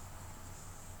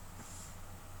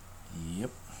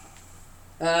 Yep.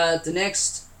 The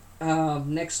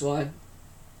next one.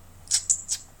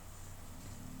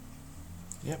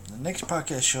 Yep, the next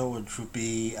podcast show would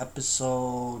be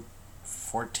episode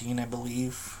 14, I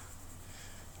believe.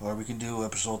 Or we can do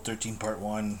episode 13, part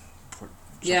 1.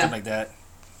 Something like that.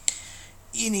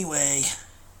 Anyway,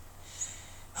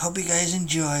 hope you guys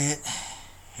enjoy it.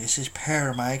 This is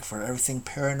Paramike for Everything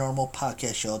Paranormal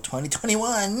Podcast Show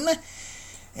 2021.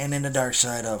 And in the dark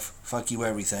side of Fuck You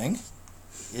Everything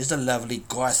is the lovely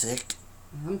Gothic.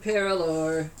 I'm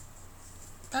Paralore.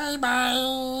 Bye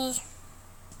bye.